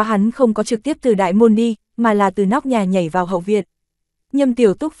 Bất quá hắn không có trực tiếp từ đại môn đi, mà là từ nóc nhà nhảy vào hậu viện. Nhâm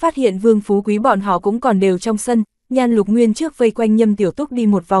Tiểu Túc phát hiện Vương Phú Quý bọn họ cũng còn đều trong sân, Nhan Lục Nguyên trước vây quanh Nhâm Tiểu Túc đi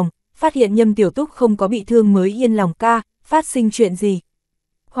một vòng, phát hiện Nhâm Tiểu Túc không có bị thương mới yên lòng ca, phát sinh chuyện gì.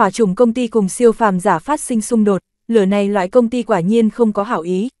 Hỏa chủng công ty cùng siêu phàm giả phát sinh xung đột, lửa này loại công ty quả nhiên không có hảo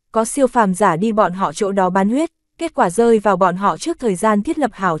ý, có siêu phàm giả đi bọn họ chỗ đó bán huyết, kết quả rơi vào bọn họ trước thời gian thiết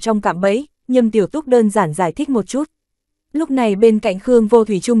lập hảo trong cạm bẫy, Nhâm Tiểu Túc đơn giản giải thích một chút. Lúc này bên cạnh Khương Vô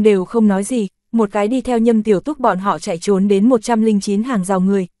Thủy Trung đều không nói gì, một cái đi theo Nhâm Tiểu Túc bọn họ chạy trốn đến 109 hàng rào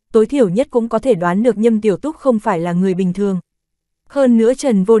người, tối thiểu nhất cũng có thể đoán được Nhâm Tiểu Túc không phải là người bình thường. Hơn nữa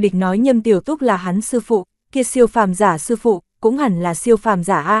Trần Vô Địch nói Nhâm Tiểu Túc là hắn sư phụ, kia siêu phàm giả sư phụ, cũng hẳn là siêu phàm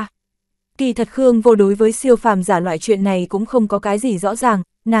giả a. Kỳ thật Khương Vô đối với siêu phàm giả loại chuyện này cũng không có cái gì rõ ràng,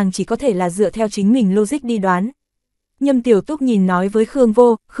 nàng chỉ có thể là dựa theo chính mình logic đi đoán. Nhâm Tiểu Túc nhìn nói với Khương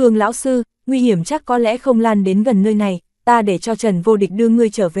Vô, Khương lão sư, nguy hiểm chắc có lẽ không lan đến gần nơi này, ta để cho Trần Vô Địch đưa ngươi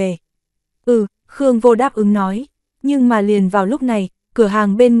trở về. Khương Vô đáp ứng nói, nhưng mà liền vào lúc này, cửa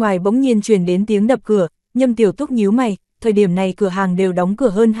hàng bên ngoài bỗng nhiên truyền đến tiếng đập cửa, Nhâm Tiểu Túc nhíu mày, thời điểm này cửa hàng đều đóng cửa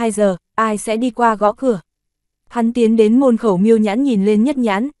hơn 2 giờ, ai sẽ đi qua gõ cửa. Hắn tiến đến môn khẩu Miêu Nhãn nhìn lên Nhất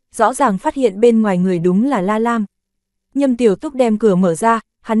Nhãn, rõ ràng phát hiện bên ngoài người đúng là La Lam. Nhâm Tiểu Túc đem cửa mở ra,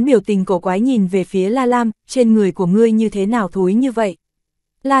 hắn biểu tình cổ quái nhìn về phía La Lam, trên người của ngươi như thế nào thúi như vậy.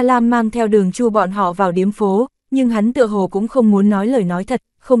 La Lam mang theo Đường Chu bọn họ vào điếm phố, nhưng hắn tựa hồ cũng không muốn nói lời nói thật,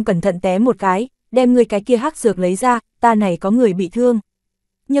 không cẩn thận té một cái, đem ngươi cái kia hắc dược lấy ra, ta này có người bị thương.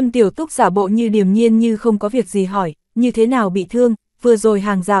 Nhâm Tiểu Túc giả bộ như điềm nhiên như không có việc gì hỏi, như thế nào bị thương, vừa rồi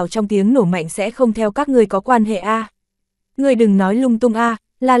hàng rào trong tiếng nổ mạnh sẽ không theo các ngươi có quan hệ a. Ngươi đừng nói lung tung a.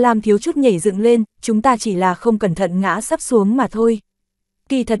 La Lam thiếu chút nhảy dựng lên, chúng ta chỉ là không cẩn thận ngã sắp xuống mà thôi.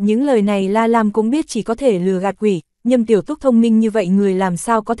 Kỳ thật những lời này La Lam cũng biết chỉ có thể lừa gạt quỷ, Nhâm Tiểu Túc thông minh như vậy người làm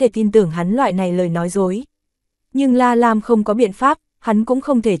sao có thể tin tưởng hắn loại này lời nói dối. Nhưng La Lam không có biện pháp, hắn cũng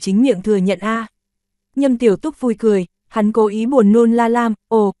không thể chính miệng thừa nhận a. Nhâm Tiểu Túc vui cười, hắn cố ý buồn nôn La Lam,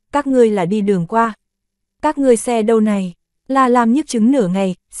 ồ, các ngươi là đi đường qua. Các ngươi xe đâu này? La Lam nhức chứng nửa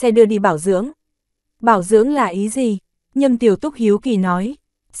ngày, xe đưa đi bảo dưỡng. Bảo dưỡng là ý gì? Nhâm Tiểu Túc hiếu kỳ nói.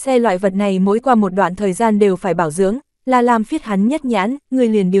 Xe loại vật này mỗi qua một đoạn thời gian đều phải bảo dưỡng, La Lam phiết hắn nhất nhãn, ngươi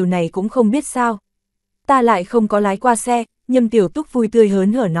liền điều này cũng không biết sao. Ta lại không có lái qua xe, Nhâm Tiểu Túc vui tươi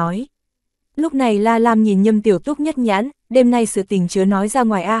hớn hở nói. Lúc này La Lam nhìn Nhâm Tiểu Túc nhất nhãn, đêm nay sự tình chớ nói ra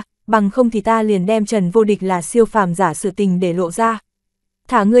ngoài a, bằng không thì ta liền đem Trần Vô Địch là siêu phàm giả sự tình để lộ ra.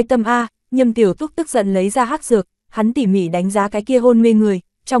 Thả ngươi tâm a, Nhâm Tiểu Túc tức giận lấy ra hắc dược, hắn tỉ mỉ đánh giá cái kia hôn mê người,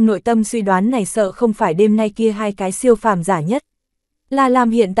 trong nội tâm suy đoán này sợ không phải đêm nay kia hai cái siêu phàm giả nhất. La Lam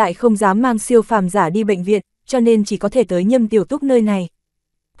hiện tại không dám mang siêu phàm giả đi bệnh viện, cho nên chỉ có thể tới Nhâm Tiểu Túc nơi này.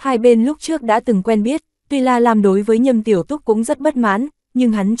 Hai bên lúc trước đã từng quen biết, tuy La Lam đối với Nhâm Tiểu Túc cũng rất bất mãn,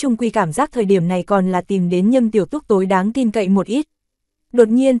 nhưng hắn chung quy cảm giác thời điểm này còn là tìm đến Nhâm Tiểu Túc tối đáng tin cậy một ít. Đột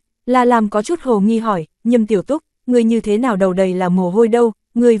nhiên, La Lam có chút hồ nghi hỏi, Nhâm Tiểu Túc, ngươi như thế nào đầu đầy là mồ hôi đâu,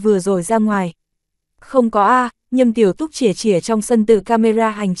 ngươi vừa rồi ra ngoài. Không có a, Nhâm Tiểu Túc chỉa trong sân từ camera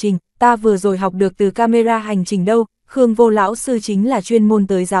hành trình, ta vừa rồi học được từ camera hành trình đâu, Khương Vô lão sư chính là chuyên môn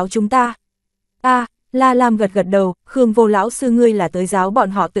tới giáo chúng ta. A, La Lam gật gật đầu, Khương Vô lão sư ngươi là tới giáo bọn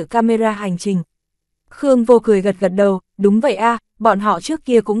họ tự camera hành trình. Khương Vô cười gật gật đầu, đúng vậy a, bọn họ trước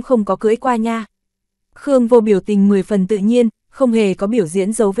kia cũng không có cưỡi qua nha. Khương Vô biểu tình 10 phần tự nhiên, không hề có biểu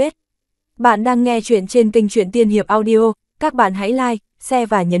diễn dấu vết. Bạn đang nghe chuyện trên kênh Truyện Tiên Hiệp Audio, các bạn hãy like, share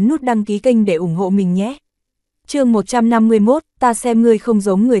và nhấn nút đăng ký kênh để ủng hộ mình nhé. Chương 151, ta xem ngươi không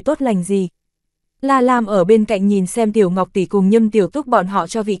giống người tốt lành gì. La Lam ở bên cạnh nhìn xem Tiểu Ngọc tỷ cùng Nhâm Tiểu Túc bọn họ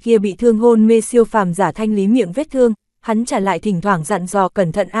cho vị kia bị thương hôn mê siêu phàm giả thanh lý miệng vết thương, hắn trả lại thỉnh thoảng dặn dò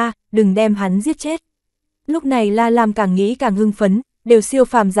cẩn thận a, đừng đem hắn giết chết. Lúc này La Lam càng nghĩ càng hưng phấn, đều siêu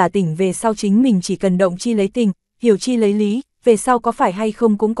phàm giả tỉnh về sau chính mình chỉ cần động chi lấy tình, hiểu chi lấy lý, về sau có phải hay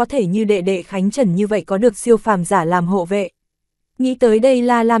không cũng có thể như đệ đệ Khánh Trần như vậy có được siêu phàm giả làm hộ vệ. Nghĩ tới đây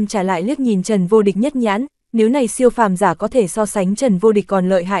La Lam trả lại liếc nhìn Trần Vô Địch nhất nhãn, nếu này siêu phàm giả có thể so sánh Trần Vô Địch còn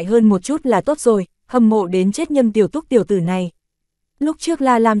lợi hại hơn một chút là tốt rồi, hâm mộ đến chết Nhâm Tiểu Túc tiểu tử này. Lúc trước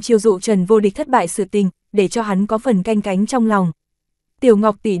La Lam chiêu dụ Trần Vô Địch thất bại sự tình, để cho hắn có phần canh cánh trong lòng. Tiểu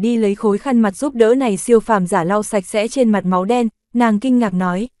Ngọc tỷ đi lấy khối khăn mặt giúp đỡ này siêu phàm giả lau sạch sẽ trên mặt máu đen, nàng kinh ngạc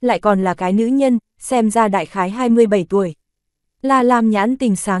nói, lại còn là cái nữ nhân, xem ra đại khái 27 tuổi. La Lam nhãn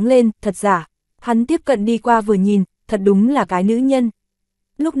tình sáng lên, thật giả, hắn tiếp cận đi qua vừa nhìn, thật đúng là cái nữ nhân.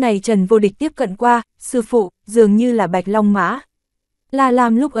 Lúc này Trần Vô Địch tiếp cận qua, sư phụ, dường như là Bạch Long Mã. La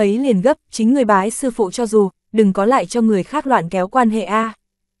Lam lúc ấy liền gấp, chính người bái sư phụ cho dù, đừng có lại cho người khác loạn kéo quan hệ a.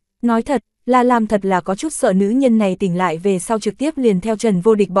 Nói thật, La Lam thật là có chút sợ nữ nhân này tỉnh lại về sau trực tiếp liền theo Trần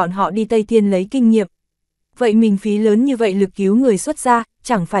Vô Địch bọn họ đi Tây Thiên lấy kinh nghiệm. Vậy mình phí lớn như vậy lực cứu người xuất ra,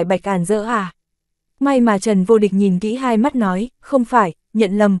 chẳng phải bạch càn rỡ à? May mà Trần Vô Địch nhìn kỹ hai mắt nói, không phải,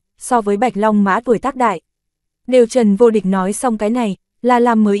 nhận lầm, so với Bạch Long Mã tuổi tác đại. Đều Trần Vô Địch nói xong cái này, La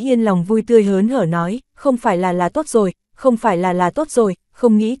Lam mới yên lòng vui tươi hớn hở nói, không phải là tốt rồi, không phải là tốt rồi,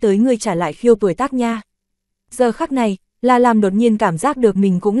 không nghĩ tới ngươi trả lại khiêu tuổi tác nha. Giờ khắc này, La Lam đột nhiên cảm giác được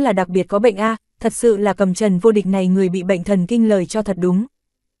mình cũng là đặc biệt có bệnh a, thật sự là cầm Trần Vô Địch này người bị bệnh thần kinh lời cho thật đúng.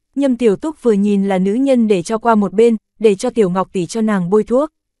 Nhâm Tiểu Túc vừa nhìn là nữ nhân để cho qua một bên, để cho Tiểu Ngọc tỷ cho nàng bôi thuốc.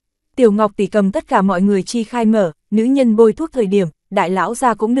 Tiểu Ngọc tỷ cầm tất cả mọi người chi khai mở, nữ nhân bôi thuốc thời điểm, đại lão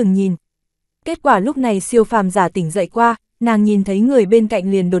ra cũng đừng nhìn. Kết quả lúc này siêu phàm giả tỉnh dậy qua, nàng nhìn thấy người bên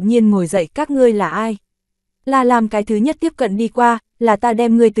cạnh liền đột nhiên ngồi dậy, các ngươi là ai? La Lam cái thứ nhất tiếp cận đi qua, là ta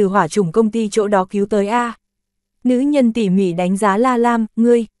đem ngươi từ hỏa chủng công ty chỗ đó cứu tới a. Nữ nhân tỉ mỉ đánh giá La Lam,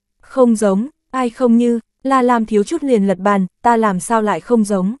 ngươi, không giống, ai không như, La Lam thiếu chút liền lật bàn, ta làm sao lại không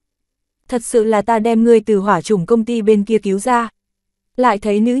giống. Thật sự là ta đem ngươi từ hỏa chủng công ty bên kia cứu ra. Lại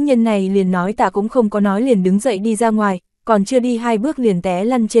thấy nữ nhân này liền nói ta cũng không có nói liền đứng dậy đi ra ngoài, còn chưa đi 2 bước liền té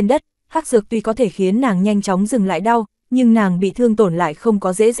lăn trên đất, hắc dược tuy có thể khiến nàng nhanh chóng dừng lại đau, nhưng nàng bị thương tổn lại không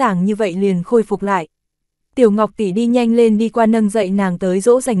có dễ dàng như vậy liền khôi phục lại. Tiểu Ngọc tỷ đi nhanh lên đi qua nâng dậy nàng tới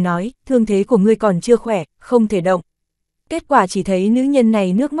dỗ dành nói, thương thế của ngươi còn chưa khỏe, không thể động. Kết quả chỉ thấy nữ nhân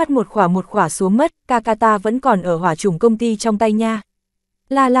này nước mắt một khỏa xuống mất, ca ta vẫn còn ở hỏa chủng công ty trong tay nha.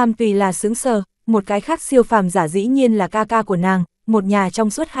 La Lam tùy là sững sờ, một cái khác siêu phàm giả dĩ nhiên là ca ca của nàng, một nhà trong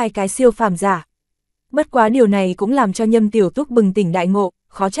suốt hai cái siêu phàm giả. Bất quá điều này cũng làm cho Nhâm Tiểu Túc bừng tỉnh đại ngộ,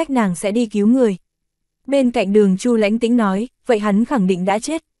 khó trách nàng sẽ đi cứu người. Bên cạnh Đường Chu lãnh tĩnh nói, vậy hắn khẳng định đã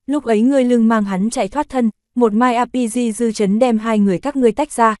chết, lúc ấy ngươi lưng mang hắn chạy thoát thân, một mai RPG dư chấn đem hai người các ngươi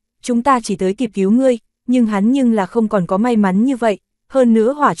tách ra, chúng ta chỉ tới kịp cứu ngươi, nhưng hắn là không còn có may mắn như vậy, hơn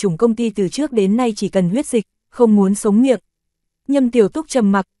nữa hỏa chủng công ty từ trước đến nay chỉ cần huyết dịch, không muốn sống miệng. Nhâm Tiểu Túc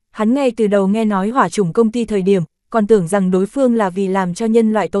trầm mặc, hắn ngay từ đầu nghe nói hỏa chủng công ty thời điểm, còn tưởng rằng đối phương là vì làm cho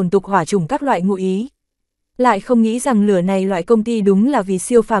nhân loại tồn tục hỏa chủng các loại ngụ ý. Lại không nghĩ rằng lửa này loại công ty đúng là vì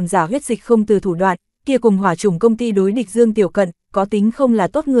siêu phàm giả huyết dịch không từ thủ đoạn, kia cùng hỏa chủng công ty đối địch Dương Tiểu Cận, có tính không là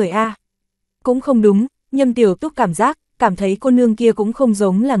tốt người a. Cũng không đúng, Nhâm Tiểu Túc cảm thấy cô nương kia cũng không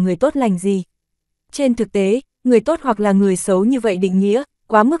giống là người tốt lành gì. Trên thực tế, người tốt hoặc là người xấu như vậy định nghĩa,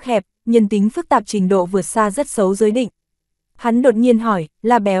 quá mức hẹp, nhân tính phức tạp trình độ vượt xa rất xấu giới định. Hắn đột nhiên hỏi,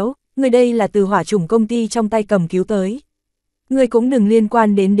 La Béo, người đây là từ hỏa chủng công ty trong tay cầm cứu tới. Người cũng đừng liên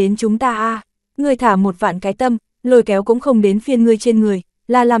quan đến chúng ta a. Người thả một vạn cái tâm, lôi kéo cũng không đến phiên ngươi trên người,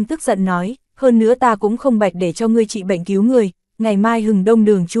 La Lam tức giận nói, hơn nữa ta cũng không bạch để cho ngươi trị bệnh cứu người, ngày mai Hừng Đông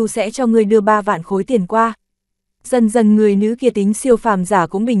Đường Chu sẽ cho ngươi đưa 3 vạn khối tiền qua. Dần dần người nữ kia tính siêu phàm giả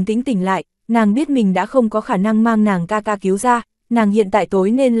cũng bình tĩnh tỉnh lại, nàng biết mình đã không có khả năng mang nàng ca ca cứu ra, nàng hiện tại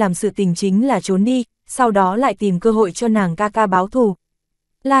tối nên làm sự tình chính là trốn đi, sau đó lại tìm cơ hội cho nàng ca ca báo thù.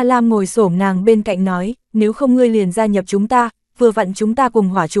 La Lam ngồi xổm nàng bên cạnh nói, nếu không ngươi liền gia nhập chúng ta, vừa vặn chúng ta cùng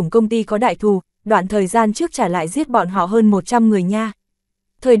hỏa chủng công ty có đại thù, đoạn thời gian trước trả lại giết bọn họ hơn 100 người nha.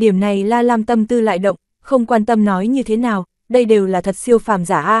 Thời điểm này La Lam tâm tư lại động, không quan tâm nói như thế nào, đây đều là thật siêu phàm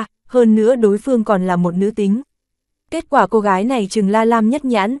giả a, hơn nữa đối phương còn là một nữ tính. Kết quả cô gái này chừng La Lam nhất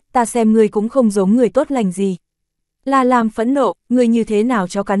nhãn, ta xem ngươi cũng không giống người tốt lành gì. La Lam phẫn nộ, ngươi như thế nào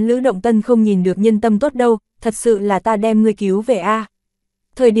chó cắn lữ động tân không nhìn được nhân tâm tốt đâu, thật sự là ta đem ngươi cứu về a.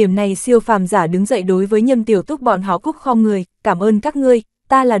 Thời điểm này siêu phàm giả đứng dậy đối với Nhâm Tiểu Túc bọn họ cúc khom người, cảm ơn các ngươi,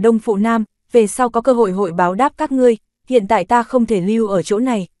 ta là Đông Phụ Nam, về sau có cơ hội hội báo đáp các ngươi, hiện tại ta không thể lưu ở chỗ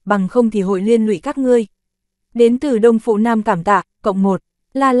này, bằng không thì hội liên lụy các ngươi. Đến từ Đông Phụ Nam cảm tạ, cộng 1,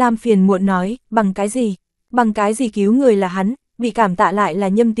 La Lam phiền muộn nói, bằng cái gì cứu người là hắn, bị cảm tạ lại là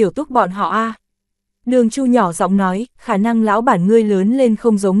Nhâm Tiểu Túc bọn họ a. Đường Chu nhỏ giọng nói, khả năng lão bản ngươi lớn lên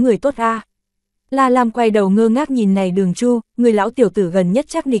không giống người tốt a. La Lam quay đầu ngơ ngác nhìn này Đường Chu, người lão tiểu tử gần nhất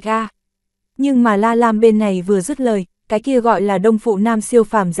chắc địch a. Nhưng mà La Lam bên này vừa dứt lời, cái kia gọi là Đông Phụ Nam siêu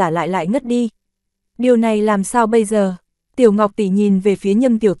phàm giả lại ngất đi. Điều này làm sao bây giờ? Tiểu Ngọc tỷ nhìn về phía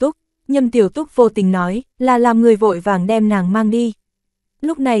Nhâm Tiểu Túc vô tình nói, La Lam người vội vàng đem nàng mang đi.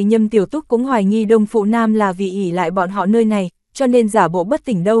 Lúc này Nhâm Tiểu Túc cũng hoài nghi Đông Phụ Nam là vì ỷ lại bọn họ nơi này, cho nên giả bộ bất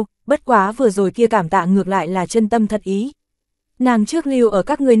tỉnh đâu, bất quá vừa rồi kia cảm tạ ngược lại là chân tâm thật ý. Nàng trước lưu ở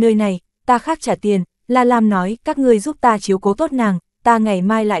các ngươi nơi này, ta khác trả tiền, La Lam nói, các ngươi giúp ta chiếu cố tốt nàng, ta ngày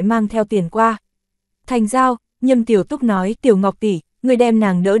mai lại mang theo tiền qua. Thành giao, Nhâm Tiểu Túc nói, Tiểu Ngọc tỷ, ngươi đem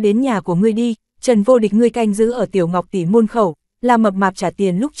nàng đỡ đến nhà của ngươi đi, Trần Vô Địch ngươi canh giữ ở Tiểu Ngọc tỷ môn khẩu, là mập mạp trả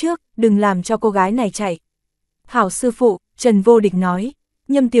tiền lúc trước, đừng làm cho cô gái này chạy. Hảo sư phụ, Trần Vô Địch nói.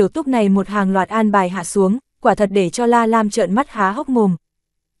 Nhâm Tiểu Túc này một hàng loạt an bài hạ xuống, quả thật để cho La Lam trợn mắt há hốc mồm.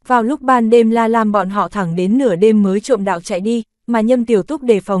 Vào lúc ban đêm La Lam bọn họ thẳng đến nửa đêm mới trộm đạo chạy đi, mà Nhâm Tiểu Túc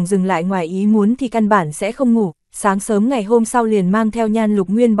đề phòng dừng lại ngoài ý muốn thì căn bản sẽ không ngủ, sáng sớm ngày hôm sau liền mang theo Nhan Lục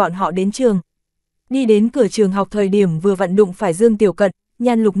Nguyên bọn họ đến trường. Đi đến cửa trường học thời điểm vừa vặn đụng phải Dương Tiểu Cận,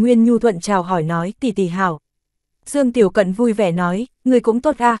 Nhan Lục Nguyên nhu thuận chào hỏi nói, tỷ tỷ hảo. Dương Tiểu Cận vui vẻ nói, ngươi cũng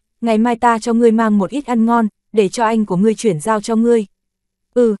tốt a, ngày mai ta cho ngươi mang một ít ăn ngon, để cho anh của ngươi chuyển giao cho ngươi.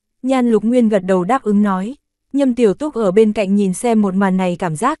 Nhan Lục Nguyên gật đầu đáp ứng nói. Nhâm Tiểu Túc ở bên cạnh nhìn xem một màn này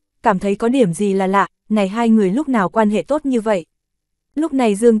cảm thấy có điểm gì là lạ, này hai người lúc nào quan hệ tốt như vậy. Lúc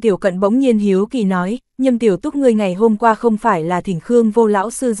này Dương Tiểu Cận bỗng nhiên hiếu kỳ nói, Nhâm Tiểu Túc ngươi ngày hôm qua không phải là thỉnh Khương Vô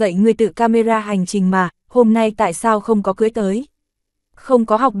lão sư dạy ngươi tự camera hành trình mà, hôm nay tại sao không có cưới tới? Không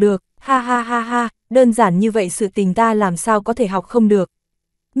có học được, ha ha ha ha, đơn giản như vậy sự tình ta làm sao có thể học không được.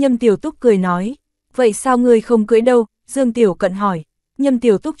 Nhâm Tiểu Túc cười nói, vậy sao ngươi không cưới đâu? Dương Tiểu Cận hỏi. Nhâm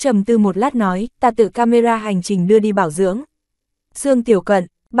Tiểu Túc trầm tư một lát nói, ta tự camera hành trình đưa đi bảo dưỡng. Dương Tiểu Cận,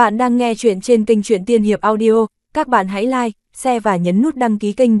 bạn đang nghe chuyện trên kênh Truyện Tiên Hiệp Audio, các bạn hãy like, share và nhấn nút đăng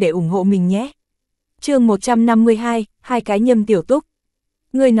ký kênh để ủng hộ mình nhé. Chương 152, hai cái Nhâm Tiểu Túc.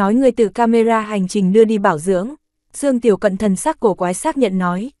 Ngươi nói ngươi tự camera hành trình đưa đi bảo dưỡng. Dương Tiểu Cận thần sắc cổ quái xác nhận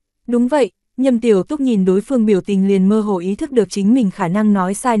nói. Đúng vậy, Nhâm Tiểu Túc nhìn đối phương biểu tình liền mơ hồ ý thức được chính mình khả năng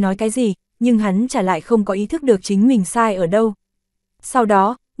nói sai nói cái gì, nhưng hắn trả lại không có ý thức được chính mình sai ở đâu. Sau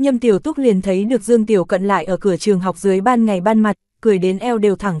đó, Nhâm Tiểu Túc liền thấy được Dương Tiểu Cận lại ở cửa trường học dưới ban ngày ban mặt, cười đến eo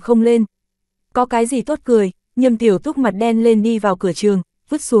đều thẳng không lên. Có cái gì tốt cười, Nhâm Tiểu Túc mặt đen lên đi vào cửa trường,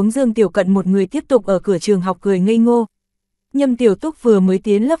 vứt xuống Dương Tiểu Cận một người tiếp tục ở cửa trường học cười ngây ngô. Nhâm Tiểu Túc vừa mới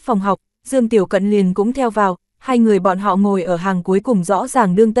tiến lớp phòng học, Dương Tiểu Cận liền cũng theo vào, hai người bọn họ ngồi ở hàng cuối cùng, rõ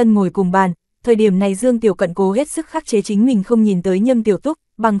ràng đương tân ngồi cùng bàn. Thời điểm này Dương Tiểu Cận cố hết sức khắc chế chính mình không nhìn tới Nhâm Tiểu Túc,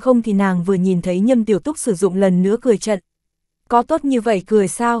 bằng không thì nàng vừa nhìn thấy Nhâm Tiểu Túc sử dụng lần nữa cười trận. Có tốt như vậy cười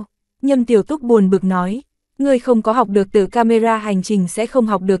sao? Nhâm Tiểu Túc buồn bực nói, ngươi không có học được từ camera hành trình sẽ không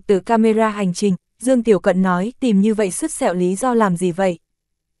học được từ camera hành trình. Dương Tiểu Cận nói, tìm như vậy sứt sẹo lý do làm gì vậy?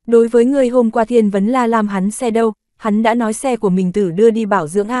 Đối với ngươi hôm qua Thiên Vấn La làm hắn xe đâu, hắn đã nói xe của mình tử đưa đi bảo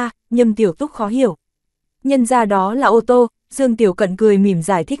dưỡng a. Nhâm Tiểu Túc khó hiểu. Nhân ra đó là ô tô. Dương Tiểu Cận cười mỉm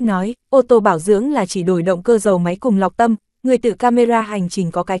giải thích nói, ô tô bảo dưỡng là chỉ đổi động cơ dầu máy cùng lọc tâm, người tự camera hành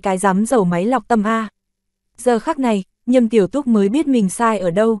trình có cái dám dầu máy lọc tâm a. Giờ khắc này, Nhâm Tiểu Túc mới biết mình sai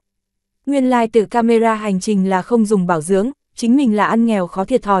ở đâu. Nguyên lai tự camera hành trình là không dùng bảo dưỡng, chính mình là ăn nghèo khó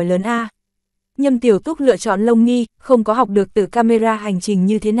thiệt thòi lớn a. Nhâm Tiểu Túc lựa chọn lông nghi, không có học được tự camera hành trình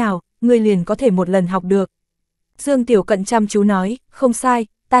như thế nào, người liền có thể một lần học được. Dương Tiểu Cận chăm chú nói, không sai,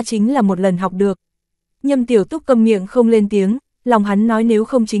 ta chính là một lần học được. Nhâm Tiểu Túc câm miệng không lên tiếng, lòng hắn nói nếu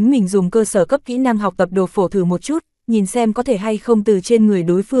không chính mình dùng cơ sở cấp kỹ năng học tập đồ phổ thử một chút, nhìn xem có thể hay không từ trên người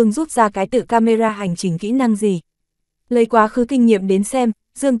đối phương rút ra cái tự camera hành trình kỹ năng gì. Lấy quá khứ kinh nghiệm đến xem,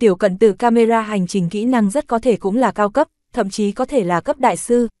 Dương Tiểu Cận tự camera hành trình kỹ năng rất có thể cũng là cao cấp, thậm chí có thể là cấp đại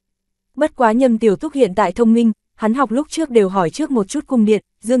sư. Bất quá Nhâm Tiểu Túc hiện tại thông minh, hắn học lúc trước đều hỏi trước một chút cung điện,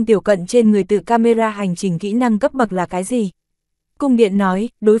 Dương Tiểu Cận trên người tự camera hành trình kỹ năng cấp bậc là cái gì. Cung điện nói,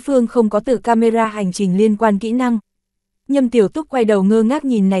 đối phương không có tự camera hành trình liên quan kỹ năng. Nhâm Tiểu Túc quay đầu ngơ ngác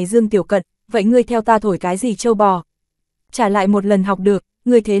nhìn này Dương Tiểu Cận, vậy ngươi theo ta thổi cái gì trâu bò? Trả lại một lần học được,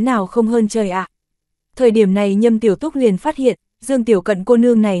 ngươi thế nào không hơn trời ạ? Thời điểm này Nhâm Tiểu Túc liền phát hiện, Dương Tiểu Cận cô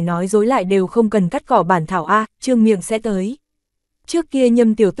nương này nói dối lại đều không cần cắt cỏ bản thảo A, Chương miệng sẽ tới. Trước kia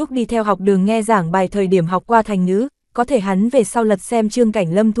Nhâm Tiểu Túc đi theo học đường nghe giảng bài thời điểm học qua thành ngữ, có thể hắn về sau lật xem Trương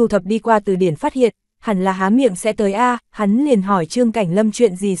Cảnh Lâm thu thập đi qua từ điển phát hiện, hẳn là há miệng sẽ tới A, hắn liền hỏi Trương Cảnh Lâm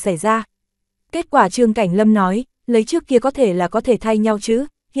chuyện gì xảy ra. Kết quả Trương Cảnh Lâm nói, lấy trước kia có thể là có thể thay nhau chứ,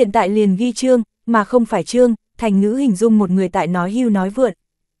 hiện tại liền ghi Trương, mà không phải Trương, thành ngữ hình dung một người tại nói hưu nói vượn.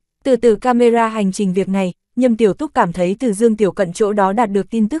 Từ camera hành trình việc này, Nhâm Tiểu Túc cảm thấy từ Dương Tiểu Cận chỗ đó đạt được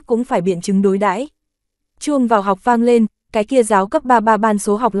tin tức cũng phải biện chứng đối đãi. Chuông vào học vang lên, cái kia giáo cấp 33 ban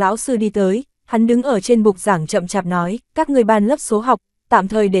số học lão sư đi tới, hắn đứng ở trên bục giảng chậm chạp nói, các người ban lớp số học, tạm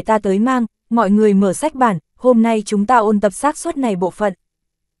thời để ta tới mang, mọi người mở sách bản, hôm nay chúng ta ôn tập xác suất này bộ phận.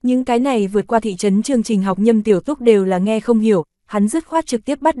 Những cái này vượt qua thị trấn chương trình học Nhâm Tiểu Túc đều là nghe không hiểu, hắn dứt khoát trực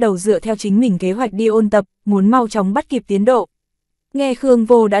tiếp bắt đầu dựa theo chính mình kế hoạch đi ôn tập, muốn mau chóng bắt kịp tiến độ. Nghe Khương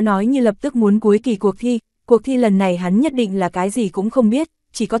Vô đã nói như lập tức muốn cuối kỳ cuộc thi lần này hắn nhất định là cái gì cũng không biết,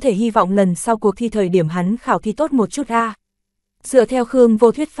 chỉ có thể hy vọng lần sau cuộc thi thời điểm hắn khảo thi tốt một chút a. Dựa theo Khương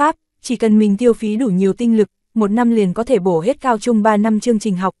Vô thuyết pháp, chỉ cần mình tiêu phí đủ nhiều tinh lực, một năm liền có thể bổ hết cao trung 3 năm chương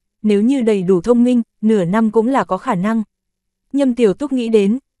trình học, nếu như đầy đủ thông minh, nửa năm cũng là có khả năng. Nhâm Tiểu Túc nghĩ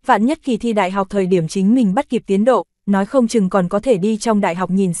đến, vạn nhất kỳ thi đại học thời điểm chính mình bắt kịp tiến độ, nói không chừng còn có thể đi trong đại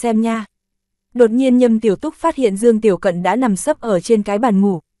học nhìn xem nha. Đột nhiên Nhâm Tiểu Túc phát hiện Dương Tiểu Cận đã nằm sấp ở trên cái bàn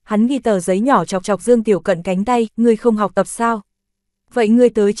ngủ, hắn ghi tờ giấy nhỏ chọc chọc Dương Tiểu Cận cánh tay, ngươi không học tập sao? Vậy ngươi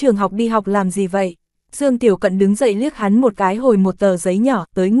tới trường học đi học làm gì vậy? Dương Tiểu Cận đứng dậy liếc hắn một cái hồi một tờ giấy nhỏ,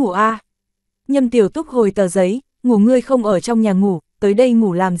 tới ngủ a. Nhâm Tiểu Túc hồi tờ giấy, ngủ ngươi không ở trong nhà ngủ, tới đây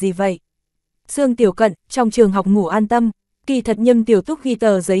ngủ làm gì vậy? Dương Tiểu Cận, trong trường học ngủ an tâm. Kỳ thật Nhâm Tiểu Túc ghi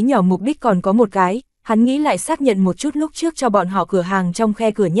tờ giấy nhỏ mục đích còn có một cái, hắn nghĩ lại xác nhận một chút lúc trước cho bọn họ cửa hàng trong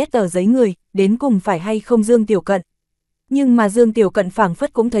khe cửa nhét tờ giấy người, đến cùng phải hay không Dương Tiểu Cận. Nhưng mà Dương Tiểu Cận phảng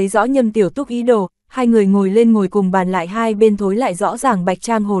phất cũng thấy rõ Nhâm Tiểu Túc ý đồ, hai người ngồi lên ngồi cùng bàn lại hai bên thối lại rõ ràng bạch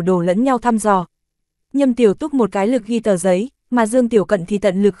trang hồ đồ lẫn nhau thăm dò. Nhâm Tiểu Túc một cái lực ghi tờ giấy, mà Dương Tiểu Cận thì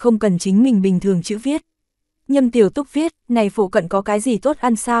tận lực không cần chính mình bình thường chữ viết. Nhâm Tiểu Túc viết, này phụ cận có cái gì tốt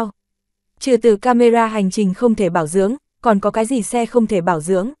ăn sao? Trừ từ camera hành trình không thể bảo dưỡng, còn có cái gì xe không thể bảo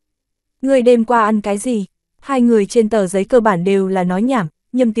dưỡng? Người đêm qua ăn cái gì? Hai người trên tờ giấy cơ bản đều là nói nhảm,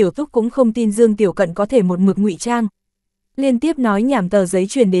 Nhâm Tiểu Túc cũng không tin Dương Tiểu Cận có thể một mực ngụy trang. Liên tiếp nói nhảm tờ giấy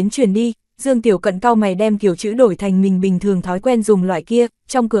truyền đến truyền đi, Dương Tiểu Cận cau mày đem kiểu chữ đổi thành mình bình thường thói quen dùng loại kia,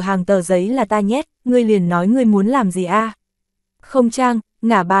 trong cửa hàng tờ giấy là ta nhét, ngươi liền nói ngươi muốn làm gì a? Không trang,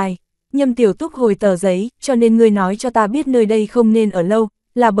 ngả bài. Nhâm Tiểu Túc hồi tờ giấy, cho nên ngươi nói cho ta biết nơi đây không nên ở lâu,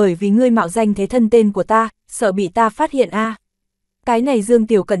 là bởi vì ngươi mạo danh thế thân tên của ta, sợ bị ta phát hiện a. Cái này Dương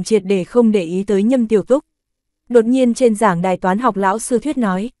Tiểu Cận triệt để không để ý tới Nhâm Tiểu Túc. Đột nhiên trên giảng đài toán học lão sư Thuyết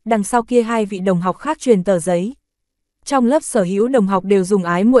nói, đằng sau kia hai vị đồng học khác truyền tờ giấy. Trong lớp sở hữu đồng học đều dùng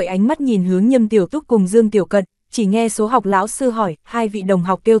ái muội ánh mắt nhìn hướng Nhâm Tiểu Túc cùng Dương Tiểu Cận, chỉ nghe số học lão sư hỏi, hai vị đồng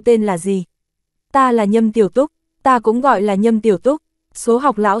học kêu tên là gì? Ta là Nhâm Tiểu Túc, ta cũng gọi là Nhâm Tiểu Túc. Số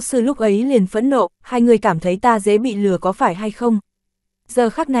học lão sư lúc ấy liền phẫn nộ, hai người cảm thấy ta dễ bị lừa có phải hay không? Giờ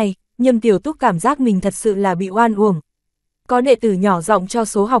khắc này, Nhâm Tiểu Túc cảm giác mình thật sự là bị oan uổng. Có đệ tử nhỏ giọng cho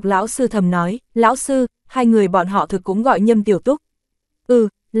số học lão sư thầm nói, lão sư, hai người bọn họ thực cũng gọi Nhâm Tiểu Túc.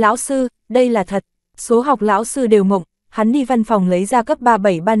 Lão sư, đây là thật. Số học lão sư đều mộng, hắn đi văn phòng lấy ra cấp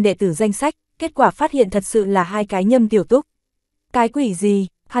 37 ban đệ tử danh sách, kết quả phát hiện thật sự là hai cái Nhâm Tiểu Túc. Cái quỷ gì,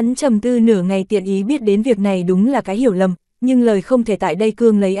 hắn trầm tư nửa ngày tiện ý biết đến việc này đúng là cái hiểu lầm, nhưng lời không thể tại đây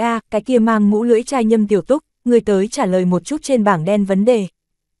cương lấy cái kia mang mũ lưỡi trai Nhâm Tiểu Túc, người tới trả lời một chút trên bảng đen vấn đề.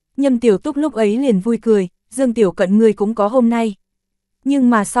 Nhâm Tiểu Túc lúc ấy liền vui cười, Dương Tiểu Cận người cũng có hôm nay. Nhưng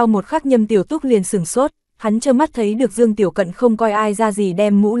mà sau một khắc Nhâm Tiểu Túc liền sửng sốt, hắn trơ mắt thấy được Dương Tiểu Cận không coi ai ra gì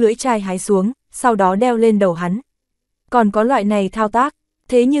đem mũ lưỡi trai hái xuống, sau đó đeo lên đầu hắn. Còn có loại này thao tác,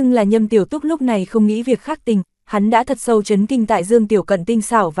 thế nhưng là Nhâm Tiểu Túc lúc này không nghĩ việc khác tình, hắn đã thật sâu chấn kinh tại Dương Tiểu Cận tinh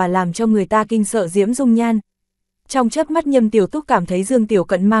xảo và làm cho người ta kinh sợ diễm dung nhan. Trong chớp mắt Nhâm Tiểu Túc cảm thấy Dương Tiểu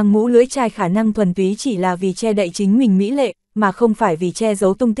Cận mang mũ lưỡi trai khả năng thuần túy chỉ là vì che đậy chính mình mỹ lệ, mà không phải vì che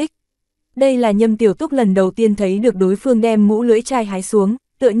giấu tung tích. Đây là Nhâm Tiểu Túc lần đầu tiên thấy được đối phương đem mũ lưỡi trai hái xuống,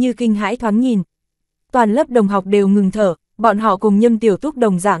 tựa như kinh hãi thoáng nhìn. Toàn lớp đồng học đều ngừng thở, bọn họ cùng Nhâm Tiểu Túc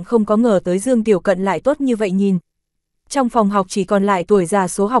đồng dạng không có ngờ tới Dương Tiểu Cận lại tốt như vậy nhìn. Trong phòng học chỉ còn lại tuổi già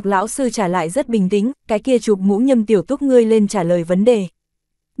số học lão sư trả lại rất bình tĩnh, cái kia chụp mũ Nhâm Tiểu Túc ngươi lên trả lời vấn đề.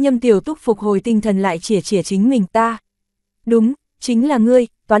 Nhâm Tiểu Túc phục hồi tinh thần lại chỉa chính mình ta. Đúng, chính là ngươi,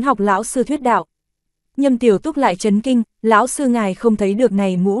 toán học lão sư Thuyết đạo. Nhâm Tiểu Túc lại chấn kinh, lão sư ngài không thấy được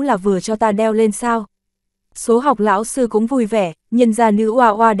này mũ là vừa cho ta đeo lên sao. Số học lão sư cũng vui vẻ, nhân gia nữ oa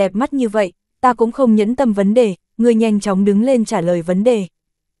oa đẹp mắt như vậy, ta cũng không nhẫn tâm vấn đề, ngươi nhanh chóng đứng lên trả lời vấn đề.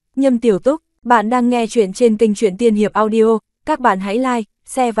 Nhâm Tiểu Túc, bạn đang nghe chuyện trên kênh Truyện Tiên Hiệp Audio, các bạn hãy like,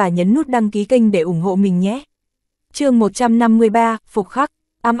 share và nhấn nút đăng ký kênh để ủng hộ mình nhé. Chương 153, Phục khắc,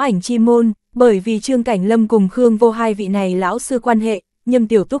 ám ảnh chi môn, bởi vì Trương Cảnh Lâm cùng Khương Vô hai vị này lão sư quan hệ, Nhâm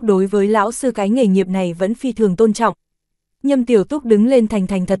Tiểu Túc đối với lão sư cái nghề nghiệp này vẫn phi thường tôn trọng. Nhâm Tiểu Túc đứng lên thành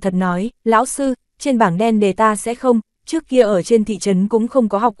thật nói, lão sư, trên bảng đen đề ta sẽ không, trước kia ở trên thị trấn cũng không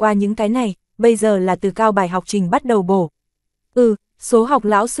có học qua những cái này, bây giờ là từ cao bài học trình bắt đầu bổ. Số học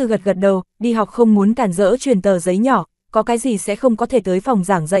lão sư gật đầu, đi học không muốn cản rỡ truyền tờ giấy nhỏ, có cái gì sẽ không có thể tới phòng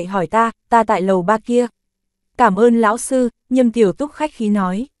giảng dạy hỏi ta tại lầu 3 kia. Cảm ơn lão sư, Nhâm Tiểu Túc khách khí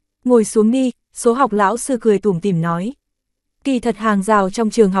nói. Ngồi xuống đi, số học lão sư cười tủm tỉm nói. Kỳ thật hàng rào trong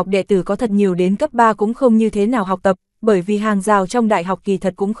trường học đệ tử có thật nhiều đến cấp 3 cũng không như thế nào học tập, bởi vì hàng rào trong đại học kỳ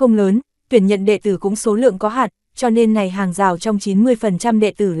thật cũng không lớn, tuyển nhận đệ tử cũng số lượng có hạn, cho nên này hàng rào trong 90%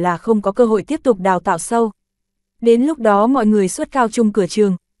 đệ tử là không có cơ hội tiếp tục đào tạo sâu. Đến lúc đó mọi người xuất cao trung cửa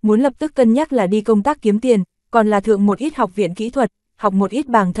trường, muốn lập tức cân nhắc là đi công tác kiếm tiền, còn là thượng một ít học viện kỹ thuật, học một ít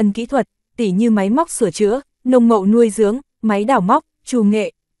bản thân kỹ thuật, tỉ như máy móc sửa chữa, nông mậu nuôi dưỡng, máy đào móc, trù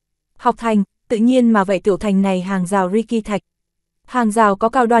nghệ. Học thành, tự nhiên mà vậy tiểu thành này hàng rào Ricky Thạch. Hàng rào có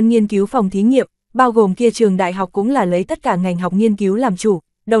cao đoan nghiên cứu phòng thí nghiệm, bao gồm kia trường đại học cũng là lấy tất cả ngành học nghiên cứu làm chủ.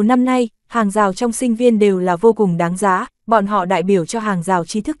 Đầu năm nay, hàng rào trong sinh viên đều là vô cùng đáng giá, bọn họ đại biểu cho hàng rào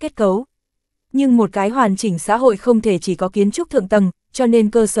tri thức kết cấu. Nhưng một cái hoàn chỉnh xã hội không thể chỉ có kiến trúc thượng tầng, cho nên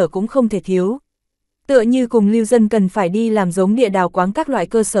cơ sở cũng không thể thiếu. Tựa như cùng lưu dân cần phải đi làm giống địa đào quáng các loại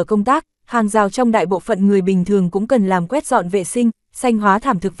cơ sở công tác, hàng rào trong đại bộ phận người bình thường cũng cần làm quét dọn vệ sinh, xanh hóa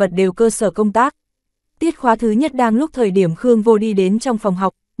thảm thực vật đều cơ sở công tác. Tiết khóa thứ nhất đang lúc thời điểm Khương Vô đi đến trong phòng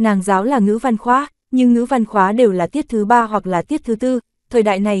học, nàng giáo là ngữ văn khóa, nhưng ngữ văn khóa đều là tiết thứ 3 hoặc là tiết thứ 4, thời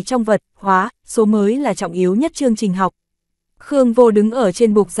đại này trong vật, hóa, số mới là trọng yếu nhất chương trình học. Khương Vô đứng ở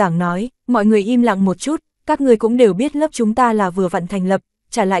trên bục giảng nói, mọi người im lặng một chút, các người cũng đều biết lớp chúng ta là vừa vặn thành lập,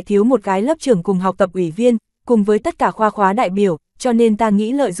 trả lại thiếu một cái lớp trưởng cùng học tập ủy viên, cùng với tất cả khoa khóa đại biểu, cho nên ta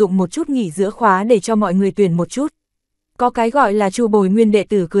nghĩ lợi dụng một chút nghỉ giữa khóa để cho mọi người tuyển một chút. Có cái gọi là Chu Bồi Nguyên đệ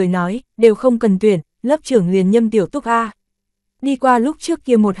tử cười nói, đều không cần tuyển, lớp trưởng liền Nhâm Tiểu Túc A. Đi qua lúc trước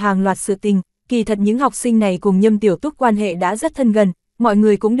kia một hàng loạt sự tình, kỳ thật những học sinh này cùng Nhâm Tiểu Túc quan hệ đã rất thân gần, mọi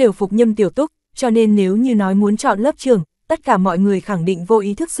người cũng đều phục Nhâm Tiểu Túc, cho nên nếu như nói muốn chọn lớp trưởng, tất cả mọi người khẳng định vô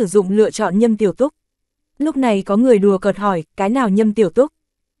ý thức sử dụng lựa chọn Nhâm Tiểu Túc. Lúc này có người đùa cợt hỏi, cái nào Nhâm Tiểu Túc?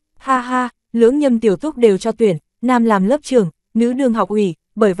 Ha ha, lưỡng Nhâm Tiểu Túc đều cho tuyển, nam làm lớp trưởng, nữ đương học ủy,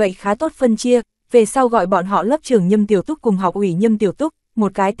 bởi vậy khá tốt phân chia, về sau gọi bọn họ lớp trưởng Nhâm Tiểu Túc cùng học ủy Nhâm Tiểu Túc,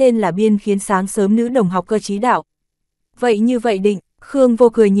 một cái tên là biên khiến sáng sớm nữ đồng học cơ trí đạo. Vậy như vậy định, Khương Vô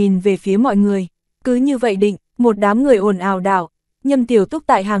cười nhìn về phía mọi người, cứ như vậy định, một đám người ồn ào đảo. Nhâm Tiểu Túc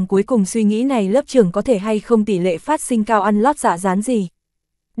tại hàng cuối cùng suy nghĩ này lớp trưởng có thể hay không tỷ lệ phát sinh cao ăn lót dạ dán gì.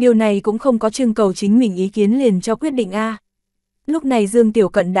 Điều này cũng không có trưng cầu chính mình ý kiến liền cho quyết định A. Lúc này Dương Tiểu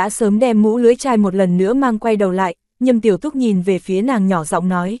Cận đã sớm đem mũ lưỡi trai một lần nữa mang quay đầu lại, Nhâm Tiểu Túc nhìn về phía nàng nhỏ giọng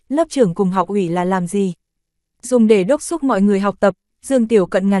nói, lớp trưởng cùng học ủy là làm gì? Dùng để đốc thúc mọi người học tập, Dương Tiểu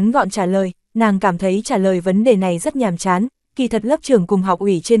Cận ngắn gọn trả lời, nàng cảm thấy trả lời vấn đề này rất nhàm chán, kỳ thật lớp trưởng cùng học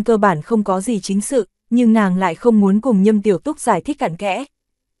ủy trên cơ bản không có gì chính sự, nhưng nàng lại không muốn cùng Nhâm Tiểu Túc giải thích cặn kẽ.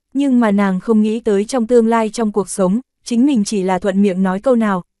 Nhưng mà nàng không nghĩ tới trong tương lai trong cuộc sống, chính mình chỉ là thuận miệng nói câu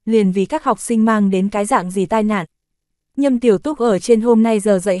nào, liền vì các học sinh mang đến cái dạng gì tai nạn. Nhâm Tiểu Túc ở trên hôm nay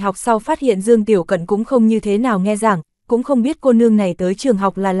giờ dạy học sau phát hiện Dương Tiểu Cận cũng không như thế nào nghe giảng, cũng không biết cô nương này tới trường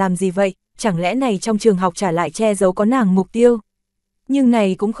học là làm gì vậy, chẳng lẽ này trong trường học trả lại che giấu có nàng mục tiêu. Nhưng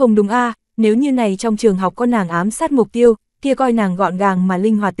này cũng không đúng a, nếu như này trong trường học có nàng ám sát mục tiêu, kia coi nàng gọn gàng mà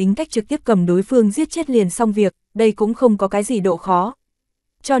linh hoạt tính cách trực tiếp cầm đối phương giết chết liền xong việc, đây cũng không có cái gì độ khó.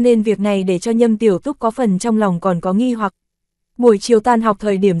 Cho nên việc này để cho Nhâm Tiểu Túc có phần trong lòng còn có nghi hoặc. Buổi chiều tan học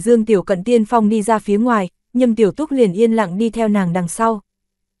thời điểm Dương Tiểu Cận tiên phong đi ra phía ngoài, Nhâm Tiểu Túc liền yên lặng đi theo nàng đằng sau.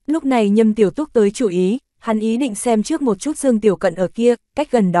 Lúc này Nhâm Tiểu Túc tới chú ý, hắn ý định xem trước một chút Dương Tiểu Cận ở kia,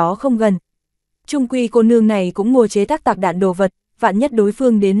 cách gần đó không gần. Trung quy cô nương này cũng mua chế tác tạc đạn đồ vật, vạn nhất đối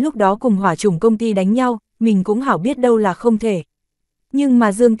phương đến lúc đó cùng hỏa chủng công ty đánh nhau, mình cũng hảo biết đâu là không thể. Nhưng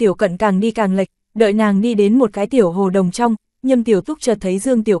mà Dương Tiểu Cận càng đi càng lệch, đợi nàng đi đến một cái tiểu hồ đồng trong, Nhâm Tiểu Túc chợt thấy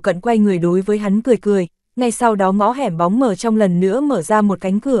Dương Tiểu Cận quay người đối với hắn cười cười, ngay sau đó ngõ hẻm bóng mở trong lần nữa mở ra một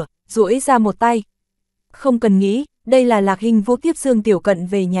cánh cửa, duỗi ra một tay. Không cần nghĩ, đây là Lạc Hinh Vũ tiếp Dương Tiểu Cận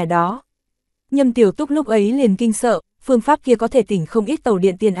về nhà đó. Nhâm Tiểu Túc lúc ấy liền kinh sợ, phương pháp kia có thể tỉnh không ít tàu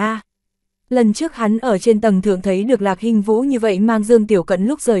điện tiền A. Lần trước hắn ở trên tầng thượng thấy được Lạc Hinh Vũ như vậy mang Dương Tiểu Cận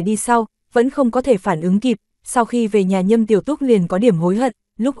lúc rời đi sau, vẫn không có thể phản ứng kịp, sau khi về nhà Nhâm Tiểu Túc liền có điểm hối hận,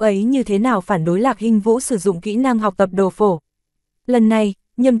 lúc ấy như thế nào phản đối Lạc Hinh Vũ sử dụng kỹ năng học tập đồ phổ. Lần này,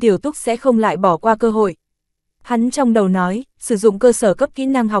 Nhâm Tiểu Túc sẽ không lại bỏ qua cơ hội. Hắn trong đầu nói, sử dụng cơ sở cấp kỹ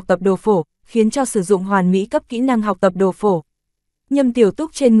năng học tập đồ phổ, khiến cho sử dụng hoàn mỹ cấp kỹ năng học tập đồ phổ. Nhâm Tiểu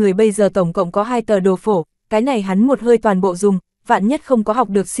Túc trên người bây giờ tổng cộng có 2 tờ đồ phổ, cái này hắn một hơi toàn bộ dùng, vạn nhất không có học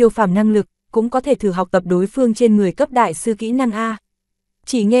được siêu phàm năng lực, cũng có thể thử học tập đối phương trên người cấp đại sư kỹ năng A.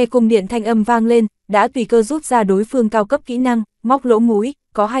 Chỉ nghe cung điện thanh âm vang lên, đã tùy cơ rút ra đối phương cao cấp kỹ năng, móc lỗ mũi,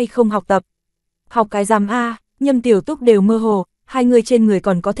 có hay không học tập. Học cái giám A, Nhâm Tiểu Túc đều mơ hồ, hai người trên người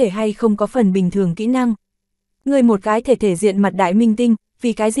còn có thể hay không có phần bình thường kỹ năng. Người một cái thể diện mặt đại minh tinh,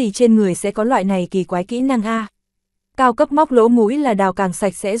 vì cái gì trên người sẽ có loại này kỳ quái kỹ năng A. Cao cấp móc lỗ mũi là đào càng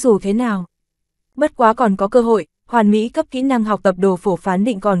sạch sẽ dù thế nào. Bất quá còn có cơ hội, hoàn mỹ cấp kỹ năng học tập đồ phổ phán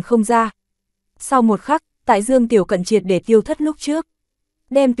định còn không ra. Sau một khắc, tại Dương Tiểu Cận triệt để tiêu thất lúc trước.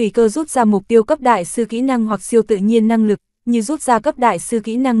 Đem tùy cơ rút ra mục tiêu cấp đại sư kỹ năng hoặc siêu tự nhiên năng lực, như rút ra cấp đại sư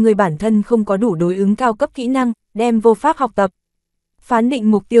kỹ năng người bản thân không có đủ đối ứng cao cấp kỹ năng, đem vô pháp học tập. Phán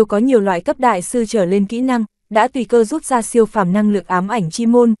định mục tiêu có nhiều loại cấp đại sư trở lên kỹ năng, đã tùy cơ rút ra siêu phàm năng lực ám ảnh chi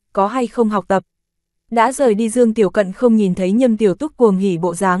môn, có hay không học tập. Đã rời đi Dương Tiểu Cận không nhìn thấy Nhâm Tiểu Túc cuồng hỉ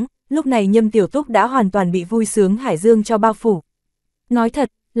bộ dáng, lúc này Nhâm Tiểu Túc đã hoàn toàn bị vui sướng hải dương cho bao phủ. Nói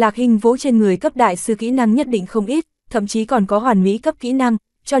thật, Lạc Hinh Vũ trên người cấp đại sư kỹ năng nhất định không ít, thậm chí còn có hoàn mỹ cấp kỹ năng,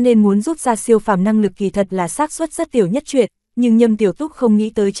 cho nên muốn rút ra siêu phàm năng lực kỳ thật là xác suất rất tiểu nhất chuyện, nhưng Nhâm Tiểu Túc không nghĩ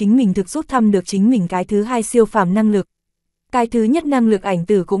tới chính mình thực rút thăm được chính mình cái thứ 2 siêu phàm năng lực. Cái thứ nhất năng lực ảnh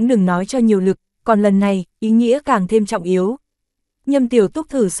tử cũng đừng nói cho nhiều lực, còn lần này, ý nghĩa càng thêm trọng yếu. Nhâm Tiểu Túc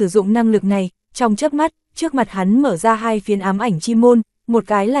thử sử dụng năng lực này, trong chớp mắt, trước mặt hắn mở ra 2 phiến ám ảnh chi môn, một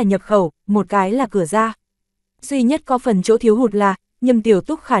cái là nhập khẩu, một cái là cửa ra. Duy nhất có phần chỗ thiếu hụt là, Nhâm Tiểu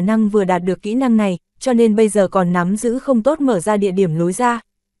Túc khả năng vừa đạt được kỹ năng này, cho nên bây giờ còn nắm giữ không tốt mở ra địa điểm lối ra.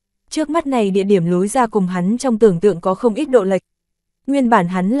 Trước mắt này địa điểm lối ra cùng hắn trong tưởng tượng có không ít độ lệch. Nguyên bản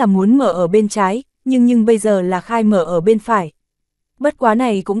hắn là muốn mở ở bên trái, nhưng bây giờ là khai mở ở bên phải. Bất quá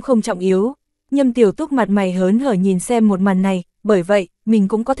này cũng không trọng yếu. Nhâm Tiểu Túc mặt mày hớn hở nhìn xem một màn này, bởi vậy, mình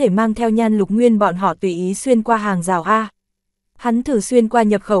cũng có thể mang theo Nhan Lục Nguyên bọn họ tùy ý xuyên qua hàng rào A. Hắn thử xuyên qua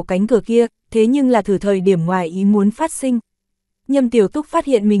nhập khẩu cánh cửa kia, thế nhưng là thử thời điểm ngoài ý muốn phát sinh. Nhâm Tiểu Túc phát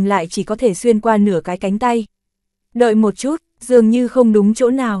hiện mình lại chỉ có thể xuyên qua nửa cái cánh tay. Đợi một chút, dường như không đúng chỗ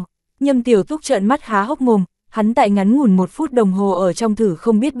nào. Nhâm Tiểu Túc trợn mắt há hốc mồm, hắn tại ngắn ngủn 1 phút đồng hồ ở trong thử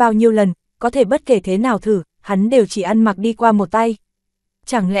không biết bao nhiêu lần, có thể bất kể thế nào thử, hắn đều chỉ ăn mặc đi qua một tay.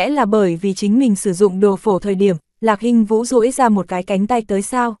 Chẳng lẽ là bởi vì chính mình sử dụng đồ phổ thời điểm, Lạc Hinh Vũ duỗi ra một cái cánh tay tới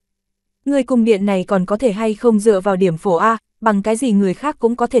sao? Người cung điện này còn có thể hay không dựa vào điểm phổ A, bằng cái gì người khác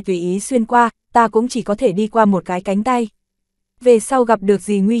cũng có thể tùy ý xuyên qua, ta cũng chỉ có thể đi qua một cái cánh tay. Về sau gặp được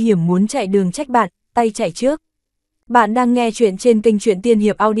gì nguy hiểm muốn chạy đường trách bạn, tay chạy trước. Bạn đang nghe chuyện trên kênh Truyện Tiên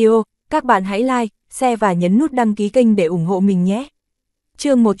Hiệp Audio, các bạn hãy like, share và nhấn nút đăng ký kênh để ủng hộ mình nhé.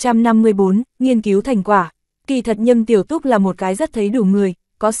 Chương 154, nghiên cứu thành quả. Kỳ thật Nhâm Tiểu Túc là một cái rất thấy đủ người,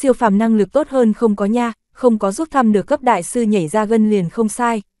 có siêu phàm năng lực tốt hơn không có nha, không có rút thăm được cấp đại sư nhảy ra gân liền không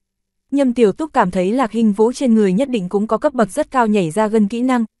sai. Nhâm Tiểu Túc cảm thấy Lạc Hinh Vũ trên người nhất định cũng có cấp bậc rất cao nhảy ra gân kỹ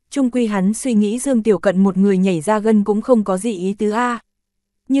năng, chung quy hắn suy nghĩ Dương Tiểu Cận một người nhảy ra gân cũng không có gì ý tứ A.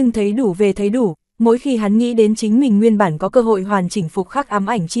 Nhưng thấy đủ về thấy đủ, mỗi khi hắn nghĩ đến chính mình nguyên bản có cơ hội hoàn chỉnh phục khắc ám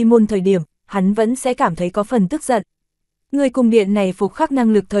ảnh chi môn thời điểm, hắn vẫn sẽ cảm thấy có phần tức giận. Người cung điện này phục khắc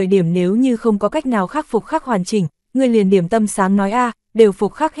năng lực thời điểm nếu như không có cách nào khác phục khắc hoàn chỉnh, người liền điểm tâm sáng nói A, đều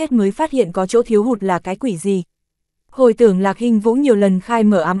phục khắc hết mới phát hiện có chỗ thiếu hụt là cái quỷ gì. Hồi tưởng Lạc Hinh Vũ nhiều lần khai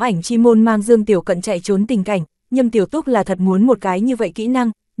mở ám ảnh chi môn mang Dương Tiểu Cận chạy trốn tình cảnh, Nhâm Tiểu Túc là thật muốn một cái như vậy kỹ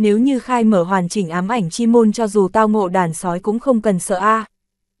năng, nếu như khai mở hoàn chỉnh ám ảnh chi môn cho dù tao ngộ đàn sói cũng không cần sợ a.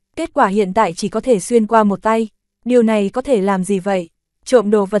 Kết quả hiện tại chỉ có thể xuyên qua một tay, điều này có thể làm gì vậy?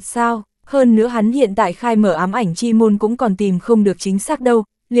 Trộm đồ vật sao? Hơn nữa hắn hiện tại khai mở ám ảnh chi môn cũng còn tìm không được chính xác đâu,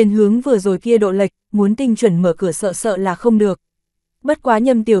 liền hướng vừa rồi kia độ lệch, muốn tinh chuẩn mở cửa sợ là không được. Bất quá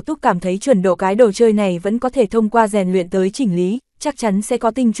Nhâm Tiểu Túc cảm thấy chuẩn độ cái đồ chơi này vẫn có thể thông qua rèn luyện tới chỉnh lý, chắc chắn sẽ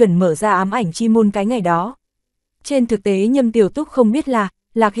có tinh chuẩn mở ra ám ảnh chi môn cái ngày đó. Trên thực tế Nhâm Tiểu Túc không biết là,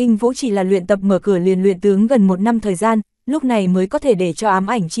 Lạc Hinh Vũ chỉ là luyện tập mở cửa liền luyện tướng gần 1 năm thời gian, lúc này mới có thể để cho ám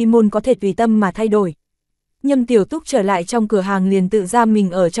ảnh chi môn có thể tùy tâm mà thay đổi. Nhâm Tiểu Túc trở lại trong cửa hàng liền tự giam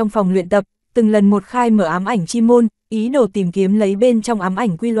mình ở trong phòng luyện tập, từng lần một khai mở ám ảnh chi môn, ý đồ tìm kiếm lấy bên trong ám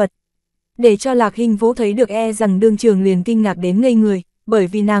ảnh quy luật. Để cho Lạc Hinh Vũ thấy được rằng đương trường liền kinh ngạc đến ngây người, bởi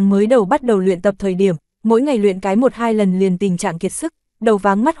vì nàng mới đầu bắt đầu luyện tập thời điểm, mỗi ngày luyện cái 1-2 lần liền tình trạng kiệt sức, đầu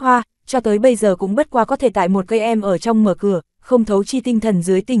váng mắt hoa, cho tới bây giờ cũng bất quá có thể tại một cây em ở trong mở cửa, không thấu chi tinh thần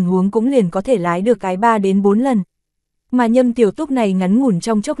dưới tình huống cũng liền có thể lái được cái 3 đến 4 lần. Mà Nhâm Tiểu Túc này ngắn ngủn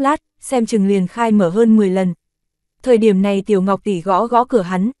trong chốc lát, xem chừng liền khai mở hơn 10 lần. Thời điểm này Tiểu Ngọc tỷ gõ gõ cửa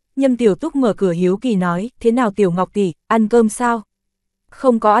hắn, Nhâm Tiểu Túc mở cửa hiếu kỳ nói, thế nào Tiểu Ngọc tỷ, ăn cơm sao?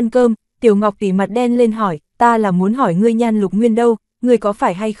 Không có ăn cơm, Tiểu Ngọc tỷ mặt đen lên hỏi, ta là muốn hỏi ngươi Nhan Lục Nguyên đâu, ngươi có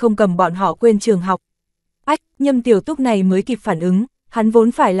phải hay không cầm bọn họ quên trường học? Ách, Nhâm Tiểu Túc này mới kịp phản ứng, hắn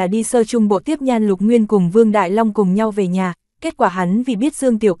vốn phải là đi sơ trung bộ tiếp Nhan Lục Nguyên cùng Vương Đại Long cùng nhau về nhà, kết quả hắn vì biết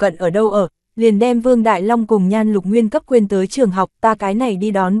Dương Tiểu Cận ở đâu ở, liền đem Vương Đại Long cùng Nhan Lục Nguyên cấp quên tới trường học, ta cái này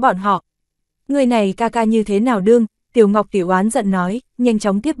đi đón bọn họ. Người này ca ca như thế nào đương? Tiểu Ngọc tỷ oán giận nói, nhanh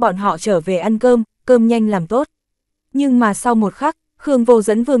chóng tiếp bọn họ trở về ăn cơm, cơm nhanh làm tốt. Nhưng mà sau một khắc, Khương Vô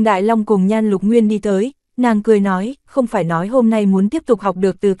dẫn Vương Đại Long cùng Nhan Lục Nguyên đi tới, nàng cười nói, không phải nói hôm nay muốn tiếp tục học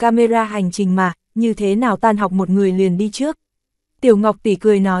được từ camera hành trình mà, như thế nào tan học một người liền đi trước. Tiểu Ngọc tỷ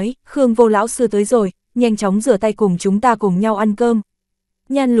cười nói, Khương Vô lão sư tới rồi, nhanh chóng rửa tay cùng chúng ta cùng nhau ăn cơm.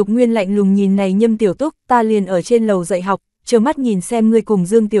 Nhan Lục Nguyên lạnh lùng nhìn này Nhâm Tiểu Túc, ta liền ở trên lầu dạy học, chờ mắt nhìn xem ngươi cùng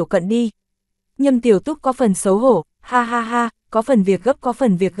Dương Tiểu Cận đi. Nhâm Tiểu Túc có phần xấu hổ, ha ha ha, có phần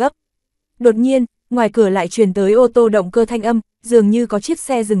việc gấp. Đột nhiên, ngoài cửa lại truyền tới ô tô động cơ thanh âm, dường như có chiếc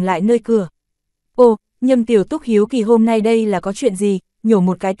xe dừng lại nơi cửa. Ô, Nhâm Tiểu Túc hiếu kỳ hôm nay đây là có chuyện gì, nhổ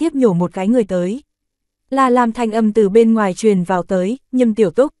một cái tiếp nhổ một cái người tới. La Lam thanh âm từ bên ngoài truyền vào tới, Nhâm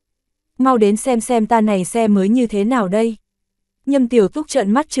Tiểu Túc. Mau đến xem ta này xe mới như thế nào đây. Nhâm Tiểu Túc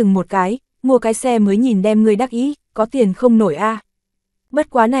trợn mắt chừng một cái, mua cái xe mới nhìn đem ngươi đắc ý, có tiền không nổi a. Bất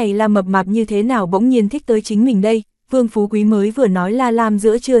quá này là mập mạp như thế nào bỗng nhiên thích tới chính mình đây, Vương Phú Quý mới vừa nói La Lam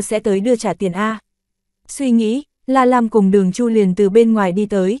giữa trưa sẽ tới đưa trả tiền a. Suy nghĩ, La Lam cùng Đường Chu liền từ bên ngoài đi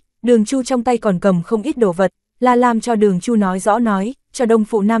tới, Đường Chu trong tay còn cầm không ít đồ vật, La Lam cho Đường Chu nói rõ nói, cho Đông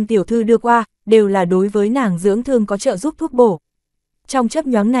Phụ Nam tiểu thư đưa qua, đều là đối với nàng dưỡng thương có trợ giúp thuốc bổ. Trong chớp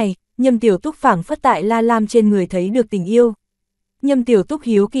nhoáng này, Nhâm Tiểu Túc phảng phất tại La Lam trên người thấy được tình yêu. Nhâm Tiểu Túc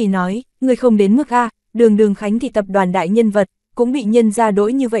hiếu kỳ nói, người không đến mức a, Đường Khánh thì tập đoàn đại nhân vật, cũng bị nhân ra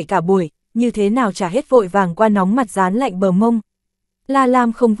đỗi như vậy cả buổi, như thế nào trả hết vội vàng qua nóng mặt dán lạnh bờ mông. La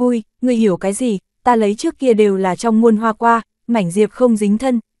Lam không vui, người hiểu cái gì, ta lấy trước kia đều là trong muôn hoa qua, mảnh diệp không dính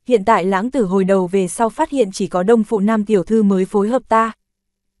thân, hiện tại lãng tử hồi đầu về sau phát hiện chỉ có Đông Phụ Nam tiểu thư mới phối hợp ta.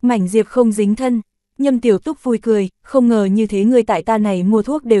 Mảnh diệp không dính thân, Nhâm Tiểu Túc vui cười, không ngờ như thế người tại ta này mua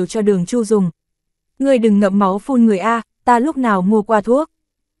thuốc đều cho Đường Chu dùng. Người đừng ngậm máu phun người a, ta lúc nào mua qua thuốc.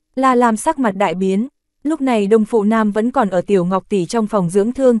 La Lam sắc mặt đại biến, lúc này Đông Phụ Nam vẫn còn ở Tiểu Ngọc tỷ trong phòng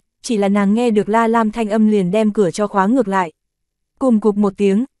dưỡng thương, chỉ là nàng nghe được La Lam thanh âm liền đem cửa cho khóa ngược lại. Cùng cục một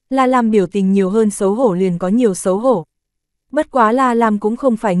tiếng, La Lam biểu tình nhiều hơn xấu hổ liền có nhiều xấu hổ. Bất quá La Lam cũng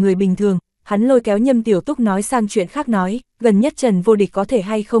không phải người bình thường, hắn lôi kéo Nhâm Tiểu Túc nói sang chuyện khác nói, gần nhất Trần Vô Địch có thể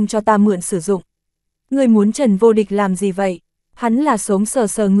hay không cho ta mượn sử dụng. Ngươi muốn Trần Vô Địch làm gì vậy? Hắn là sống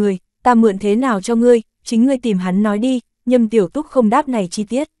sờ người, ta mượn thế nào cho ngươi, chính ngươi tìm hắn nói đi, Nhâm Tiểu Túc không đáp này chi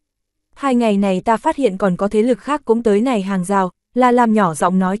tiết. 2 ngày này ta phát hiện còn có thế lực khác cũng tới này hàng rào, La Lam nhỏ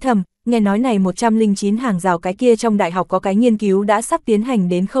giọng nói thầm, nghe nói này 109 hàng rào cái kia trong đại học có cái nghiên cứu đã sắp tiến hành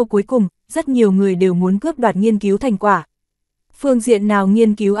đến khâu cuối cùng, rất nhiều người đều muốn cướp đoạt nghiên cứu thành quả. Phương diện nào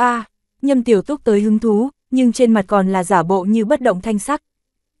nghiên cứu a? Nhâm Tiểu Túc tới hứng thú, nhưng trên mặt còn là giả bộ như bất động thanh sắc.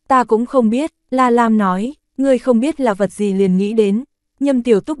 Ta cũng không biết, La Lam nói, ngươi không biết là vật gì liền nghĩ đến. Nhâm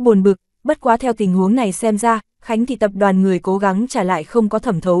Tiểu Túc buồn bực, bất quá theo tình huống này xem ra, Khánh thị tập đoàn người cố gắng trả lại không có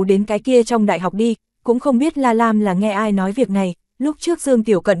thẩm thấu đến cái kia trong đại học đi, cũng không biết La Lam là nghe ai nói việc này, lúc trước Dương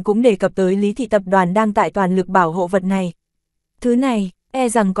Tiểu Cận cũng đề cập tới Lý thị tập đoàn đang tại toàn lực bảo hộ vật này. Thứ này,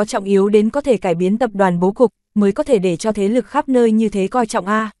 rằng có trọng yếu đến có thể cải biến tập đoàn bố cục, mới có thể để cho thế lực khắp nơi như thế coi trọng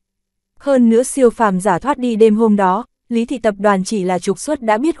a. Hơn nữa siêu phàm giả thoát đi đêm hôm đó, Lý thị tập đoàn chỉ là trục xuất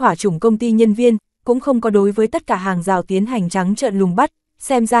đã biết hỏa chủng công ty nhân viên, cũng không có đối với tất cả hàng rào tiến hành trắng trợn lùng bắt,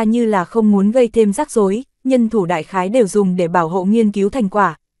 xem ra như là không muốn gây thêm rắc rối, nhân thủ đại khái đều dùng để bảo hộ nghiên cứu thành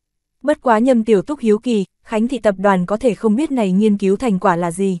quả. Bất quá Nhâm Tiểu Túc hiếu kỳ, Khánh thị tập đoàn có thể không biết này nghiên cứu thành quả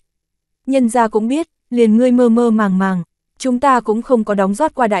là gì. Nhân gia cũng biết, liền ngươi mơ mơ màng màng, chúng ta cũng không có đóng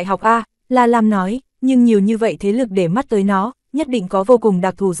rót qua đại học A, La Lam nói, nhưng nhiều như vậy thế lực để mắt tới nó, nhất định có vô cùng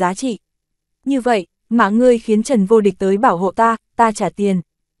đặc thù giá trị. Như vậy, mà ngươi khiến Trần Vô Địch tới bảo hộ ta, ta trả tiền.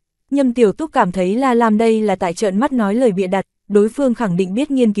 Nhâm Tiểu Túc cảm thấy La Lam đây là tại trợn mắt nói lời bịa đặt, đối phương khẳng định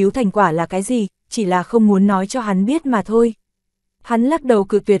biết nghiên cứu thành quả là cái gì, chỉ là không muốn nói cho hắn biết mà thôi. Hắn lắc đầu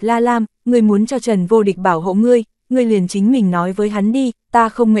cự tuyệt La Lam, ngươi muốn cho Trần Vô Địch bảo hộ ngươi liền chính mình nói với hắn đi, ta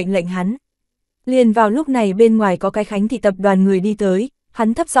không mệnh lệnh hắn. Liền vào lúc này bên ngoài có cái Khánh thị tập đoàn người đi tới,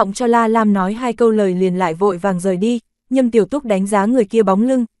 hắn thấp giọng cho La Lam nói 2 câu lời liền lại vội vàng rời đi. Nhâm Tiểu Túc đánh giá người kia bóng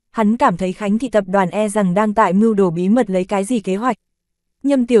lưng, hắn cảm thấy Khánh thị tập đoàn e rằng đang tại mưu đồ bí mật lấy cái gì kế hoạch.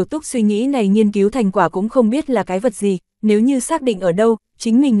 Nhâm Tiểu Túc suy nghĩ này nghiên cứu thành quả cũng không biết là cái vật gì, nếu như xác định ở đâu,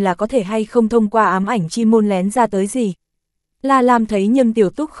 chính mình là có thể hay không thông qua ám ảnh chi môn lén ra tới gì. La Lam thấy Nhâm Tiểu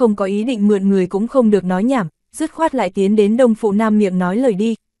Túc không có ý định mượn người cũng không được nói nhảm, dứt khoát lại tiến đến Đông Phụ Nam miệng nói lời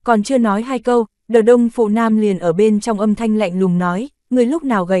đi, còn chưa nói 2 câu, Đông Phụ Nam liền ở bên trong âm thanh lạnh lùng nói, ngươi lúc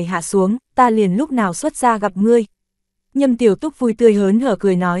nào gầy hạ xuống, ta liền lúc nào xuất ra gặp ngươi. Nhâm Tiểu Túc vui tươi hớn hở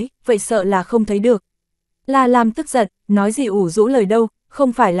cười nói, vậy sợ là không thấy được. La Lam tức giận, nói gì ủ rũ lời đâu,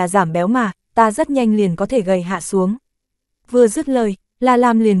 không phải là giảm béo mà, ta rất nhanh liền có thể gầy hạ xuống. Vừa dứt lời, La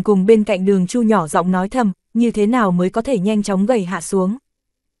Lam liền cùng bên cạnh Đường Chu nhỏ giọng nói thầm, như thế nào mới có thể nhanh chóng gầy hạ xuống.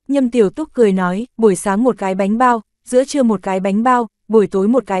 Nhâm Tiểu Túc cười nói, buổi sáng 1 cái bánh bao, giữa trưa 1 cái bánh bao, buổi tối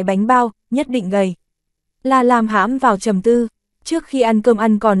 1 cái bánh bao, nhất định gầy. La Lam hãm vào trầm tư, trước khi ăn cơm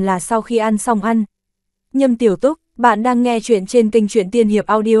ăn còn là sau khi ăn xong ăn. Nhâm Tiểu Túc, bạn đang nghe chuyện trên kênh Truyện Tiên Hiệp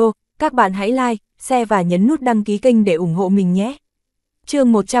Audio, các bạn hãy like, share và nhấn nút đăng ký kênh để ủng hộ mình nhé.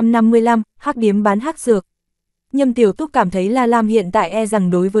 Chương 155, Hắc Điếm bán hắc dược. Nhâm Tiểu Túc cảm thấy La Lam hiện tại e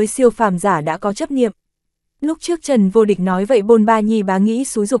rằng đối với siêu phàm giả đã có chấp niệm. Lúc trước Trần Vô Địch nói vậy bôn ba nhi bá nghĩ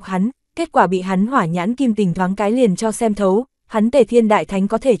xúi dục hắn, kết quả bị hắn hỏa nhãn kim tình thoáng cái liền cho xem thấu, hắn Tề Thiên Đại Thánh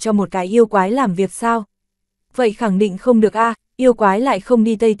có thể cho một cái yêu quái làm việc sao? Vậy khẳng định không được a, yêu quái lại không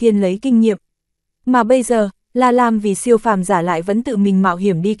đi Tây Thiên lấy kinh nghiệm. Mà bây giờ, La Lam vì siêu phàm giả lại vẫn tự mình mạo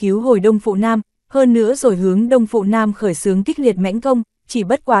hiểm đi cứu hồi Đông Phụ Nam, hơn nữa rồi hướng Đông Phụ Nam khởi xướng kích liệt mãnh công, chỉ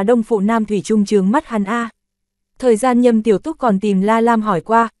bất quá Đông Phụ Nam thủy chung chướng mắt hắn a. Thời gian Nhâm Tiểu Túc còn tìm La Lam hỏi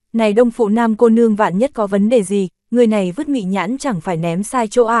qua, này Đông Phụ Nam cô nương vạn nhất có vấn đề gì, người này vứt mị nhãn chẳng phải ném sai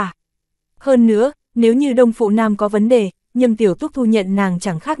chỗ à. Hơn nữa, nếu như Đông Phụ Nam có vấn đề, Nhâm Tiểu Túc thu nhận nàng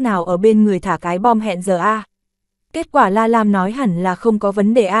chẳng khác nào ở bên người thả cái bom hẹn giờ a. Kết quả La Lam nói hẳn là không có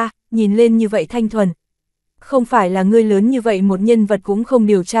vấn đề a, nhìn lên như vậy thanh thuần. Không phải là ngươi lớn như vậy một nhân vật cũng không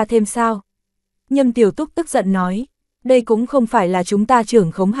điều tra thêm sao? Nhâm Tiểu Túc tức giận nói, đây cũng không phải là chúng ta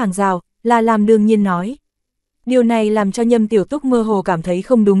trưởng khống hàng rào, La Lam đương nhiên nói. Điều này làm cho Nhâm Tiểu Túc mơ hồ cảm thấy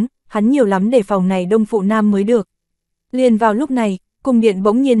không đúng, hắn nhiều lắm để phòng này Đông Phụ Nam mới được. Liền vào lúc này, cung điện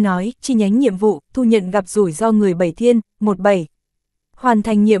bỗng nhiên nói, chi nhánh nhiệm vụ, thu nhận gặp rủi ro người 7 thiên, 17. Hoàn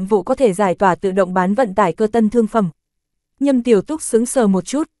thành nhiệm vụ có thể giải tỏa tự động bán vận tải cơ tân thương phẩm. Nhâm Tiểu Túc sững sờ một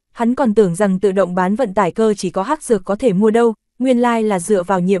chút, hắn còn tưởng rằng tự động bán vận tải cơ chỉ có hắc dược có thể mua đâu, nguyên lai là dựa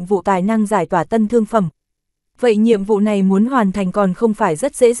vào nhiệm vụ tài năng giải tỏa tân thương phẩm. Vậy nhiệm vụ này muốn hoàn thành còn không phải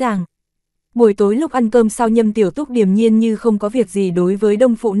rất dễ dàng. Buổi tối lúc ăn cơm sau Nhâm Tiểu Túc điềm nhiên như không có việc gì đối với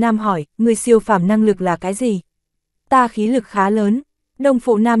Đông Phụ Nam hỏi, người siêu phàm năng lực là cái gì? Ta khí lực khá lớn, Đông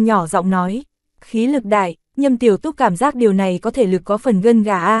Phụ Nam nhỏ giọng nói, khí lực đại, Nhâm Tiểu Túc cảm giác điều này có thể lực có phần gân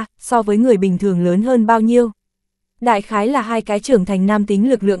gà a, so với người bình thường lớn hơn bao nhiêu. Đại khái là 2 cái trưởng thành nam tính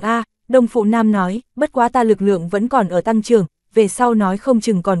lực lượng a, Đông Phụ Nam nói, bất quá ta lực lượng vẫn còn ở tăng trưởng, về sau nói không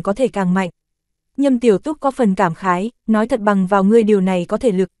chừng còn có thể càng mạnh. Nhâm Tiểu Túc có phần cảm khái, nói thật bằng vào ngươi điều này có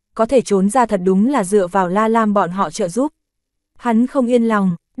thể lực, có thể trốn ra thật đúng là dựa vào La Lam bọn họ trợ giúp. Hắn không yên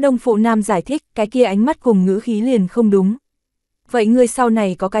lòng, Đông Phụ Nam giải thích, cái kia ánh mắt cùng ngữ khí liền không đúng. Vậy ngươi sau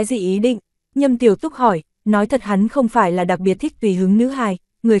này có cái gì ý định? Nhâm Tiểu Túc hỏi, nói thật hắn không phải là đặc biệt thích tùy hứng nữ hài,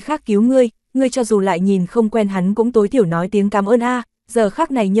 người khác cứu ngươi cho dù lại nhìn không quen hắn cũng tối thiểu nói tiếng cảm ơn a. Giờ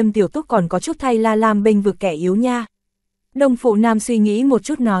khắc này Nhâm Tiểu Túc còn có chút thay La Lam bênh vực kẻ yếu nha. Đông Phụ Nam suy nghĩ một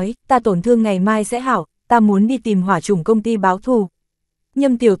chút nói, ta tổn thương ngày mai sẽ hảo, ta muốn đi tìm hỏa chủng công ty báo thù.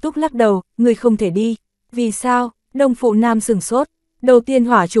 Nhâm Tiểu Túc lắc đầu, ngươi không thể đi. Vì sao? Đông Phụ Nam sửng sốt. Đầu tiên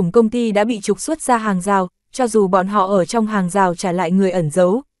hỏa chủng công ty đã bị trục xuất ra hàng rào, cho dù bọn họ ở trong hàng rào trả lại người ẩn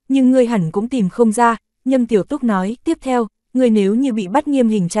giấu, nhưng ngươi hẳn cũng tìm không ra. Nhâm Tiểu Túc nói, tiếp theo, ngươi nếu như bị bắt nghiêm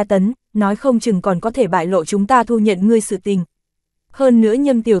hình tra tấn, nói không chừng còn có thể bại lộ chúng ta thu nhận ngươi sự tình. Hơn nữa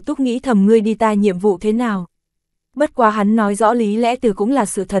Nhâm Tiểu Túc nghĩ thầm ngươi đi ta nhiệm vụ thế nào. Bất quá hắn nói rõ lý lẽ từ cũng là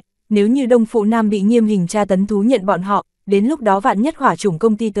sự thật, nếu như Đông Phụ Nam bị nghiêm hình tra tấn thú nhận bọn họ, đến lúc đó vạn nhất hỏa chủng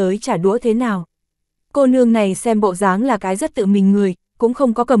công ty tới trả đũa thế nào. Cô nương này xem bộ dáng là cái rất tự mình người, cũng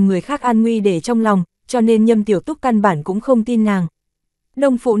không có cầm người khác an nguy để trong lòng, cho nên Nhâm Tiểu Túc căn bản cũng không tin nàng.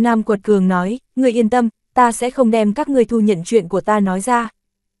 Đông Phụ Nam quật cường nói, ngươi yên tâm, ta sẽ không đem các ngươi thu nhận chuyện của ta nói ra.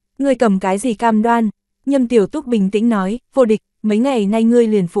 Ngươi cầm cái gì cam đoan? Nhâm Tiểu Túc bình tĩnh nói, vô địch, mấy ngày nay ngươi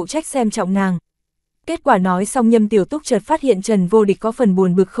liền phụ trách xem trọng nàng. Kết quả nói xong Nhâm Tiểu Túc chợt phát hiện Trần Vô Địch có phần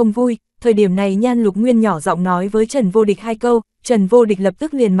buồn bực không vui, thời điểm này Nhan Lục Nguyên nhỏ giọng nói với Trần Vô Địch 2 câu, Trần Vô Địch lập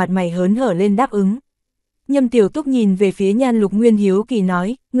tức liền mặt mày hớn hở lên đáp ứng. Nhâm Tiểu Túc nhìn về phía Nhan Lục Nguyên hiếu kỳ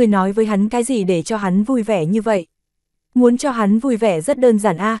nói, ngươi nói với hắn cái gì để cho hắn vui vẻ như vậy? Muốn cho hắn vui vẻ rất đơn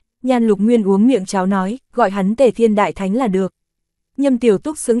giản a. Nhan Lục Nguyên uống miệng cháo nói, gọi hắn Tề Thiên Đại Thánh là được. Nhâm Tiểu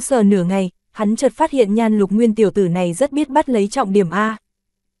Túc sững sờ nửa ngày, hắn chợt phát hiện Nhan Lục Nguyên tiểu tử này rất biết bắt lấy trọng điểm a.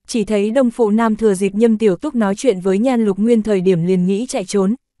 Chỉ thấy Đông Phụ Nam thừa dịp Nhâm Tiểu Túc nói chuyện với Nhan Lục Nguyên thời điểm liền nghĩ chạy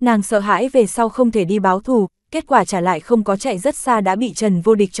trốn, nàng sợ hãi về sau không thể đi báo thù, kết quả trả lại không có chạy rất xa đã bị Trần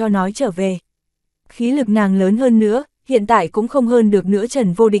Vô Địch cho nói trở về. Khí lực nàng lớn hơn nữa, hiện tại cũng không hơn được nữa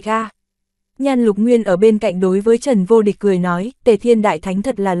Trần Vô Địch a. Nhan Lục Nguyên ở bên cạnh đối với Trần Vô Địch cười nói, Tề Thiên Đại Thánh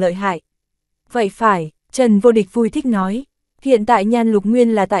thật là lợi hại. Vậy phải, Trần Vô Địch vui thích nói. Hiện tại Nhan Lục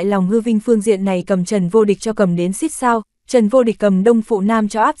Nguyên là tại lòng hư vinh phương diện này cầm Trần Vô Địch cho cầm đến xít sao, Trần Vô Địch cầm Đông Phụ Nam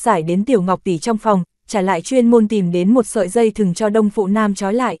cho áp giải đến Tiểu Ngọc tỷ trong phòng, trả lại chuyên môn tìm đến một sợi dây thừng cho Đông Phụ Nam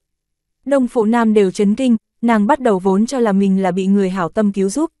trói lại. Đông Phụ Nam đều chấn kinh, nàng bắt đầu vốn cho là mình là bị người hảo tâm cứu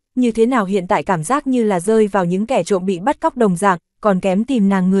giúp, như thế nào hiện tại cảm giác như là rơi vào những kẻ trộm bị bắt cóc đồng dạng, còn kém tìm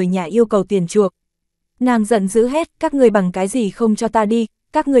nàng người nhà yêu cầu tiền chuộc. Nàng giận dữ hét, các người bằng cái gì không cho ta đi,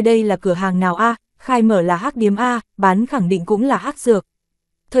 các người đây là cửa hàng nào a, khai mở là hắc điếm a, bán khẳng định cũng là hắc dược.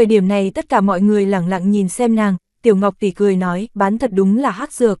 Thời điểm này tất cả mọi người lẳng lặng nhìn xem nàng, Tiểu Ngọc tỷ cười nói, bán thật đúng là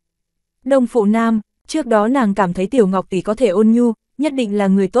hắc dược. Đông Phụ Nam, trước đó nàng cảm thấy Tiểu Ngọc tỷ có thể ôn nhu, nhất định là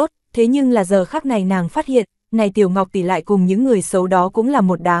người tốt, thế nhưng là giờ khắc này nàng phát hiện, này Tiểu Ngọc tỷ lại cùng những người xấu đó cũng là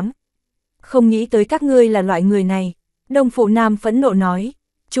một đám. Không nghĩ tới các ngươi là loại người này. Đông Phụ Nam phẫn nộ nói,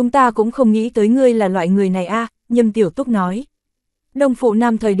 chúng ta cũng không nghĩ tới ngươi là loại người này a. Nhâm Tiểu Túc nói. Đông Phụ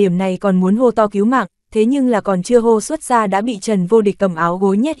Nam thời điểm này còn muốn hô to cứu mạng, thế nhưng là còn chưa hô xuất ra đã bị Trần Vô Địch cầm áo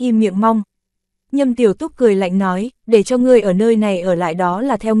gối nhét im miệng mong. Nhâm Tiểu Túc cười lạnh nói, để cho ngươi ở nơi này ở lại đó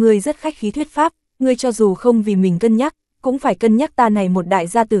là theo ngươi rất khách khí thuyết pháp, ngươi cho dù không vì mình cân nhắc, cũng phải cân nhắc ta này một đại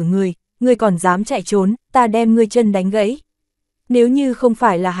gia tử người, ngươi còn dám chạy trốn, ta đem ngươi chân đánh gãy. Nếu như không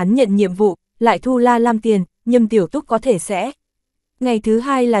phải là hắn nhận nhiệm vụ, lại thu La Lam tiền, Nhâm Tiểu Túc có thể sẽ. Ngày thứ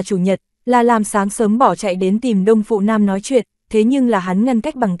hai là chủ nhật, La Lam sáng sớm bỏ chạy đến tìm Đông Phụ Nam nói chuyện, thế nhưng là hắn ngăn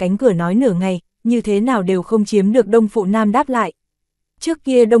cách bằng cánh cửa nói nửa ngày, như thế nào đều không chiếm được Đông Phụ Nam đáp lại. Trước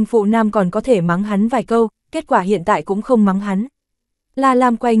kia Đông Phụ Nam còn có thể mắng hắn vài câu, kết quả hiện tại cũng không mắng hắn. La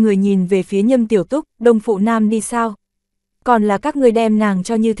Lam quay người nhìn về phía Nhâm Tiểu Túc, Đông Phụ Nam đi sao? Còn là các ngươi đem nàng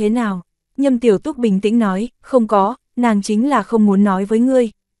cho như thế nào? Nhâm Tiểu Túc bình tĩnh nói, không có, nàng chính là không muốn nói với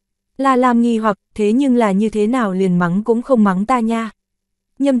ngươi. La Lam nghi hoặc, thế nhưng là như thế nào liền mắng cũng không mắng ta nha.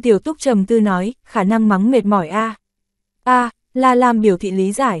 Nhâm Tiểu Túc trầm tư nói, khả năng mắng mệt mỏi a. La Lam biểu thị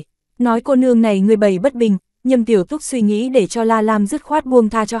lý giải, nói cô nương này ngươi bày bất bình. Nhâm Tiểu Túc suy nghĩ để cho La Lam dứt khoát buông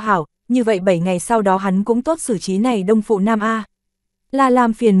tha cho hảo, như vậy 7 ngày sau đó hắn cũng tốt xử trí này Đông Phụ Nam a. La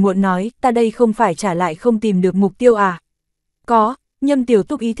Lam phiền muộn nói, ta đây không phải trả lại không tìm được mục tiêu à? Có, Nhâm Tiểu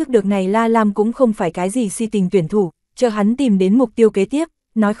Túc ý thức được này La Lam cũng không phải cái gì si tình tuyển thủ, chờ hắn tìm đến mục tiêu kế tiếp,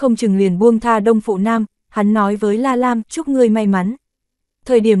 nói không chừng liền buông tha Đông Phụ Nam, hắn nói với La Lam, chúc ngươi may mắn.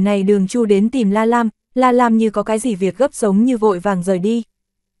 Thời điểm này Đường Chu đến tìm La Lam như có cái gì việc gấp giống như vội vàng rời đi.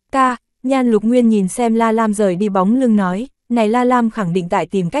 Nhan Lục Nguyên nhìn xem La Lam rời đi bóng lưng nói, này La Lam khẳng định tại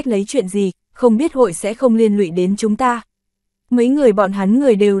tìm cách lấy chuyện gì, không biết hội sẽ không liên lụy đến chúng ta. Mấy người bọn hắn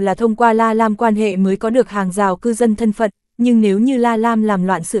người đều là thông qua La Lam quan hệ mới có được hàng rào cư dân thân phận, nhưng nếu như La Lam làm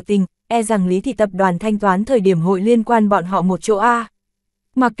loạn sự tình, e rằng Lý Thị tập đoàn thanh toán thời điểm hội liên quan bọn họ một chỗ a.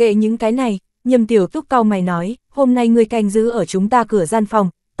 Mặc kệ những cái này, Nhâm Tiểu Túc cau mày nói, hôm nay ngươi canh giữ ở chúng ta cửa gian phòng,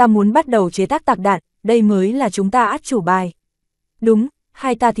 ta muốn bắt đầu chế tác tạc đạn, đây mới là chúng ta át chủ bài. Đúng,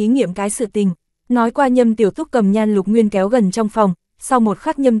 hai ta thí nghiệm cái sự tình. Nói qua Nhâm Tiểu Túc cầm Nhan Lục Nguyên kéo gần trong phòng, sau một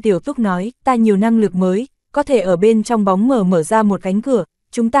khắc Nhâm Tiểu Túc nói, ta nhiều năng lực mới, có thể ở bên trong bóng mở ra một cánh cửa,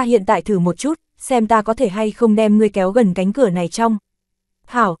 chúng ta hiện tại thử một chút, xem ta có thể hay không đem ngươi kéo gần cánh cửa này trong.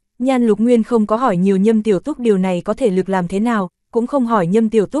 Hảo, Nhan Lục Nguyên không có hỏi nhiều Nhâm Tiểu Túc điều này có thể lực làm thế nào, cũng không hỏi Nhâm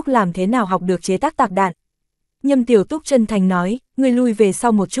Tiểu Túc làm thế nào học được chế tác tạc đạn. Nhâm Tiểu Túc chân thành nói, ngươi lui về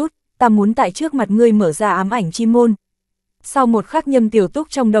sau một chút, ta muốn tại trước mặt ngươi mở ra ám ảnh chi môn. Sau một khắc Nhâm Tiểu Túc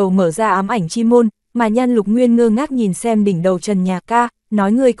trong đầu mở ra ám ảnh chi môn, mà Nhan Lục Nguyên ngơ ngác nhìn xem đỉnh đầu trần nhà,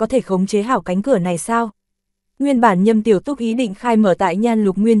 nói ngươi có thể khống chế hảo cánh cửa này sao? Nguyên bản Nhâm Tiểu Túc ý định khai mở tại Nhan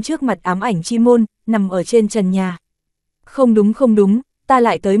Lục Nguyên trước mặt ám ảnh chi môn, nằm ở trên trần nhà. Không đúng, ta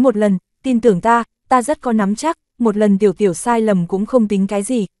lại tới một lần, tin tưởng ta rất có nắm chắc, một lần tiểu sai lầm cũng không tính cái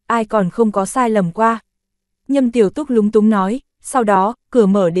gì, ai còn không có sai lầm qua. Nhâm Tiểu Túc lúng túng nói, sau đó, cửa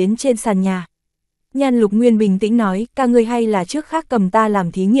mở đến trên sàn nhà. Nhan Lục Nguyên bình tĩnh nói, ca ngươi hay là trước khác cầm ta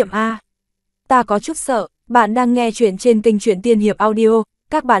làm thí nghiệm a. Ta có chút sợ, bạn đang nghe chuyện trên kênh Truyện Tiên Hiệp Audio,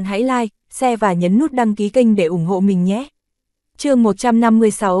 các bạn hãy like, share và nhấn nút đăng ký kênh để ủng hộ mình nhé. Chương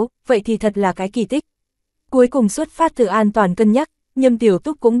 156, vậy thì thật là cái kỳ tích. Cuối cùng xuất phát từ an toàn cân nhắc, Nhâm Tiểu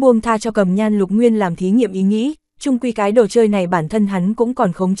Túc cũng buông tha cho cầm Nhan Lục Nguyên làm thí nghiệm ý nghĩ, chung quy cái đồ chơi này bản thân hắn cũng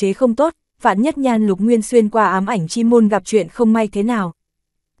còn khống chế không tốt, vạn nhất Nhan Lục Nguyên xuyên qua ám ảnh chi môn gặp chuyện không may thế nào.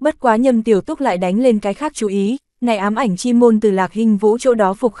 Bất quá Nhâm Tiểu Túc lại đánh lên cái khác chú ý, này ám ảnh chi môn từ Lạc Hinh Vũ chỗ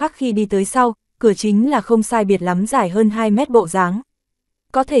đó phục khắc khi đi tới sau, cửa chính là không sai biệt lắm dài hơn 2 mét bộ dáng.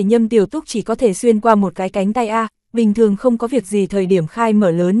 Có thể Nhâm Tiểu Túc chỉ có thể xuyên qua một cái cánh tay a, bình thường không có việc gì thời điểm khai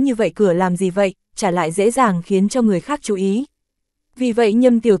mở lớn như vậy cửa làm gì vậy, trả lại dễ dàng khiến cho người khác chú ý. Vì vậy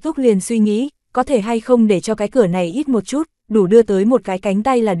Nhâm Tiểu Túc liền suy nghĩ, có thể hay không để cho cái cửa này ít một chút, đủ đưa tới một cái cánh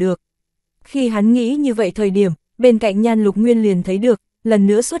tay là được. Khi hắn nghĩ như vậy thời điểm, bên cạnh Nhan Lục Nguyên liền thấy được, lần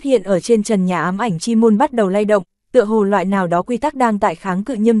nữa xuất hiện ở trên trần nhà ám ảnh chi môn bắt đầu lay động, tựa hồ loại nào đó quy tắc đang tại kháng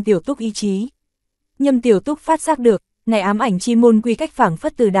cự Nhâm Tiểu Túc ý chí. Nhâm Tiểu Túc phát giác được, này ám ảnh chi môn quy cách phảng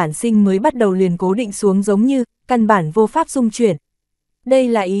phất từ đản sinh mới bắt đầu liền cố định xuống giống như, căn bản vô pháp dung chuyển. Đây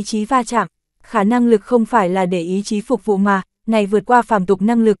là ý chí va chạm, khả năng lực không phải là để ý chí phục vụ mà, này vượt qua phàm tục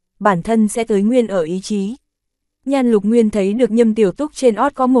năng lực, bản thân sẽ tới nguyên ở ý chí. Nhan Lục Nguyên thấy được Nhâm Tiểu Túc trên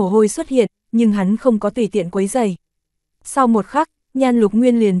ót có mồ hôi xuất hiện, nhưng hắn không có tùy tiện quấy rầy. Sau một khắc, Nhan Lục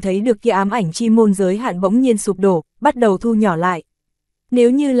Nguyên liền thấy được kia ám ảnh chi môn giới hạn bỗng nhiên sụp đổ, bắt đầu thu nhỏ lại. Nếu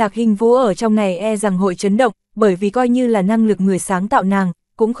như Lạc Hinh Vũ ở trong này e rằng hội chấn động, bởi vì coi như là năng lực người sáng tạo nàng,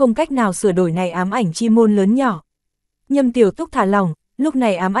 cũng không cách nào sửa đổi này ám ảnh chi môn lớn nhỏ. Nhâm Tiểu Túc thả lỏng, lúc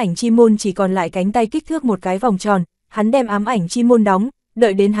này ám ảnh chi môn chỉ còn lại cánh tay kích thước một cái vòng tròn, hắn đem ám ảnh chi môn đóng,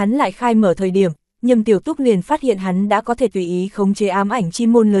 đợi đến hắn lại khai mở thời điểm, Nhâm Tiểu Túc liền phát hiện hắn đã có thể tùy ý khống chế ám ảnh chi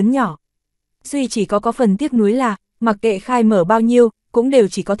môn lớn nhỏ. Duy chỉ có phần tiếc nuối là, mặc kệ khai mở bao nhiêu, cũng đều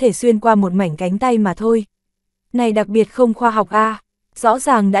chỉ có thể xuyên qua một mảnh cánh tay mà thôi. Này đặc biệt không khoa học a, rõ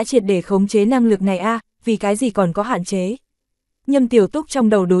ràng đã triệt để khống chế năng lực này a, vì cái gì còn có hạn chế. Nhâm Tiểu Túc trong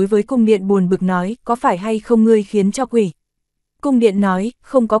đầu đối với cung điện buồn bực nói, có phải hay không ngươi khiến cho quỷ. Cung điện nói,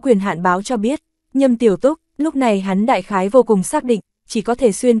 không có quyền hạn báo cho biết. Nhâm Tiểu Túc, lúc này hắn đại khái vô cùng xác định, chỉ có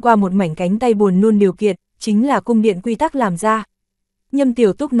thể xuyên qua một mảnh cánh tay buồn nôn điều kiện, chính là cung điện quy tắc làm ra. Nhâm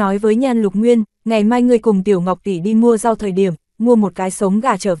Tiểu Túc nói với Nhan Lục Nguyên, ngày mai ngươi cùng Tiểu Ngọc tỷ đi mua rau thời điểm, mua một cái sống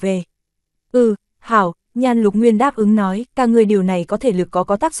gà trở về. Hảo, Nhan Lục Nguyên đáp ứng nói, ca ngươi điều này có thể lực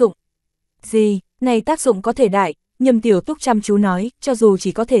có tác dụng. Gì, này tác dụng có thể đại, Nhâm Tiểu Túc chăm chú nói, cho dù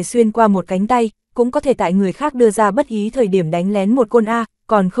chỉ có thể xuyên qua một cánh tay, cũng có thể tại người khác đưa ra bất ý thời điểm đánh lén một côn A,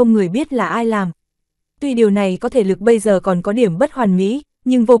 còn không người biết là ai làm. Tuy điều này có thể lực bây giờ còn có điểm bất hoàn mỹ,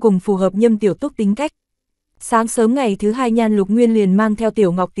 nhưng vô cùng phù hợp Nhâm Tiểu Túc tính cách. Sáng sớm ngày thứ hai Nhan Lục Nguyên liền mang theo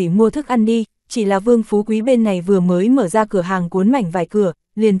Tiểu Ngọc tỷ mua thức ăn đi, chỉ là Vương Phú Quý bên này vừa mới mở ra cửa hàng cuốn mảnh vải cửa,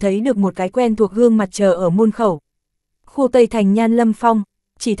 liền thấy được một cái quen thuộc gương mặt chờ ở môn khẩu. Khu Tây Thành Nhan Lâm Phong,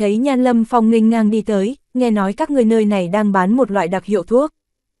 chỉ thấy Nhan Lâm Phong nghênh ngang đi tới, nghe nói các người nơi này đang bán một loại đặc hiệu thuốc.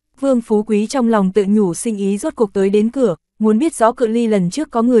 Vương Phú Quý trong lòng tự nhủ sinh ý rốt cuộc tới đến cửa, muốn biết rõ cự ly lần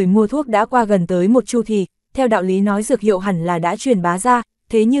trước có người mua thuốc đã qua gần tới một chu thì, theo đạo lý nói dược hiệu hẳn là đã truyền bá ra,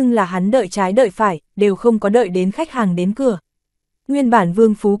 thế nhưng là hắn đợi trái đợi phải, đều không có đợi đến khách hàng đến cửa. Nguyên bản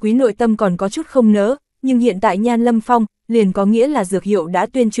Vương Phú Quý nội tâm còn có chút không nỡ, nhưng hiện tại Nhan Lâm Phong, liền có nghĩa là dược hiệu đã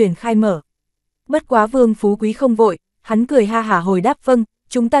tuyên truyền khai mở. Bất quá Vương Phú Quý không vội, hắn cười ha hả hồi đáp vâng,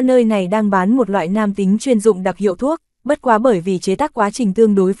 chúng ta nơi này đang bán một loại nam tính chuyên dụng đặc hiệu thuốc, bất quá bởi vì chế tác quá trình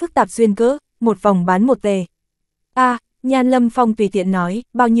tương đối phức tạp duyên cớ, một vòng bán một tề. Nhan Lâm Phong tùy tiện nói,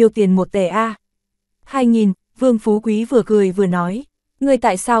 bao nhiêu tiền một tề a? 2.000, Vương Phú Quý vừa cười vừa nói, ngươi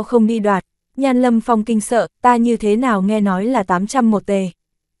tại sao không đi đoạt? Nhan Lâm Phong kinh sợ, ta như thế nào nghe nói là 800 một tề.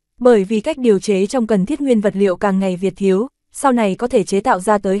 Bởi vì cách điều chế trong cần thiết nguyên vật liệu càng ngày việt thiếu, sau này có thể chế tạo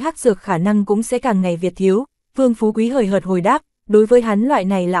ra tới hắc dược khả năng cũng sẽ càng ngày việt thiếu. Vương Phú Quý hời hợt hồi đáp, đối với hắn loại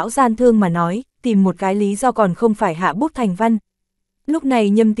này lão gian thương mà nói, tìm một cái lý do còn không phải hạ bút thành văn. Lúc này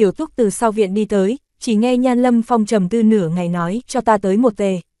Nhâm Tiểu Túc từ sau viện đi tới, chỉ nghe Nhan Lâm Phong trầm tư nửa ngày nói, cho ta tới một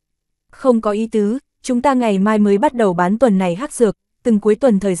tề. Không có ý tứ, chúng ta ngày mai mới bắt đầu bán tuần này hắc dược, từng cuối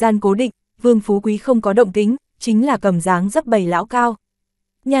tuần thời gian cố định, Vương Phú Quý không có động tính, chính là cầm dáng dấp bầy lão cao.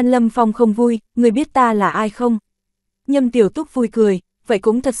 Nhan Lâm Phong không vui, người biết ta là ai không? Nhâm Tiểu Túc vui cười, vậy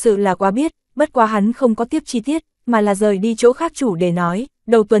cũng thật sự là quá biết, bất quá hắn không có tiếp chi tiết, mà là rời đi chỗ khác chủ để nói,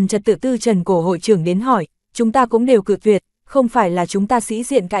 đầu tuần trật tự tư Trần cổ hội trưởng đến hỏi, chúng ta cũng đều cự tuyệt, không phải là chúng ta sĩ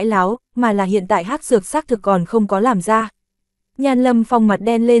diện cãi láo, mà là hiện tại hắc dược xác thực còn không có làm ra. Nhan Lâm Phong mặt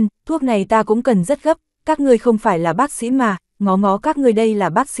đen lên, thuốc này ta cũng cần rất gấp, các ngươi không phải là bác sĩ mà, ngó ngó các ngươi đây là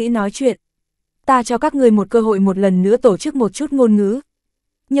bác sĩ nói chuyện. Ta cho các ngươi một cơ hội một lần nữa tổ chức một chút ngôn ngữ.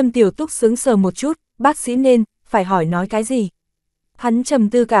 Nhâm Tiểu Túc sững sờ một chút, bác sĩ nên, phải hỏi nói cái gì? Hắn trầm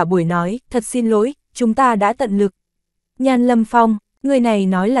tư cả buổi nói, thật xin lỗi, chúng ta đã tận lực. Nhan Lâm Phong, người này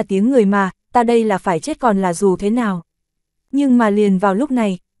nói là tiếng người mà, ta đây là phải chết còn là dù thế nào? Nhưng mà liền vào lúc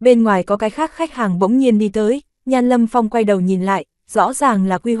này, bên ngoài có cái khác khách hàng bỗng nhiên đi tới, Nhan Lâm Phong quay đầu nhìn lại, rõ ràng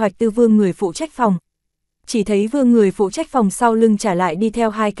là quy hoạch tư Vương người phụ trách phòng. Chỉ thấy Vương người phụ trách phòng sau lưng trả lại đi theo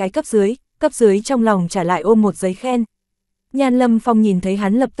hai cái cấp dưới trong lòng trả lại ôm một giấy khen. Nhan Lâm Phong nhìn thấy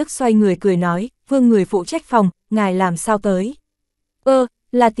hắn lập tức xoay người cười nói, Vương người phụ trách phòng, ngài làm sao tới?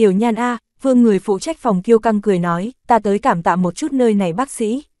 Là Tiểu Nhan A, Vương người phụ trách phòng kiêu căng cười nói, ta tới cảm tạ một chút nơi này bác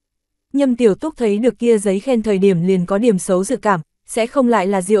sĩ. Nhâm Tiểu Túc thấy được kia giấy khen thời điểm liền có điểm xấu dự cảm, sẽ không lại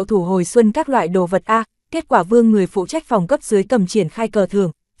là diệu thủ hồi xuân các loại đồ vật A, kết quả Vương người phụ trách phòng cấp dưới cầm triển khai cờ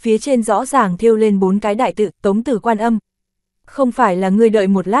thưởng, phía trên rõ ràng thêu lên 4 cái đại tự Tống Tử Quan Âm. Không phải là ngươi đợi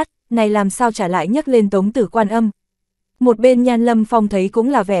một lát, này làm sao trả lại nhấc lên Tống Tử Quan Âm. Một bên Nhan Lâm Phong thấy cũng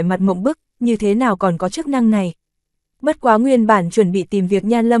là vẻ mặt mộng bức, như thế nào còn có chức năng này. Bất quá nguyên bản chuẩn bị tìm việc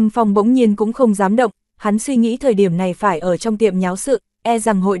Nhan Lâm Phong bỗng nhiên cũng không dám động, hắn suy nghĩ thời điểm này phải ở trong tiệm nháo sự, e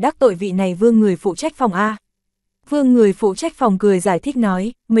rằng hội đắc tội vị này Vương người phụ trách phòng A. Vương người phụ trách phòng cười giải thích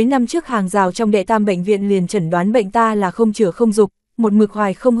nói, mấy năm trước hàng rào trong đệ tam bệnh viện liền chẩn đoán bệnh ta là không chữa không dục, một mực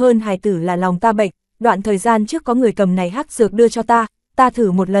hoài không hơn hài tử là lòng ta bệnh, đoạn thời gian trước có người cầm này hắc dược đưa cho ta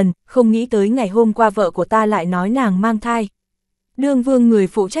thử một lần, không nghĩ tới ngày hôm qua vợ của ta lại nói nàng mang thai. Đương Vương người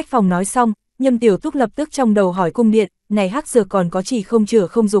phụ trách phòng nói xong, Nhâm Tiểu Túc lập tức trong đầu hỏi cung điện, này hắc dược còn có chỉ không chữa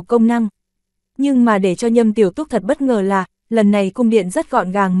không dục công năng. Nhưng mà để cho Nhâm Tiểu Túc thật bất ngờ là, lần này cung điện rất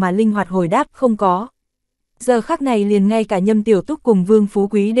gọn gàng mà linh hoạt hồi đáp không có. Giờ khắc này liền ngay cả Nhâm Tiểu Túc cùng Vương Phú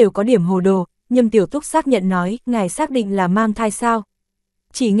Quý đều có điểm hồ đồ, Nhâm Tiểu Túc xác nhận nói, ngài xác định là mang thai sao?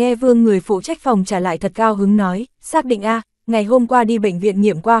 Chỉ nghe Vương người phụ trách phòng trả lại thật cao hứng nói, xác định A, ngày hôm qua đi bệnh viện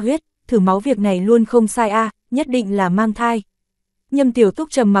nghiệm qua huyết, thử máu việc này luôn không sai A, nhất định là mang thai. Nhâm Tiểu Túc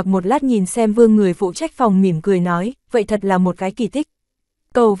trầm mặc một lát nhìn xem Vương người phụ trách phòng mỉm cười nói, vậy thật là một cái kỳ tích.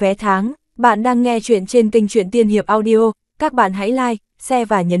 Cầu vé tháng, bạn đang nghe chuyện trên kênh Truyện Tiên Hiệp Audio, các bạn hãy like, share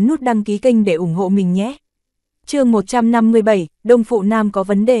và nhấn nút đăng ký kênh để ủng hộ mình nhé. Chương 157, Đông Phụ Nam có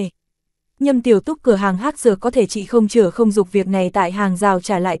vấn đề. Nhâm Tiểu Túc cửa hàng hắc dược có thể trị không chữa không dục việc này tại hàng rào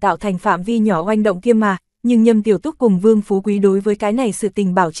trả lại tạo thành phạm vi nhỏ oanh động kia mà, nhưng Nhâm Tiểu Túc cùng Vương Phú Quý đối với cái này sự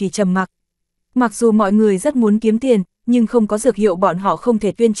tình bảo trì trầm mặc. Mặc dù mọi người rất muốn kiếm tiền, nhưng không có dược hiệu bọn họ không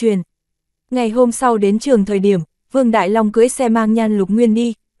thể tuyên truyền. Ngày hôm sau đến trường thời điểm, Vương Đại Long cưỡi xe mang Nhan Lục Nguyên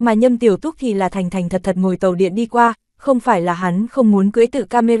đi, mà Nhâm Tiểu Túc thì là thành thành thật thật ngồi tàu điện đi qua, không phải là hắn không muốn cưỡi tự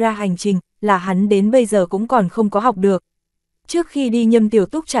camera hành trình, là hắn đến bây giờ cũng còn không có học được. Trước khi đi Nhâm Tiểu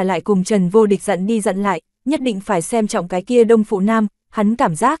Túc trả lại cùng Trần Vô Địch dặn đi dặn lại, nhất định phải xem trọng cái kia Đông Phụ Nam, hắn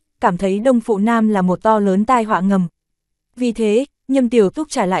cảm thấy Đông Phụ Nam là một to lớn tai họa ngầm. Vì thế, Nhâm Tiểu Túc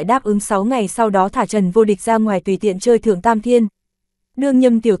trả lại đáp ứng 6 ngày sau đó thả Trần Vô Địch ra ngoài tùy tiện chơi Thượng Tam Thiên. Đương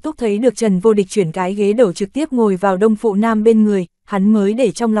Nhâm Tiểu Túc thấy được Trần Vô Địch chuyển cái ghế đầu trực tiếp ngồi vào Đông Phụ Nam bên người, hắn mới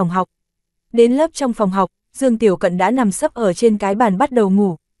để trong lòng học. Đến lớp trong phòng học, Dương Tiểu Cận đã nằm sấp ở trên cái bàn bắt đầu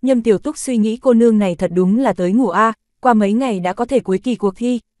ngủ, Nhâm Tiểu Túc suy nghĩ cô nương này thật đúng là tới ngủ a, qua mấy ngày đã có thể cuối kỳ cuộc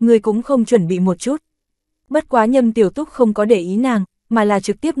thi, người cũng không chuẩn bị một chút. Bất quá Nhâm Tiểu Túc không có để ý nàng, mà là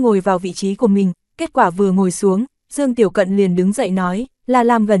trực tiếp ngồi vào vị trí của mình, kết quả vừa ngồi xuống, Dương Tiểu Cận liền đứng dậy nói, là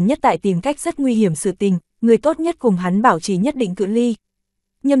làm gần nhất tại tìm cách rất nguy hiểm sự tình, người tốt nhất cùng hắn bảo trì nhất định cự ly.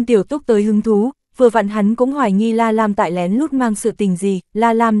 Nhâm Tiểu Túc tới hứng thú, vừa vặn hắn cũng hoài nghi La Lam tại lén lút mang sự tình gì,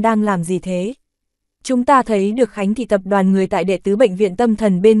 La Lam đang làm gì thế? Chúng ta thấy được Khánh Thị tập đoàn người tại đệ tứ bệnh viện tâm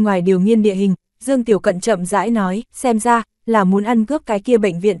thần bên ngoài điều nghiên địa hình, Dương Tiểu Cận chậm rãi nói, xem ra, là muốn ăn cướp cái kia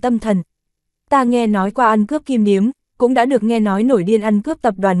bệnh viện tâm thần. Ta nghe nói qua ăn cướp kim điếm, cũng đã được nghe nói nổi điên ăn cướp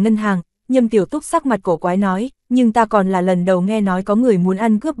tập đoàn ngân hàng, Nhâm Tiểu Túc sắc mặt cổ quái nói, nhưng ta còn là lần đầu nghe nói có người muốn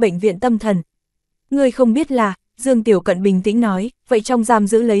ăn cướp bệnh viện tâm thần. Người không biết là, Dương Tiểu Cận bình tĩnh nói, vậy trong giam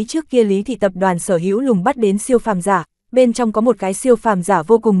giữ lấy trước kia Lý Thị tập đoàn sở hữu lùng bắt đến siêu phàm giả, bên trong có một cái siêu phàm giả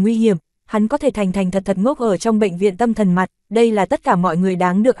vô cùng nguy hiểm, hắn có thể thành thật thật ngốc ở trong bệnh viện tâm thần mặt, đây là tất cả mọi người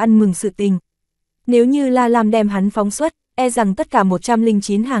đáng được ăn mừng sự tình. Nếu như La Lam đem hắn phóng xuất, e rằng tất cả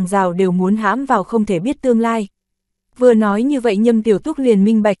 109 hàng rào đều muốn hãm vào không thể biết tương lai. Vừa nói như vậy Nhâm Tiểu Túc liền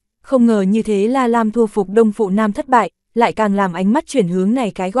minh bạch, không ngờ như thế La Lam thu phục Đông Phụ Nam thất bại, lại càng làm ánh mắt chuyển hướng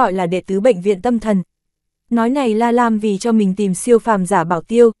này cái gọi là đệ tứ bệnh viện tâm thần. Nói này La Lam vì cho mình tìm siêu phàm giả bảo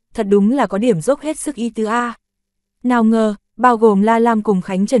tiêu, thật đúng là có điểm dốc hết sức ý tứ A. Nào ngờ, bao gồm La Lam cùng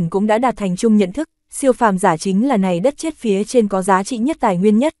Khánh Trần cũng đã đạt thành chung nhận thức, siêu phàm giả chính là này đất chết phía trên có giá trị nhất tài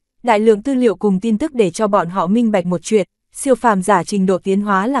nguyên nhất, đại lượng tư liệu cùng tin tức để cho bọn họ minh bạch một chuyện, siêu phàm giả trình độ tiến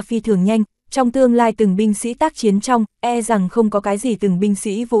hóa là phi thường nhanh, trong tương lai từng binh sĩ tác chiến trong, e rằng không có cái gì từng binh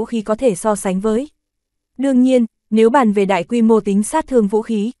sĩ vũ khí có thể so sánh với. Đương nhiên, nếu bàn về đại quy mô tính sát thương vũ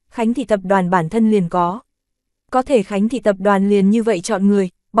khí, Khánh Thị tập đoàn bản thân liền có. Có thể Khánh Thị tập đoàn liền như vậy chọn người,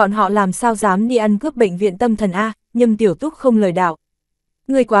 bọn họ làm sao dám đi ăn cướp bệnh viện tâm thần a? Nhâm Tiểu Túc không lời đạo.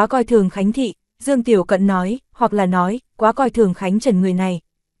 Người quá coi thường Khánh thị, Dương Tiểu Cận nói, hoặc là nói, quá coi thường Khánh Trần người này.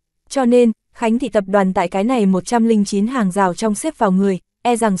 Cho nên, Khánh thị tập đoàn tại cái này 109 hàng rào trong xếp vào người,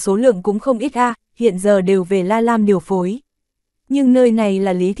 e rằng số lượng cũng không ít a, hiện giờ đều về La Lam điều phối. Nhưng nơi này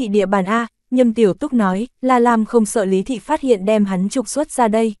là Lý thị địa bàn a, Nhâm Tiểu Túc nói, La Lam không sợ Lý thị phát hiện đem hắn trục xuất ra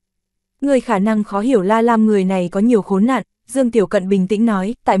đây. Người khả năng khó hiểu La Lam người này có nhiều khốn nạn, Dương Tiểu Cận bình tĩnh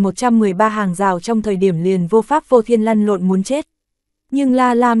nói, tại 113 hàng rào trong thời điểm liền vô pháp vô thiên lăn lộn muốn chết. Nhưng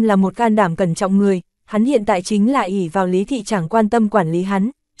La Lam là một can đảm cẩn trọng người, hắn hiện tại chính là ỷ vào Lý thị chẳng quan tâm quản lý hắn,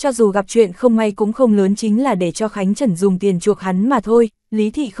 cho dù gặp chuyện không may cũng không lớn, chính là để cho Khánh Trần dùng tiền chuộc hắn mà thôi,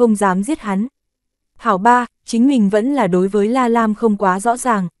 Lý thị không dám giết hắn. Hảo ba, chính mình vẫn là đối với La Lam không quá rõ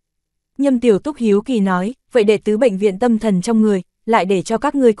ràng. Nhâm Tiểu Túc hiếu kỳ nói, vậy đệ tứ bệnh viện tâm thần trong người, lại để cho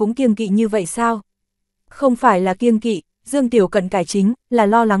các ngươi cũng kiêng kỵ như vậy sao? Không phải là kiêng kỵ, Dương Tiểu Cận cải chính, là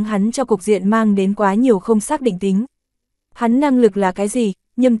lo lắng hắn cho cục diện mang đến quá nhiều không xác định tính. Hắn năng lực là cái gì?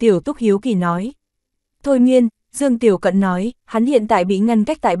 Nhâm Tiểu Túc hiếu kỳ nói. Thôi miên, Dương Tiểu Cận nói, hắn hiện tại bị ngăn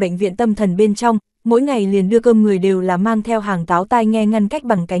cách tại bệnh viện tâm thần bên trong, mỗi ngày liền đưa cơm người đều là mang theo hàng táo tai nghe ngăn cách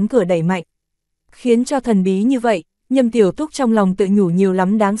bằng cánh cửa đẩy mạnh. Khiến cho thần bí như vậy, Nhâm Tiểu Túc trong lòng tự nhủ nhiều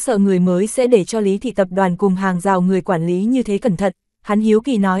lắm, đáng sợ người mới sẽ để cho Lý thị tập đoàn cùng hàng rào người quản lý như thế cẩn thận. Hắn hiếu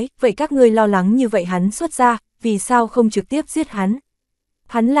kỳ nói, vậy các ngươi lo lắng như vậy hắn xuất ra, vì sao không trực tiếp giết hắn?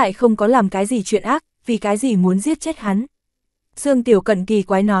 Hắn lại không có làm cái gì chuyện ác, vì cái gì muốn giết chết hắn? Dương Tiểu Cận kỳ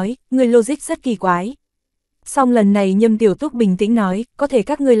quái nói, người logic rất kỳ quái. Xong lần này Nhâm Tiểu Túc bình tĩnh nói, có thể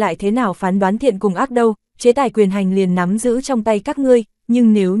các ngươi lại thế nào phán đoán thiện cùng ác đâu, chế tài quyền hành liền nắm giữ trong tay các ngươi,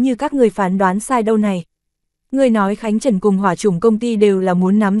 nhưng nếu như các ngươi phán đoán sai đâu này. Ngươi nói Khánh Trần cùng hỏa chủng công ty đều là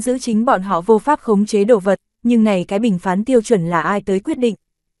muốn nắm giữ chính bọn họ vô pháp khống chế đồ vật, nhưng này cái bình phán tiêu chuẩn là ai tới quyết định?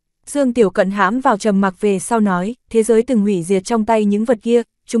 Dương Tiểu Cận hãm vào trầm mặc về sau nói, thế giới từng hủy diệt trong tay những vật kia,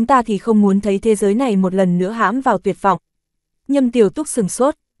 chúng ta thì không muốn thấy thế giới này một lần nữa hãm vào tuyệt vọng. Nhâm Tiểu Túc sừng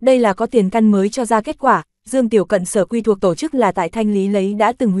sốt, đây là có tiền căn mới cho ra kết quả, Dương Tiểu Cận sở quy thuộc tổ chức là tại thanh lý lấy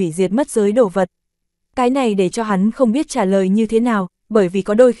đã từng hủy diệt mất giới đồ vật. Cái này để cho hắn không biết trả lời như thế nào, bởi vì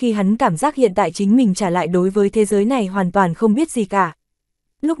có đôi khi hắn cảm giác hiện tại chính mình trả lại đối với thế giới này hoàn toàn không biết gì cả.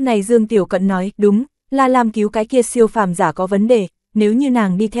 Lúc này Dương Tiểu Cận nói, đúng, La Lam cứu cái kia siêu phàm giả có vấn đề, nếu như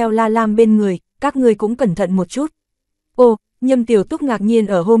nàng đi theo La Lam bên người, các ngươi cũng cẩn thận một chút. Ô, Nhâm Tiểu Túc ngạc nhiên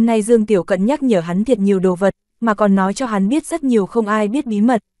ở hôm nay Dương Tiểu Cận nhắc nhở hắn thiệt nhiều đồ vật, mà còn nói cho hắn biết rất nhiều không ai biết bí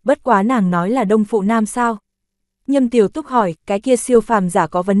mật, bất quá nàng nói là Đông Phụ Nam sao? Nhâm Tiểu Túc hỏi, cái kia siêu phàm giả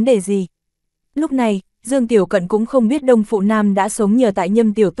có vấn đề gì? Lúc này, Dương Tiểu Cận cũng không biết Đông Phụ Nam đã sống nhờ tại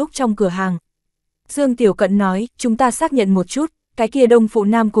Nhâm Tiểu Túc trong cửa hàng. Dương Tiểu Cận nói, chúng ta xác nhận một chút, cái kia Đông Phụ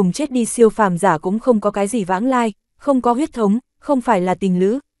Nam cùng chết đi siêu phàm giả cũng không có cái gì vãng lai, không có huyết thống, không phải là tình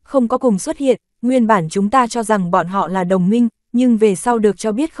lữ, không có cùng xuất hiện, nguyên bản chúng ta cho rằng bọn họ là đồng minh, nhưng về sau được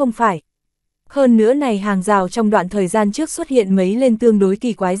cho biết không phải. Hơn nữa này hàng rào trong đoạn thời gian trước xuất hiện mấy lên tương đối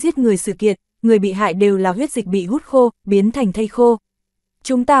kỳ quái giết người sự kiện, người bị hại đều là huyết dịch bị hút khô, biến thành thây khô.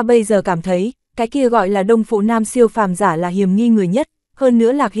 Chúng ta bây giờ cảm thấy, cái kia gọi là Đông Phụ Nam siêu phàm giả là hiểm nghi người nhất, hơn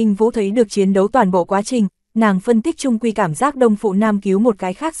nữa Lạc Hinh Vũ thấy được chiến đấu toàn bộ quá trình, nàng phân tích chung quy cảm giác Đông Phụ Nam cứu một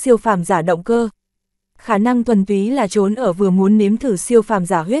cái khác siêu phàm giả động cơ. Khả năng thuần túy là trốn ở vừa muốn nếm thử siêu phàm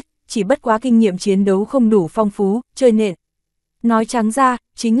giả huyết, chỉ bất quá kinh nghiệm chiến đấu không đủ phong phú, chơi nện. Nói trắng ra,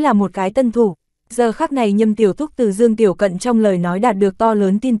 chính là một cái tân thủ. Giờ khắc này Nhâm Tiểu Túc từ Dương Tiểu Cận trong lời nói đạt được to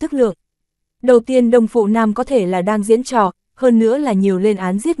lớn tin tức lượng. Đầu tiên Đông Phụ Nam có thể là đang diễn trò, hơn nữa là nhiều lên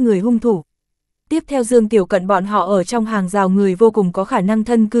án giết người hung thủ. Tiếp theo Dương Tiểu Cận bọn họ ở trong hàng rào người vô cùng có khả năng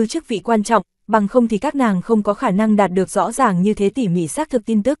thân cư chức vị quan trọng, bằng không thì các nàng không có khả năng đạt được rõ ràng như thế tỉ mỉ xác thực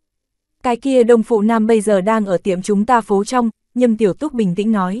tin tức. Cái kia Đông Phụ Nam bây giờ đang ở tiệm chúng ta phố trong, Nhâm Tiểu Túc bình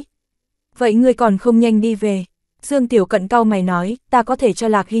tĩnh nói. Vậy ngươi còn không nhanh đi về? Dương Tiểu Cận cau mày nói, ta có thể cho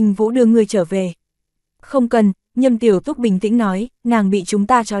Lạc Hinh Vũ đưa ngươi trở về. Không cần, Nhâm Tiểu Túc bình tĩnh nói, nàng bị chúng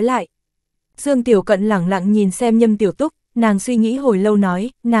ta trói lại. Dương Tiểu Cận lẳng lặng nhìn xem Nhâm Tiểu Túc, nàng suy nghĩ hồi lâu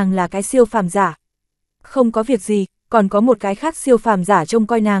nói, nàng là cái siêu phàm giả. Không có việc gì, còn có một cái khác siêu phàm giả trông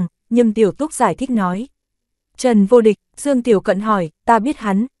coi nàng, Nhâm Tiểu Túc giải thích nói. Trần Vô Địch, Dương Tiểu Cận hỏi, ta biết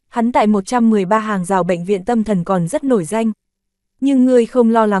hắn tại 113 hàng rào bệnh viện tâm thần còn rất nổi danh. Nhưng ngươi không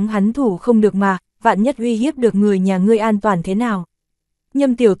lo lắng hắn thủ không được mà, vạn nhất uy hiếp được người nhà ngươi an toàn thế nào?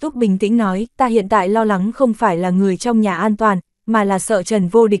 Nhâm Tiểu Túc bình tĩnh nói, ta hiện tại lo lắng không phải là người trong nhà an toàn, mà là sợ Trần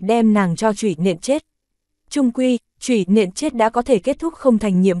Vô Địch đem nàng cho Truyện nện chết. Chung quy, Truyện nện chết đã có thể kết thúc không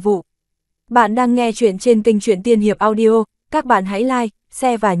thành nhiệm vụ. Bạn đang nghe chuyện trên kênh Truyện Tiên Hiệp Audio, các bạn hãy like,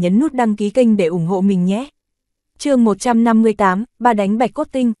 share và nhấn nút đăng ký kênh để ủng hộ mình nhé. Chương 158, ba đánh bạch cốt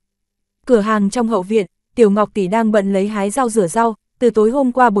tinh. Cửa hàng trong hậu viện, Tiểu Ngọc tỷ đang bận lấy hái rau rửa rau, từ tối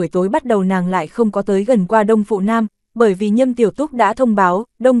hôm qua buổi tối bắt đầu nàng lại không có tới gần qua Đông Phụ Nam, bởi vì Nhâm Tiểu Túc đã thông báo,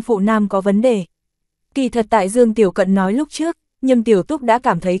 Đông Phụ Nam có vấn đề. Kỳ thật tại Dương Tiểu Cận nói lúc trước, Nhâm Tiểu Túc đã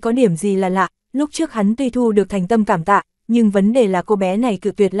cảm thấy có điểm gì là lạ, lúc trước hắn tuy thu được thành tâm cảm tạ, nhưng vấn đề là cô bé này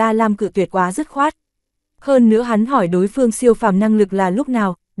cự tuyệt La Lam cự tuyệt quá dứt khoát. Hơn nữa hắn hỏi đối phương siêu phàm năng lực là lúc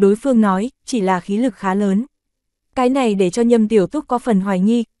nào, đối phương nói, chỉ là khí lực khá lớn. Cái này để cho Nhâm Tiểu Túc có phần hoài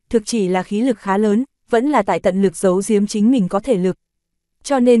nghi, thực chỉ là khí lực khá lớn, vẫn là tại tận lực giấu giếm chính mình có thể lực.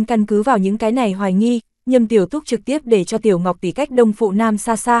 Cho nên căn cứ vào những cái này hoài nghi, Nhâm Tiểu Túc trực tiếp để cho Tiểu Ngọc tỷ cách Đông Phụ Nam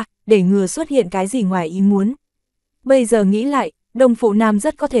xa xa, để ngừa xuất hiện cái gì ngoài ý muốn. Bây giờ nghĩ lại, Đông Phụ Nam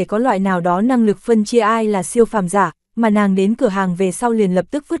rất có thể có loại nào đó năng lực phân chia ai là siêu phàm giả, mà nàng đến cửa hàng về sau liền lập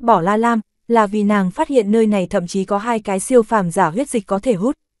tức vứt bỏ La Lam, là vì nàng phát hiện nơi này thậm chí có 2 cái siêu phàm giả huyết dịch có thể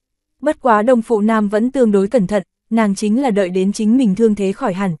hút. Bất quá Đông Phụ Nam vẫn tương đối cẩn thận, nàng chính là đợi đến chính mình thương thế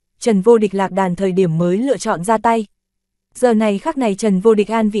khỏi hẳn, Trần Vô Địch lạc đàn thời điểm mới lựa chọn ra tay. Giờ này khắc này Trần Vô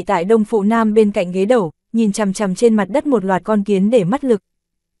Địch an vị tại Đông Phụ Nam bên cạnh ghế đầu, nhìn chằm chằm trên mặt đất một loạt con kiến để mắt lực.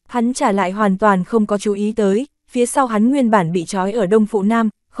 Hắn trả lại hoàn toàn không có chú ý tới, phía sau hắn nguyên bản bị trói ở Đông Phụ Nam,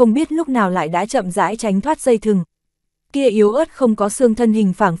 không biết lúc nào lại đã chậm rãi tránh thoát dây thừng. Kia yếu ớt không có xương thân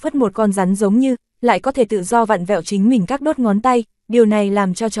hình phảng phất một con rắn giống như, lại có thể tự do vặn vẹo chính mình các đốt ngón tay, điều này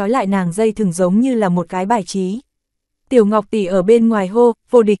làm cho trói lại nàng dây thừng giống như là một cái bài trí. Tiểu Ngọc tỷ ở bên ngoài hô,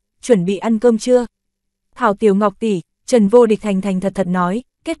 Vô Địch, chuẩn bị ăn cơm chưa? Hảo Tiểu Ngọc tỷ, Trần Vô Địch thành thành thật thật nói,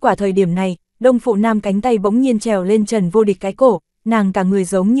 kết quả thời điểm này, Đông Phụ Nam cánh tay bỗng nhiên trèo lên Trần Vô Địch cái cổ, nàng cả người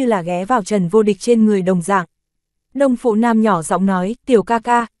giống như là ghé vào Trần Vô Địch trên người đồng dạng. Đông Phụ Nam nhỏ giọng nói, Tiểu ca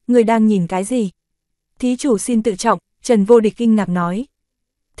ca, người đang nhìn cái gì? Thí chủ xin tự trọng, Trần Vô Địch kinh ngạc nói.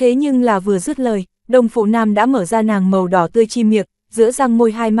 Thế nhưng là vừa dứt lời, Đông Phụ Nam đã mở ra nàng màu đỏ tươi chi miệng, giữa răng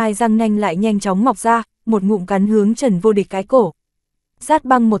môi 2 mai răng nanh lại nhanh chóng mọc ra, một ngụm cắn hướng Trần Vô Địch cái cổ. Rát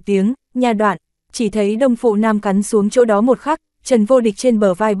băng một tiếng, nha đoạn, chỉ thấy Đông Phụ Nam cắn xuống chỗ đó một khắc, Trần Vô Địch trên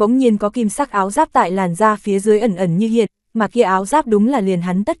bờ vai bỗng nhiên có kim sắc áo giáp tại làn da phía dưới ẩn ẩn như hiện, mà kia áo giáp đúng là liền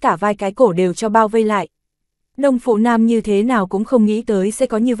hắn tất cả vai cái cổ đều cho bao vây lại. Đông Phụ Nam như thế nào cũng không nghĩ tới sẽ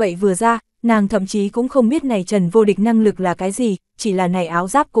có như vậy vừa ra, nàng thậm chí cũng không biết này Trần Vô Địch năng lực là cái gì, chỉ là này áo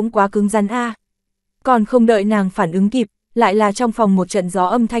giáp cũng quá cứng rắn a. Còn không đợi nàng phản ứng kịp, lại là trong phòng một trận gió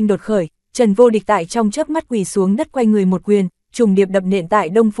âm thanh đột khởi, Trần Vô Địch tại trong chớp mắt quỳ xuống đất quay người một quyền, trùng điệp đập nện tại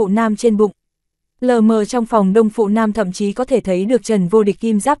Đông Phụ Nam trên bụng. Lờ mờ trong phòng Đông Phụ Nam thậm chí có thể thấy được Trần Vô Địch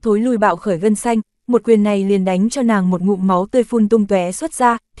kim giáp thối lui bạo khởi gân xanh, một quyền này liền đánh cho nàng một ngụm máu tươi phun tung tóe xuất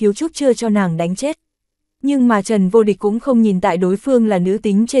ra, thiếu chút chưa cho nàng đánh chết. Nhưng mà Trần Vô Địch cũng không nhìn tại đối phương là nữ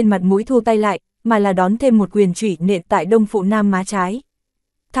tính trên mặt mũi thu tay lại, mà là đón thêm một quyền chủy nện tại Đông Phụ Nam má trái.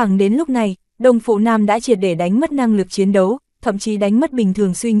 Thẳng đến lúc này, Đông Phụ Nam đã triệt để đánh mất năng lực chiến đấu, thậm chí đánh mất bình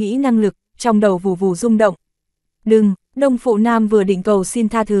thường suy nghĩ năng lực, trong đầu vù vù rung động. Đừng, Đông Phụ Nam vừa định cầu xin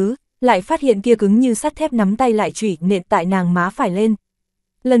tha thứ, lại phát hiện kia cứng như sắt thép nắm tay lại chủy nện tại nàng má phải lên.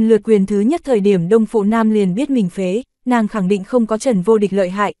 Lần lượt quyền thứ nhất thời điểm Đông Phụ Nam liền biết mình phế, nàng khẳng định không có Trần Vô Địch lợi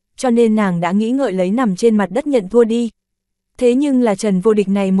hại, cho nên nàng đã nghĩ ngợi lấy nằm trên mặt đất nhận thua đi. Thế nhưng là Trần Vô Địch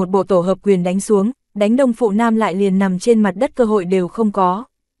này một bộ tổ hợp quyền đánh xuống, đánh Đông Phụ Nam lại liền nằm trên mặt đất cơ hội đều không có.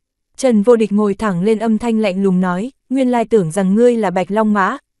 Trần Vô Địch ngồi thẳng lên âm thanh lạnh lùng nói, nguyên lai tưởng rằng ngươi là Bạch Long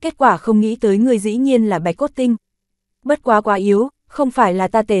Mã, kết quả không nghĩ tới ngươi dĩ nhiên là Bạch Cốt Tinh. Bất quá quá yếu, không phải là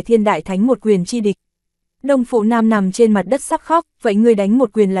ta Tề Thiên Đại Thánh một quyền chi địch. Đông Phụ Nam nằm trên mặt đất sắp khóc, vậy ngươi đánh một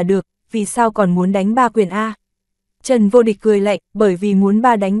quyền là được, vì sao còn muốn đánh 3 quyền a? Trần Vô Địch cười lạnh, bởi vì muốn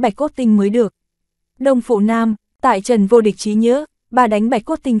 3 đánh Bạch Cốt Tinh mới được. Đông Phụ Nam, tại Trần Vô Địch trí nhớ, 3 đánh Bạch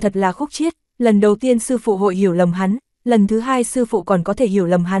Cốt Tinh thật là khúc chiết, lần đầu tiên sư phụ hội hiểu lầm hắn, lần thứ 2 sư phụ còn có thể hiểu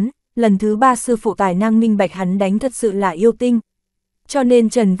lầm hắn, lần thứ 3 sư phụ tài năng minh bạch hắn đánh thật sự là yêu tinh. Cho nên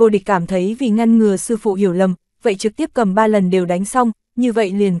Trần Vô Địch cảm thấy vì ngăn ngừa sư phụ hiểu lầm, vậy trực tiếp cầm 3 lần đều đánh xong, như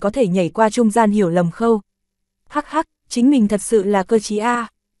vậy liền có thể nhảy qua trung gian hiểu lầm khâu. Hắc hắc, chính mình thật sự là cơ trí a.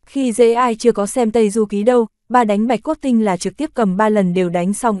 Khi dễ ai chưa có xem Tây Du Ký đâu, 3 đánh Bạch Cốt Tinh là trực tiếp cầm 3 lần đều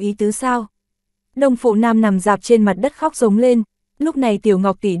đánh xong ý tứ sao. Đông Phụ Nam nằm dạp trên mặt đất khóc giống lên, lúc này Tiểu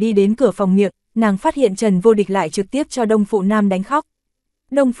Ngọc tỷ đi đến cửa phòng miệng, nàng phát hiện Trần Vô Địch lại trực tiếp cho Đông Phụ Nam đánh khóc.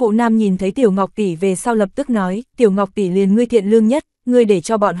 Đông Phụ Nam nhìn thấy Tiểu Ngọc tỷ về sau lập tức nói, Tiểu Ngọc tỷ liền ngươi thiện lương nhất, ngươi để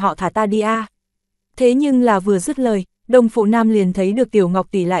cho bọn họ thả ta đi a. Thế nhưng là vừa dứt lời, Đông Phụ Nam liền thấy được Tiểu Ngọc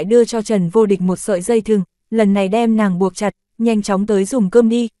tỷ lại đưa cho Trần Vô Địch một sợi dây thừng, lần này đem nàng buộc chặt, nhanh chóng tới dùng cơm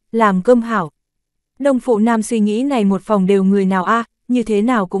đi, làm cơm hảo. Đông Phụ Nam suy nghĩ này một phòng đều người nào a, như thế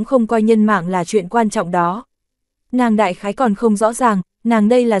nào cũng không coi nhân mạng là chuyện quan trọng đó. Nàng đại khái còn không rõ ràng, nàng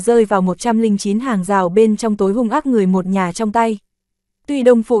đây là rơi vào 109 hàng rào bên trong tối hung ác người một nhà trong tay. Tuy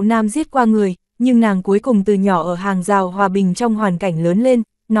Đông Phụ Nam giết qua người, nhưng nàng cuối cùng từ nhỏ ở hàng rào hòa bình trong hoàn cảnh lớn lên,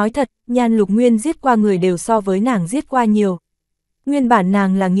 nói thật, Nhan Lục Nguyên giết qua người đều so với nàng giết qua nhiều. Nguyên bản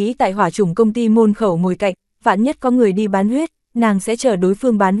nàng là nghĩ tại hỏa chủng công ty môn khẩu ngồi cạnh, vạn nhất có người đi bán huyết, nàng sẽ chờ đối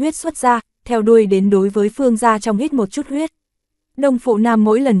phương bán huyết xuất ra, theo đuôi đến đối với Phương gia trong hít một chút huyết. Đông Phụ Nam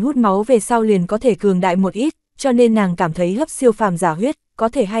mỗi lần hút máu về sau liền có thể cường đại một ít, cho nên nàng cảm thấy hấp siêu phàm giả huyết, có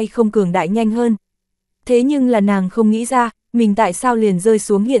thể hay không cường đại nhanh hơn. Thế nhưng là nàng không nghĩ ra, mình tại sao liền rơi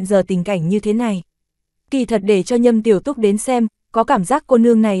xuống hiện giờ tình cảnh như thế này. Kỳ thật để cho Nhâm Tiểu Túc đến xem, có cảm giác cô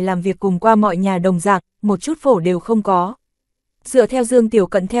nương này làm việc cùng qua mọi nhà đồng dạng, một chút phổ đều không có. Dựa theo Dương Tiểu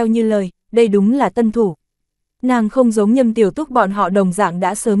Cận theo như lời, đây đúng là tân thủ. Nàng không giống Nhâm Tiểu Túc bọn họ đồng dạng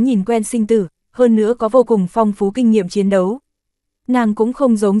đã sớm nhìn quen sinh tử, hơn nữa có vô cùng phong phú kinh nghiệm chiến đấu. Nàng cũng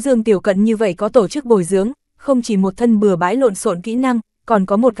không giống Dương Tiểu Cận như vậy có tổ chức bồi dưỡng, không chỉ một thân bừa bãi lộn xộn kỹ năng, còn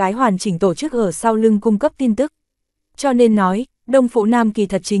có một cái hoàn chỉnh tổ chức ở sau lưng cung cấp tin tức. Cho nên nói, Đông Phụ Nam kỳ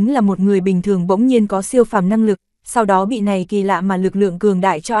thật chính là một người bình thường bỗng nhiên có siêu phàm năng lực, sau đó bị này kỳ lạ mà lực lượng cường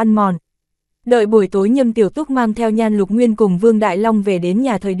đại cho ăn mòn. Đợi buổi tối Nhâm Tiểu Túc mang theo Nhan Lục Nguyên cùng Vương Đại Long về đến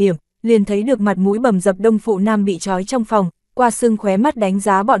nhà thời điểm, liền thấy được mặt mũi bầm dập Đông Phụ Nam bị trói trong phòng, qua sưng khóe mắt đánh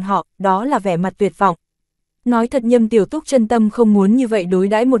giá bọn họ, đó là vẻ mặt tuyệt vọng. Nói thật Nhâm Tiểu Túc chân tâm không muốn như vậy đối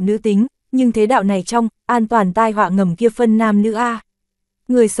đãi một nữ tính, nhưng thế đạo này trong, an toàn tai họa ngầm kia phân nam nữ a.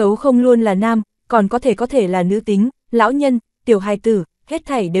 Người xấu không luôn là nam, còn có thể là nữ tính, lão nhân, tiểu hài tử, hết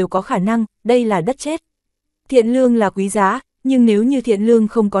thảy đều có khả năng, đây là đất chết. Thiện lương là quý giá, nhưng nếu như thiện lương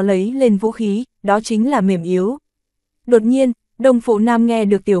không có lấy lên vũ khí, đó chính là mềm yếu. Đột nhiên, Đông Phụ Nam nghe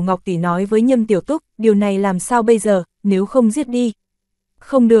được Tiểu Ngọc tỷ nói với Nhâm Tiểu Túc, điều này làm sao bây giờ, nếu không giết đi.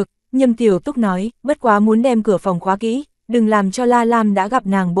 Không được, Nhâm Tiểu Túc nói, bất quá muốn đem cửa phòng khóa kỹ, đừng làm cho La Lam đã gặp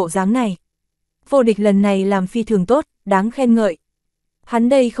nàng bộ dáng này. Vô địch lần này làm phi thường tốt, đáng khen ngợi. Hắn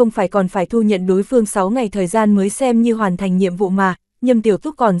đây không phải còn phải thu nhận đối phương 6 ngày thời gian mới xem như hoàn thành nhiệm vụ mà, Nhâm Tiểu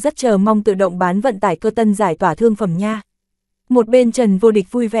Túc còn rất chờ mong tự động bán vận tải cơ tân giải tỏa thương phẩm nha. Một bên Trần Vô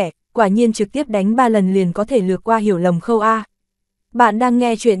Địch vui vẻ, quả nhiên trực tiếp đánh 3 lần liền có thể lược qua hiểu lầm khâu A. Bạn đang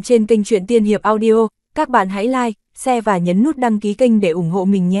nghe chuyện trên kênh Truyện Tiên Hiệp Audio, các bạn hãy like, share và nhấn nút đăng ký kênh để ủng hộ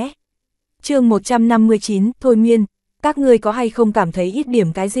mình nhé. Chương 159, Thôi Miên, các ngươi có hay không cảm thấy ít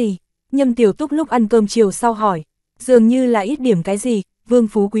điểm cái gì? Nhâm Tiểu Túc lúc ăn cơm chiều sau hỏi, dường như là ít điểm cái gì, Vương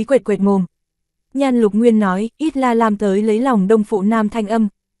Phú Quý quệt quệt mồm. Nhan Lục Nguyên nói, ít La Lam tới lấy lòng Đông Phụ Nam thanh âm.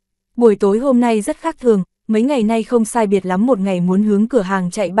 Buổi tối hôm nay rất khác thường, mấy ngày nay không sai biệt lắm một ngày muốn hướng cửa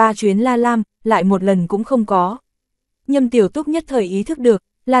hàng chạy 3 chuyến La Lam, lại một lần cũng không có. Nhâm Tiểu Túc nhất thời ý thức được,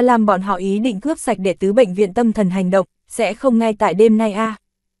 La Lam bọn họ ý định cướp sạch đệ tứ bệnh viện tâm thần hành động, sẽ không ngay tại đêm nay a.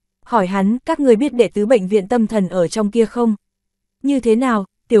 Hỏi hắn, các người biết đệ tứ bệnh viện tâm thần ở trong kia không? Như thế nào?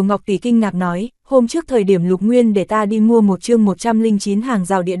 Tiểu Ngọc tỷ kinh ngạc nói, hôm trước thời điểm Lục Nguyên để ta đi mua một chương 109 hàng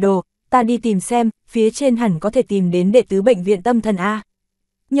rào địa đồ, ta đi tìm xem, phía trên hẳn có thể tìm đến đệ tứ bệnh viện tâm thần a.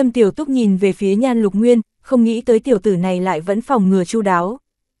 Nhâm Tiểu Túc nhìn về phía Nhan Lục Nguyên, không nghĩ tới tiểu tử này lại vẫn phòng ngừa chu đáo.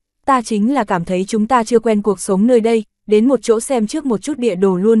 Ta chính là cảm thấy chúng ta chưa quen cuộc sống nơi đây, đến một chỗ xem trước một chút địa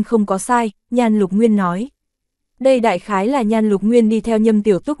đồ luôn không có sai, Nhan Lục Nguyên nói. Đây đại khái là Nhan Lục Nguyên đi theo Nhâm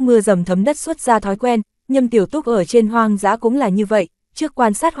Tiểu Túc mưa dầm thấm đất xuất ra thói quen, Nhâm Tiểu Túc ở trên hoang dã cũng là như vậy, trước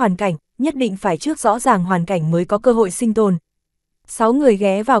quan sát hoàn cảnh, nhất định phải trước rõ ràng hoàn cảnh mới có cơ hội sinh tồn. 6 người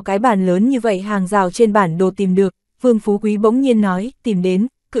ghé vào cái bàn lớn như vậy hàng rào trên bản đồ tìm được, Vương Phú Quý bỗng nhiên nói, tìm đến,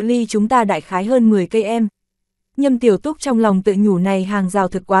 cự ly chúng ta đại khái hơn 10 cây em. Nhâm Tiểu Túc trong lòng tự nhủ này hàng rào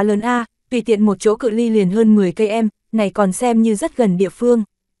thực quá lớn a, tùy tiện một chỗ cự ly liền hơn 10 cây em, này còn xem như rất gần địa phương.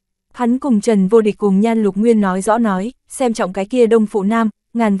 Hắn cùng Trần Vô Địch cùng Nhan Lục Nguyên nói rõ nói, xem trọng cái kia Đông Phụ Nam,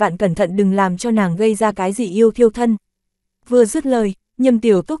 ngàn vạn cẩn thận đừng làm cho nàng gây ra cái gì yêu thiêu thân. Vừa dứt lời, Nhâm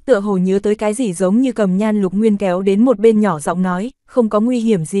Tiểu Túc tựa hồ nhớ tới cái gì giống như cầm Nhan Lục Nguyên kéo đến một bên nhỏ giọng nói, không có nguy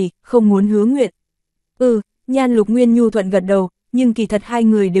hiểm gì, không muốn hứa nguyện. Nhan Lục Nguyên nhu thuận gật đầu, nhưng kỳ thật hai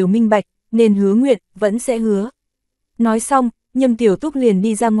người đều minh bạch, nên hứa nguyện, vẫn sẽ hứa. Nói xong, Nhâm Tiểu Túc liền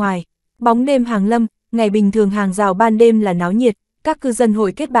đi ra ngoài. Bóng đêm hàng lâm, ngày bình thường hàng rào ban đêm là náo nhiệt, các cư dân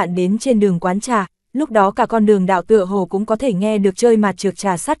hội kết bạn đến trên đường quán trà, lúc đó cả con đường đạo tựa hồ cũng có thể nghe được chơi mạt trượt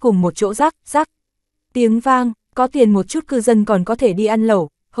trà sát cùng một chỗ rắc, rắc. Tiếng vang, có tiền một chút cư dân còn có thể đi ăn lẩu,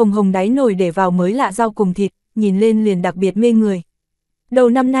 hồng hồng đáy nồi để vào mới lạ rau cùng thịt, nhìn lên liền đặc biệt mê người. Đầu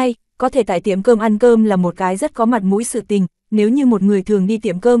năm nay, có thể tại tiệm cơm ăn cơm là một cái rất có mặt mũi sự tình, nếu như một người thường đi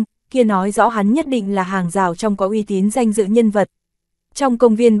tiệm cơm, kia nói rõ hắn nhất định là hàng rào trong có uy tín danh dự nhân vật. Trong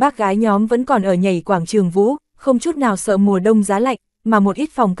công viên bác gái nhóm vẫn còn ở nhảy quảng trường vũ, không chút nào sợ mùa đông giá lạnh, mà một ít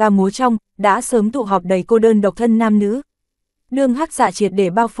phòng ca múa trong, đã sớm tụ họp đầy cô đơn độc thân nam nữ. Đương hắc dạ triệt để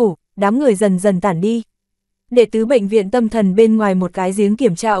bao phủ, đám người dần dần tản đi. Đệ tứ bệnh viện tâm thần bên ngoài một cái giếng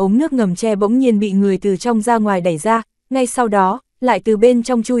kiểm tra ống nước ngầm tre bỗng nhiên bị người từ trong ra ngoài đẩy ra, ngay sau đó, lại từ bên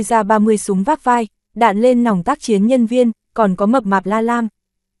trong chui ra 30 súng vác vai, đạn lên nòng tác chiến nhân viên, còn có mập mạp La Lam.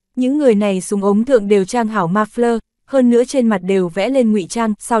 Những người này súng ống thượng đều trang hảo muffler, hơn nữa trên mặt đều vẽ lên ngụy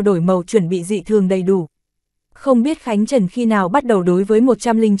trang, sao đổi màu chuẩn bị dị thường đầy đủ. Không biết Khánh Trần khi nào bắt đầu đối với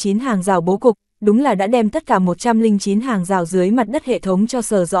 109 hàng rào bố cục, đúng là đã đem tất cả 109 hàng rào dưới mặt đất hệ thống cho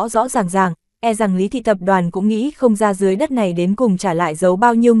sờ rõ rõ ràng, e rằng Lý Thị tập đoàn cũng nghĩ không ra dưới đất này đến cùng trả lại giấu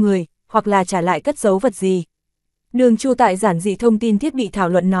bao nhiêu người, hoặc là trả lại cất giấu vật gì. Đường Chu tại giản dị thông tin thiết bị thảo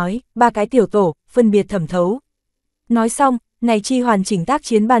luận nói, 3 cái tiểu tổ, phân biệt thẩm thấu. Nói xong, này chi hoàn chỉnh tác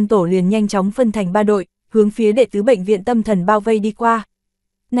chiến ban tổ liền nhanh chóng phân thành 3 đội, hướng phía đệ tứ bệnh viện tâm thần bao vây đi qua.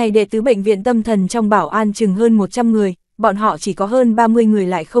 Này đệ tứ bệnh viện tâm thần trong bảo an chừng hơn 100 người, bọn họ chỉ có hơn 30 người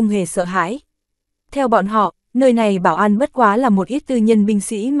lại không hề sợ hãi. Theo bọn họ, nơi này bảo an bất quá là một ít tư nhân binh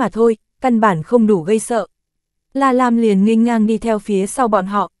sĩ mà thôi, căn bản không đủ gây sợ. La Lam liền nghênh ngang đi theo phía sau bọn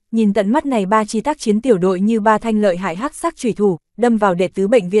họ, nhìn tận mắt này 3 chi tác chiến tiểu đội như 3 thanh lợi hại hắc sắc chủy thủ, đâm vào đệ tứ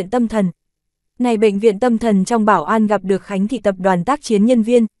bệnh viện tâm thần. Này bệnh viện tâm thần trong bảo an gặp được Khánh Thị tập đoàn tác chiến nhân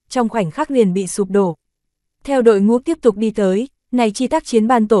viên, trong khoảnh khắc liền bị sụp đổ. Theo đội ngũ tiếp tục đi tới, này chi tác chiến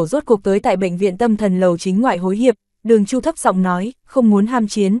ban tổ rốt cuộc tới tại bệnh viện tâm thần lầu chính ngoại hối hiệp, Đường Chu thấp giọng nói, không muốn ham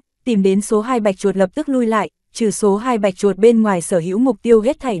chiến, tìm đến số 2 bạch chuột lập tức lui lại, trừ số 2 bạch chuột bên ngoài sở hữu mục tiêu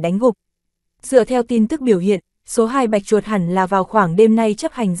hết thảy đánh gục. Dựa theo tin tức biểu hiện, số 2 bạch chuột hẳn là vào khoảng đêm nay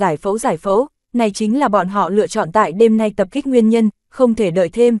chấp hành giải phẫu, này chính là bọn họ lựa chọn tại đêm nay tập kích nguyên nhân, không thể đợi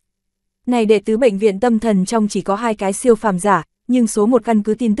thêm. Này đệ tứ bệnh viện tâm thần trong chỉ có 2 cái siêu phàm giả, nhưng số 1 căn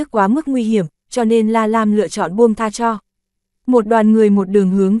cứ tin tức quá mức nguy hiểm, cho nên La Lam lựa chọn buông tha cho. Một đoàn người một đường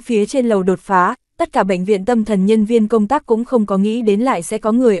hướng phía trên lầu đột phá, tất cả bệnh viện tâm thần nhân viên công tác cũng không có nghĩ đến lại sẽ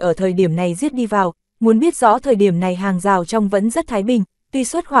có người ở thời điểm này giết đi vào, muốn biết rõ thời điểm này hàng rào trong vẫn rất thái bình, tuy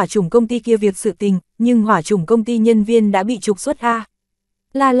xuất hỏa chủng công ty kia việc sự tình, nhưng hỏa chủng công ty nhân viên đã bị trục xuất A.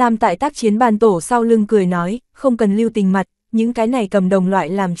 La Lam tại tác chiến ban tổ sau lưng cười nói, không cần lưu tình mặt, những cái này cầm đồng loại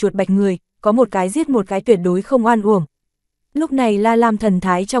làm chuột bạch người, có một cái giết một cái tuyệt đối không oan uổng. Lúc này La Lam thần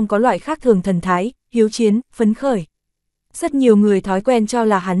thái trong có loại khác thường thần thái, hiếu chiến, phấn khởi. Rất nhiều người thói quen cho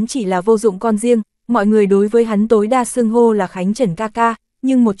là hắn chỉ là vô dụng con riêng, mọi người đối với hắn tối đa xưng hô là Khánh Trần ca ca,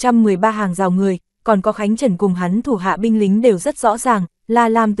 nhưng 113 hàng rào người, còn có Khánh Trần cùng hắn thủ hạ binh lính đều rất rõ ràng, La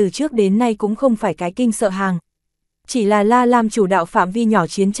Lam từ trước đến nay cũng không phải cái kinh sợ hàng. Chỉ là La Lam chủ đạo phạm vi nhỏ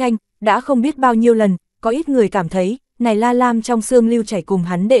chiến tranh, đã không biết bao nhiêu lần, có ít người cảm thấy, này La Lam trong xương lưu chảy cùng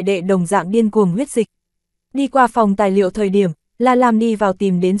hắn đệ đệ đồng dạng điên cuồng huyết dịch. Đi qua phòng tài liệu thời điểm, La Lam đi vào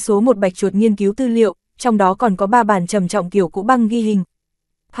tìm đến số 1 bạch chuột nghiên cứu tư liệu, trong đó còn có 3 bản trầm trọng kiểu cũ băng ghi hình.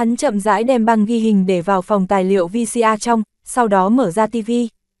 Hắn chậm rãi đem băng ghi hình để vào phòng tài liệu VCR trong, sau đó mở ra TV.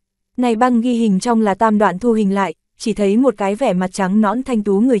 Này băng ghi hình trong là tam đoạn thu hình lại, chỉ thấy một cái vẻ mặt trắng nõn thanh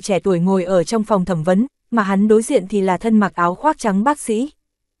tú người trẻ tuổi ngồi ở trong phòng thẩm vấn, mà hắn đối diện thì là thân mặc áo khoác trắng bác sĩ.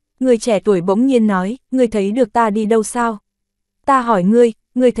 Người trẻ tuổi bỗng nhiên nói, ngươi thấy được ta đi đâu sao? Ta hỏi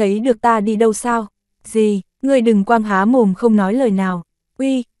ngươi thấy được ta đi đâu sao? Gì, ngươi đừng quang há mồm không nói lời nào.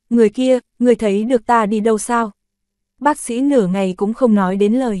 Uy, người kia, ngươi thấy được ta đi đâu sao? Bác sĩ nửa ngày cũng không nói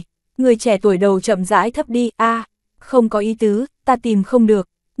đến lời. Người trẻ tuổi đầu chậm rãi thấp đi, không có ý tứ, ta tìm không được.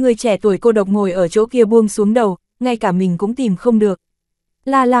 Người trẻ tuổi cô độc ngồi ở chỗ kia buông xuống đầu, ngay cả mình cũng tìm không được.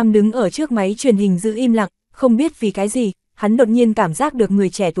 La Lam đứng ở trước máy truyền hình giữ im lặng, không biết vì cái gì, hắn đột nhiên cảm giác được người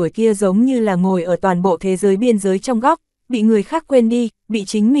trẻ tuổi kia giống như là ngồi ở toàn bộ thế giới biên giới trong góc, bị người khác quên đi, bị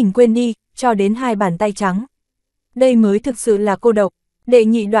chính mình quên đi, cho đến 2 bàn tay trắng. Đây mới thực sự là cô độc. Đệ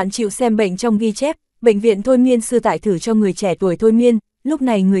nhị đoạn chịu xem bệnh trong ghi chép, bệnh viện thôi miên sư tại thử cho người trẻ tuổi thôi miên, lúc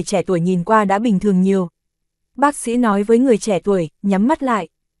này người trẻ tuổi nhìn qua đã bình thường nhiều. Bác sĩ nói với người trẻ tuổi, nhắm mắt lại,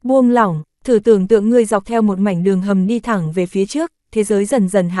 buông lỏng, thử tưởng tượng ngươi dọc theo một mảnh đường hầm đi thẳng về phía trước, thế giới dần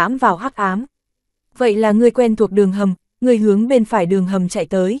dần hãm vào hắc ám. Vậy là ngươi quen thuộc đường hầm, ngươi hướng bên phải đường hầm chạy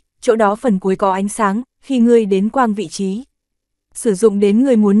tới, chỗ đó phần cuối có ánh sáng, khi ngươi đến quang vị trí. Sử dụng đến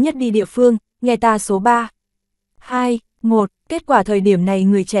người muốn nhất đi địa phương, nghe ta số 3, 2, 1, kết quả thời điểm này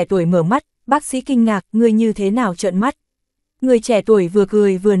người trẻ tuổi mở mắt, bác sĩ kinh ngạc, ngươi như thế nào trợn mắt. Người trẻ tuổi vừa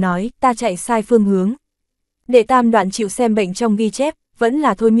cười vừa nói, ta chạy sai phương hướng. Đệ tam đoạn chịu xem bệnh trong ghi chép, vẫn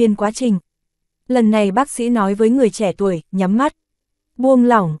là thôi miên quá trình. Lần này bác sĩ nói với người trẻ tuổi, nhắm mắt, buông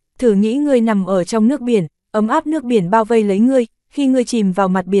lỏng, thử nghĩ ngươi nằm ở trong nước biển, ấm áp nước biển bao vây lấy ngươi, khi ngươi chìm vào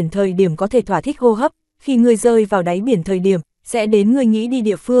mặt biển thời điểm có thể thỏa thích hô hấp, khi ngươi rơi vào đáy biển thời điểm, sẽ đến ngươi nghĩ đi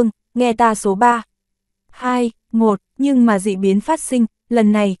địa phương, nghe ta số 3, 2, 1, nhưng mà dị biến phát sinh,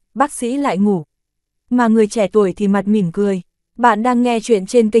 lần này, bác sĩ lại ngủ. Mà người trẻ tuổi thì mặt mỉm cười. Bạn đang nghe chuyện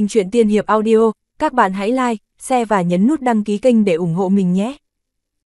trên kênh Truyện Tiên Hiệp Audio, các bạn hãy like, share và nhấn nút đăng ký kênh để ủng hộ mình nhé.